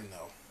in the ring,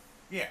 though.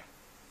 Yeah.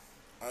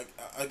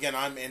 Again,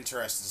 I'm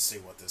interested to see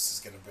what this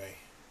is going to be.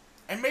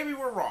 And maybe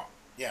we're wrong.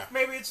 Yeah.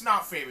 Maybe it's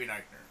not Fabian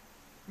Eichner.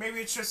 Maybe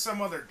it's just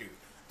some other dude.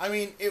 I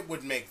mean, it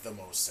would make the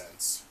most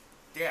sense.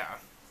 Yeah.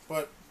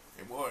 But...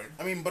 It would.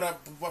 I mean,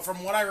 but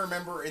from what I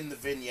remember in the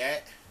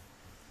vignette,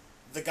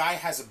 the guy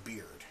has a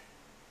beard.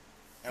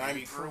 And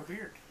Maybe he grew a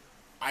beard.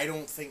 I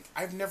don't think...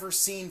 I've never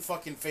seen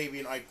fucking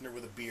Fabian Eichner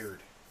with a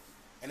beard.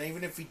 And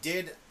even if he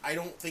did, I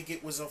don't think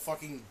it was a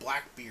fucking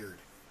black beard.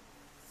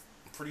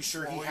 I'm pretty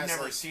sure he has, I've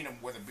never seen him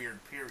with a beard,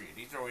 period.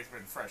 He's always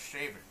been fresh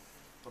shaven.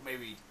 But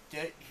maybe he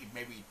did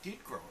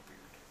grow a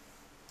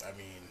beard. I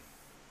mean,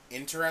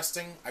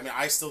 interesting. I mean,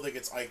 I still think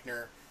it's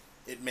Eichner.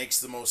 It makes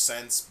the most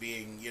sense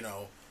being,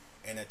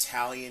 an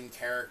Italian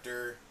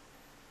character.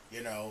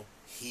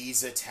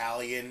 He's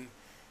Italian.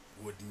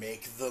 Would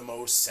make the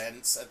most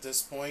sense at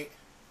this point.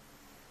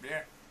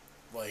 Yeah.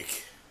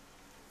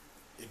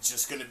 It's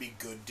just going to be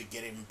good to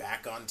get him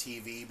back on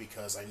TV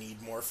because I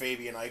need more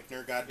Fabian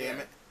Eichner,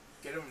 goddammit.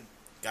 Get him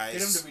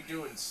to be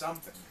doing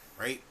something.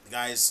 Right? The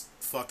guy's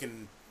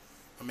fucking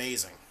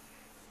amazing.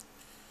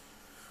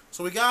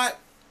 So we got,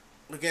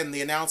 again,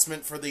 the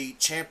announcement for the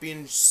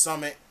Champion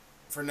Summit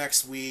for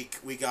next week.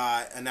 We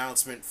got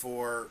announcement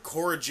for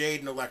Cora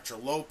Jade and Elektra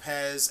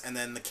Lopez, and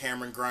then the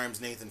Cameron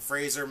Grimes-Nathan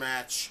Frazier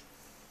match.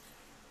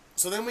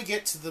 So then we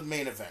get to the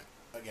main event.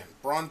 Again,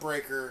 Braun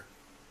Breaker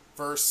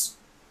versus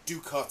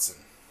Duke Hudson.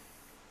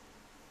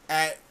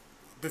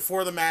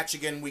 Before the match,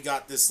 again, we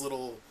got this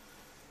little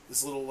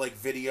this little like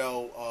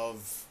video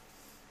of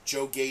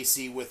Joe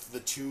Gacy with the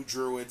 2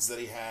 druids that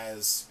he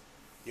has,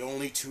 the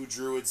only 2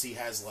 druids he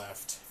has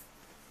left.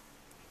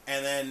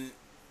 And then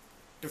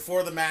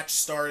before the match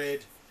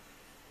started,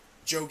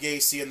 Joe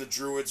Gacy and the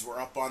druids were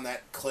up on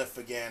that cliff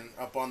again,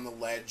 up on the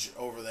ledge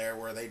over there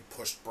where they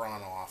pushed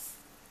Braun off.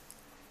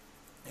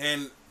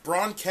 And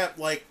Braun kept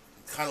like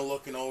kind of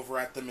looking over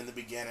at them in the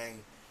beginning,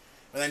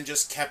 and then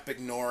just kept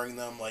ignoring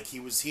them. Like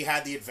he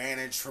had the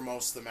advantage for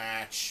most of the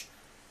match,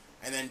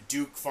 and then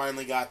Duke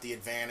finally got the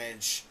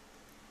advantage,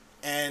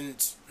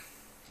 and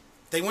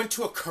they went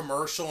to a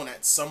commercial, and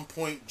at some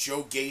point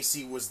Joe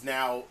Gacy was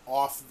now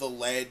off the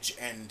ledge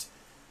and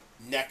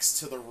next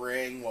to the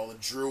ring while the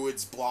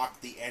druids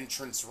blocked the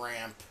entrance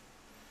ramp.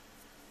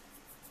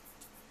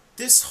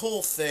 This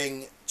whole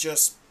thing,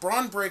 just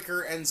Braun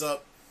Breaker ends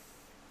up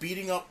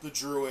beating up the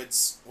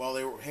druids while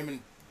him and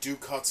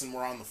Duke Hudson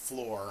were on the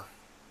floor.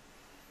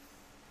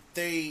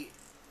 He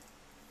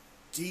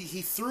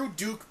threw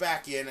Duke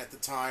back in at the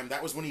time.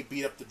 That was when he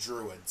beat up the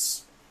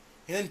druids.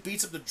 He then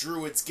beats up the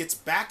druids, gets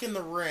back in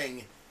the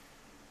ring.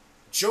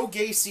 Joe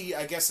Gacy,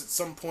 I guess at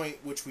some point,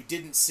 which we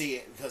didn't see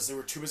it because they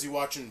were too busy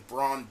watching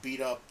Braun beat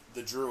up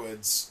the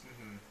druids.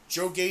 Mm-hmm.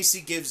 Joe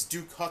Gacy gives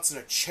Duke Hudson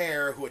a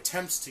chair, who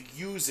attempts to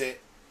use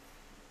it,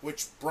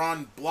 which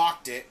Braun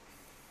blocked it.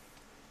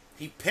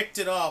 He picked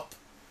it up.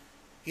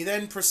 He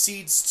then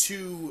proceeds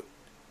to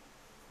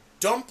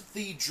dump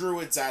the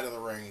druids out of the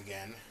ring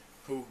again,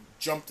 who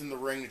jumped in the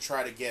ring to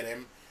try to get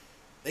him.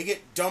 They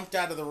get dumped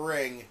out of the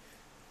ring.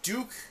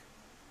 Duke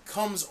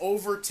comes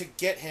over to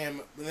get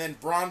him, and then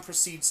Braun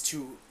proceeds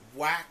to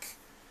whack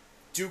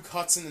Duke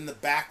Hudson in the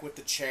back with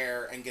the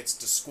chair and gets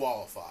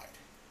disqualified.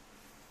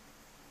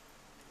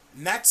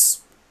 And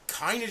that's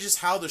kind of just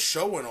how the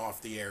show went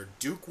off the air.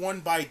 Duke won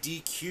by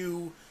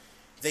DQ.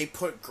 They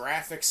put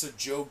graphics of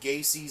Joe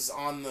Gacy's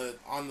on the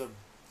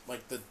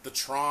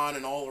Tron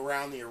and all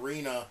around the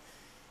arena,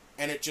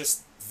 and it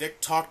just,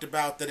 Vic talked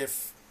about that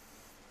if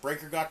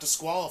Breaker got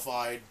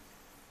disqualified,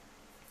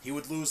 he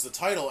would lose the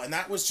title, and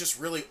that was just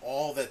really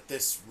all that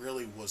this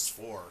really was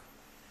for.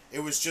 It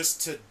was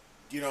just to,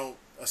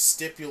 a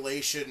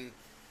stipulation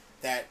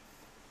that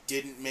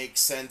didn't make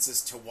sense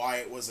as to why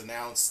it was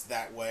announced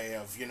that way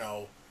of,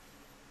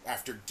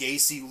 after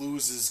Gacy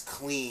loses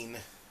clean,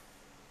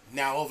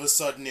 now all of a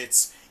sudden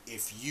it's,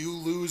 if you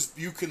lose,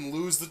 you can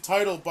lose the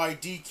title by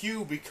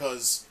DQ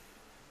because,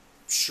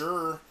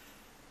 sure,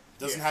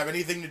 doesn't have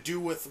anything to do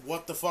with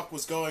what the fuck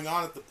was going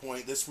on at the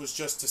point. This was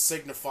just to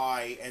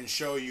signify and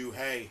show you,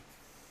 hey,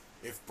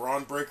 if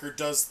Braun Breaker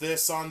does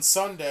this on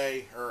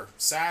Sunday or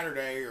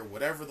Saturday or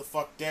whatever the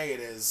fuck day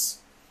it is,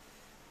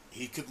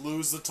 he could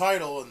lose the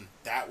title, and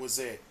that was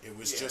it. It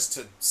was just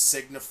to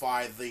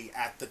signify the,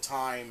 at the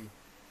time,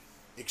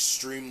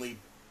 extremely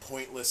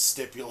pointless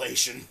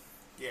stipulation.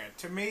 Yeah,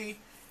 to me,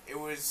 it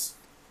was,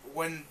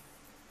 when,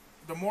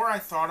 the more I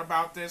thought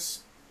about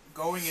this,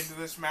 going into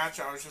this match,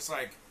 I was just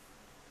like,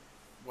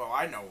 well,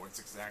 I know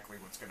exactly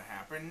what's going to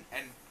happen,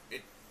 and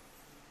it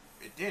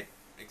did.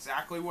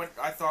 Exactly what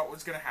I thought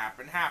was going to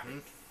happen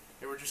happened.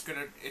 Mm-hmm. It was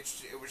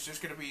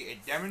just going to be a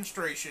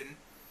demonstration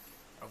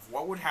of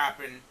what would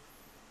happen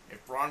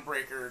if Braun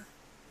Breaker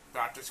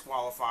got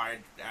disqualified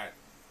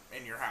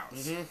in your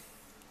house. Mm-hmm.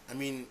 I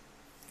mean,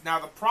 now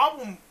the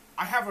problem,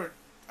 I have a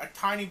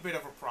tiny bit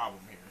of a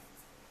problem here.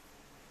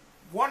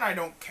 One, I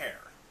don't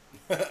care.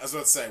 I was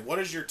about to say, what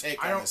is your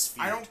take on this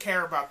feud? I don't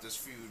care about this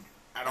feud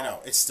at all. I know,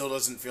 it still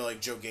doesn't feel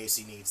like Joe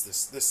Gacy needs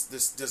this.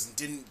 This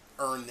didn't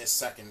earn this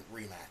second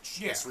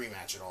rematch. Yeah. This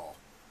rematch at all.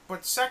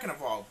 But second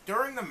of all,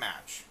 during the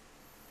match,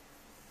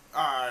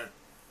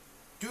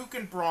 Duke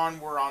and Braun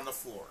were on the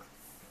floor,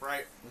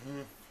 right?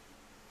 Mm-hmm.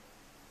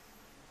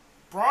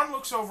 Braun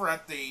looks over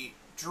at the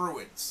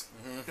druids.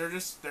 Mm-hmm.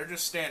 They're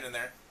just standing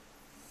there.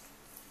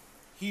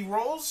 He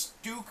rolls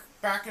Duke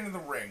back into the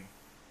ring.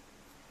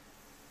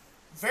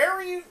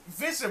 Very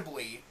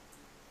visibly,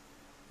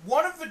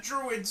 one of the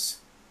druids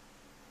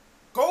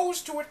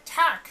goes to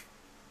attack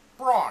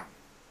Braun.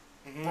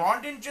 Mm-hmm.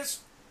 Braun didn't just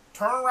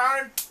turn around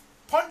and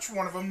punch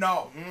one of them.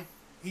 No.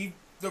 Mm-hmm.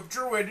 The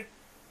druid,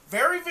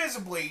 very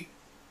visibly,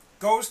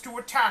 goes to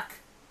attack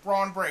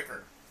Braun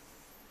Breaker.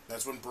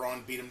 That's when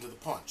Braun beat him to the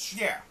punch.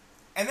 Yeah.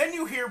 And then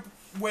you hear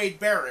Wade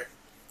Barrett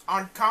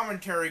on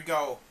commentary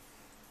go,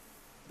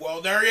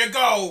 well, there you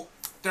go.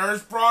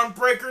 There's Braun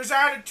Breaker's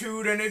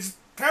attitude and his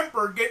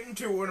temper getting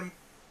to him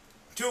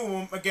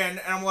again.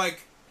 And I'm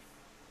like,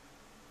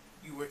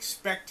 you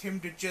expect him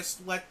to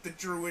just let the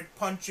druid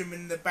punch him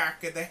in the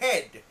back of the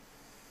head?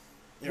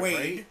 Yeah,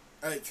 Wade.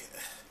 Right?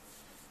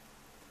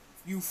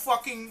 You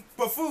fucking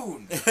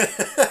buffoon.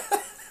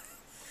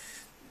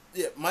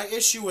 Yeah, my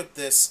issue with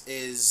this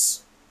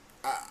is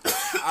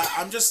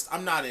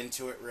I'm not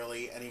into it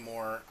really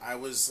anymore. I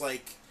was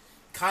like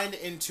kind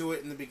of into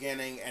it in the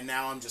beginning, and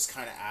now I'm just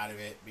kind of out of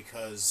it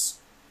because,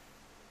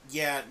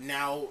 yeah,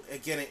 now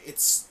again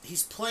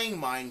he's playing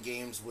mind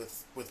games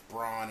with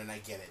Braun, and I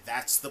get it.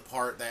 That's the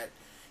part that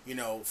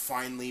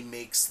finally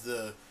makes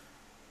the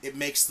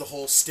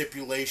whole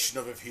stipulation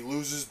of if he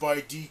loses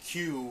by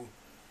DQ,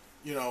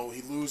 you know,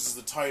 he loses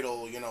the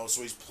title, you know,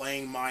 so he's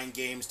playing mind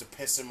games to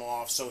piss him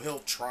off, so he'll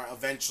try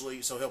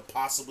eventually, so he'll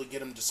possibly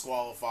get him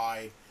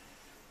disqualified.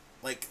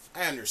 Like,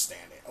 I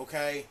understand it,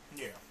 okay?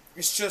 Yeah.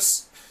 It's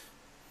just,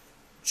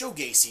 Joe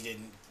Gacy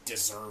didn't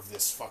deserve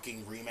this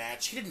fucking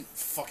rematch. He didn't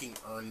fucking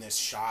earn this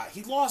shot.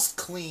 He lost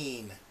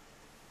clean.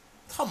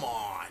 Come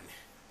on.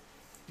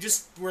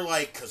 Just, we're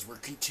like, because we're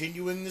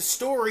continuing the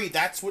story,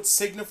 that's what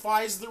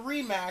signifies the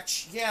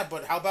rematch. Yeah,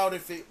 but how about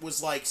if it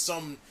was like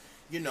some,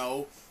 you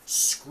know,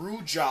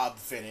 screw job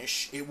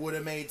finish? It would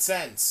have made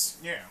sense.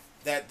 Yeah.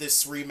 That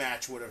this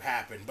rematch would have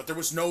happened. But there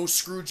was no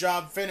screw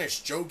job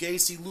finish. Joe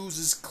Gacy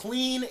loses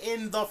clean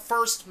in the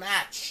first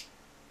match.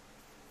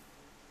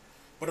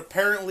 But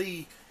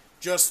apparently,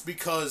 just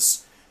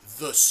because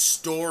the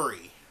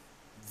story,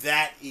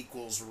 that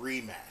equals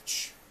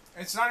rematch.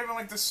 It's not even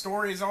like the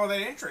story is all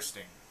that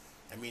interesting.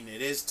 I mean,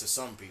 it is to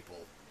some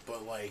people,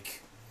 but,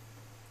 like,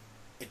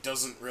 it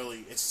doesn't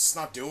really, it's just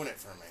not doing it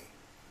for me.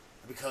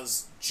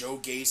 Because Joe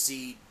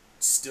Gacy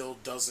still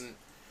doesn't,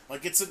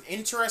 like, it's an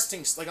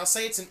interesting, like, I'll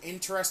say it's an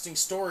interesting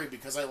story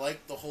because I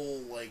like the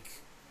whole,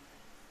 like,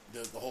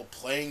 the whole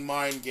playing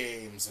mind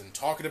games and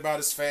talking about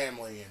his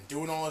family and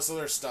doing all this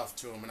other stuff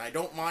to him, and I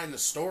don't mind the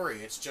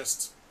story, it's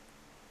just,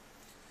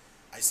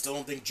 I still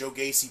don't think Joe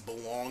Gacy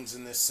belongs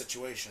in this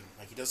situation.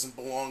 Like, he doesn't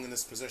belong in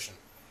this position.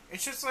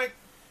 It's just like,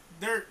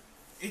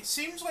 it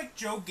seems like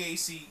Joe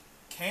Gacy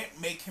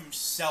can't make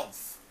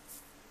himself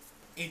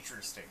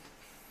interesting.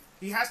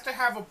 He has to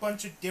have a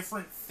bunch of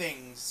different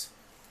things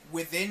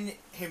within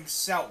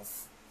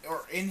himself,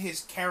 or in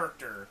his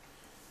character,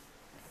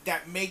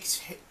 that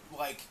makes,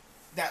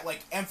 that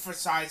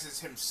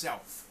emphasizes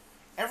himself.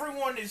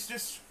 Everyone is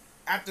just,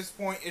 at this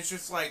point, is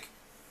just like,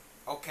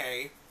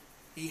 okay,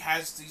 he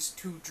has these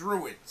two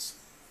druids.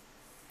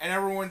 And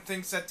everyone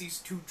thinks that these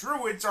two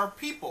druids are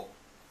people.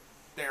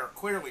 They are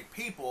clearly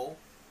people,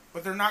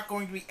 but they're not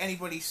going to be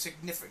anybody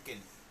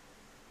significant.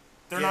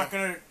 They're not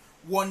going to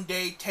one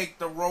day take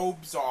the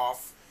robes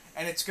off,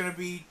 and it's going to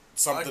be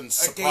something a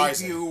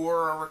surprising. debut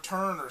or a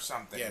return or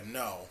something. Yeah,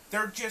 no.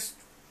 They're just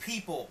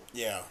people.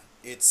 Yeah,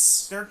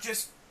 it's... They're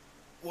just,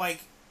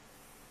 like...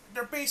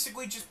 They're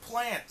basically just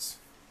plants.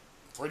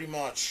 Pretty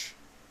much.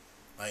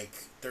 Like,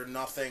 they're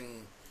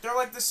nothing... They're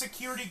like the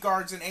security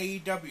guards in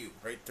AEW.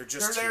 Right, they're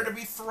just They're there here. to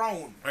be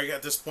thrown. Right,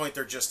 at this point,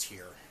 they're just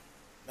here.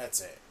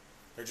 That's it.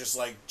 They're just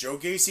like, Joe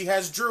Gacy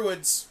has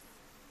druids.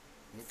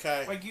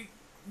 Okay. Like,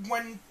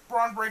 when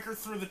Braun Breaker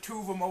threw the two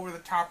of them over the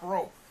top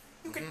rope,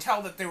 you could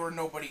tell that they were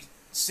nobody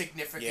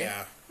significant.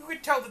 Yeah. You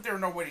could tell that they were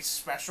nobody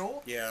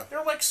special. Yeah.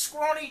 They're like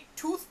scrawny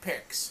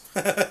toothpicks.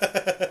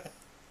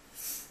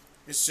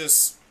 It's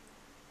just...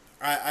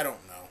 I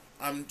don't know.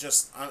 I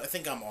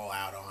think I'm all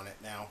out on it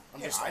now.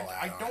 I'm just all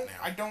out on it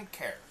now. I don't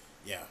care.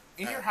 Yeah.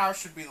 In Your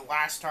House should be the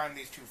last time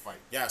these two fight.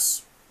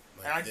 Yes.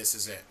 Like, And this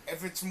is it.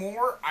 If it's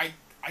more, I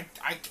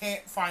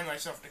can't find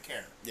myself to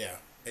care. Yeah.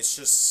 It's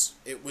just...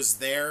 It was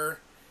there.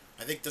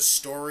 I think the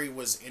story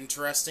was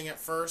interesting at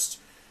first.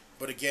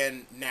 But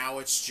again, now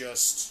it's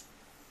just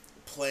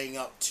playing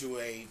up to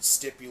a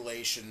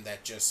stipulation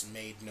that just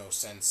made no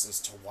sense as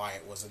to why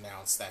it was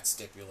announced, that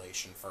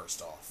stipulation,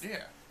 first off.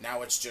 Yeah.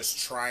 Now it's just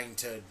trying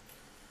to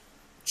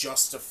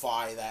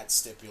justify that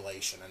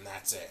stipulation, and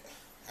that's it.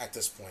 At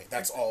this point,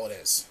 that's all it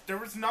is. There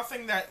was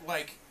nothing that,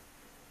 like,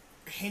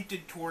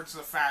 hinted towards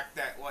the fact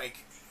that, like,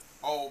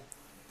 oh,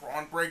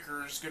 Braun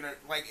Breaker's gonna...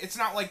 Like, it's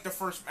not like the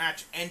first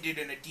match ended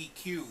in a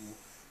DQ.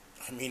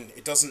 I mean,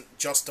 it doesn't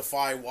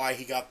justify why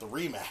he got the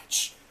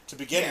rematch to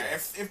begin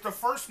with. If the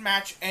first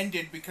match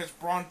ended because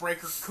Braun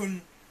Breaker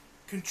couldn't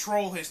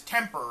control his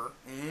temper,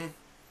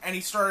 and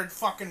he started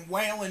fucking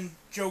wailing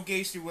Joe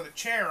Gacy with a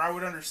chair, I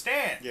would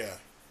understand. Yeah.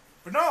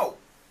 But no.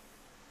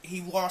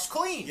 He lost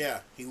clean. Yeah,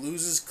 he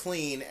loses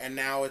clean, and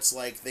now it's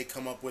like they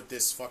come up with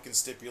this fucking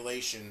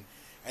stipulation,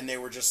 and they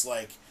were just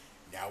like,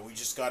 now we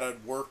just gotta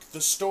work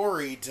the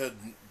story to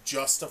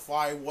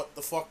justify what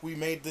the fuck we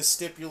made this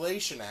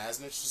stipulation as,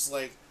 and it's just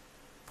like,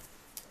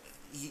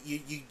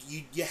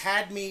 you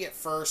had me at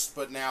first,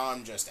 but now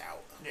I'm just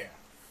out. Yeah.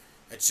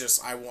 It's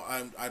just,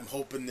 I'm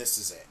hoping this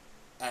is it,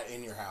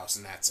 In Your House,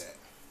 and that's it.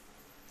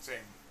 Same.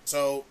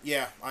 So,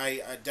 yeah,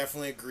 I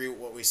definitely agree with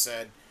what we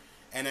said.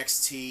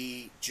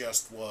 NXT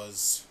just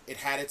was... It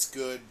had its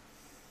good...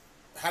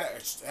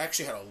 It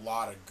actually had a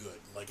lot of good.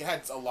 Like, it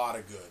had a lot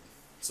of good.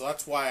 So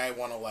that's why I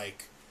want to,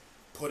 like,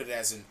 put it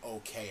as an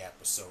okay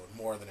episode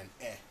more than an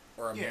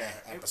or a meh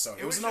episode.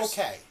 It was an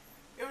okay.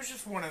 It was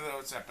just one of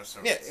those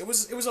episodes. Yeah, it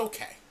was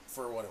okay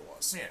for what it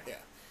was. Yeah.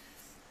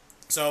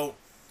 So,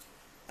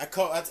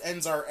 that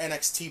ends our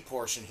NXT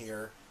portion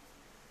here.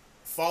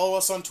 Follow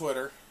us on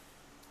Twitter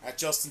at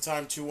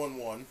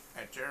JustinTime211.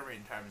 At Jeremy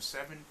in time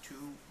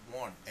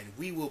 721. And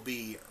we will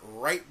be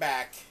right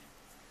back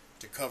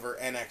to cover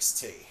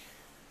NXT.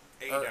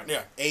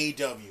 AEW.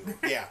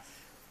 AEW. Yeah.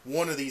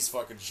 One of these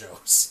fucking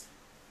shows.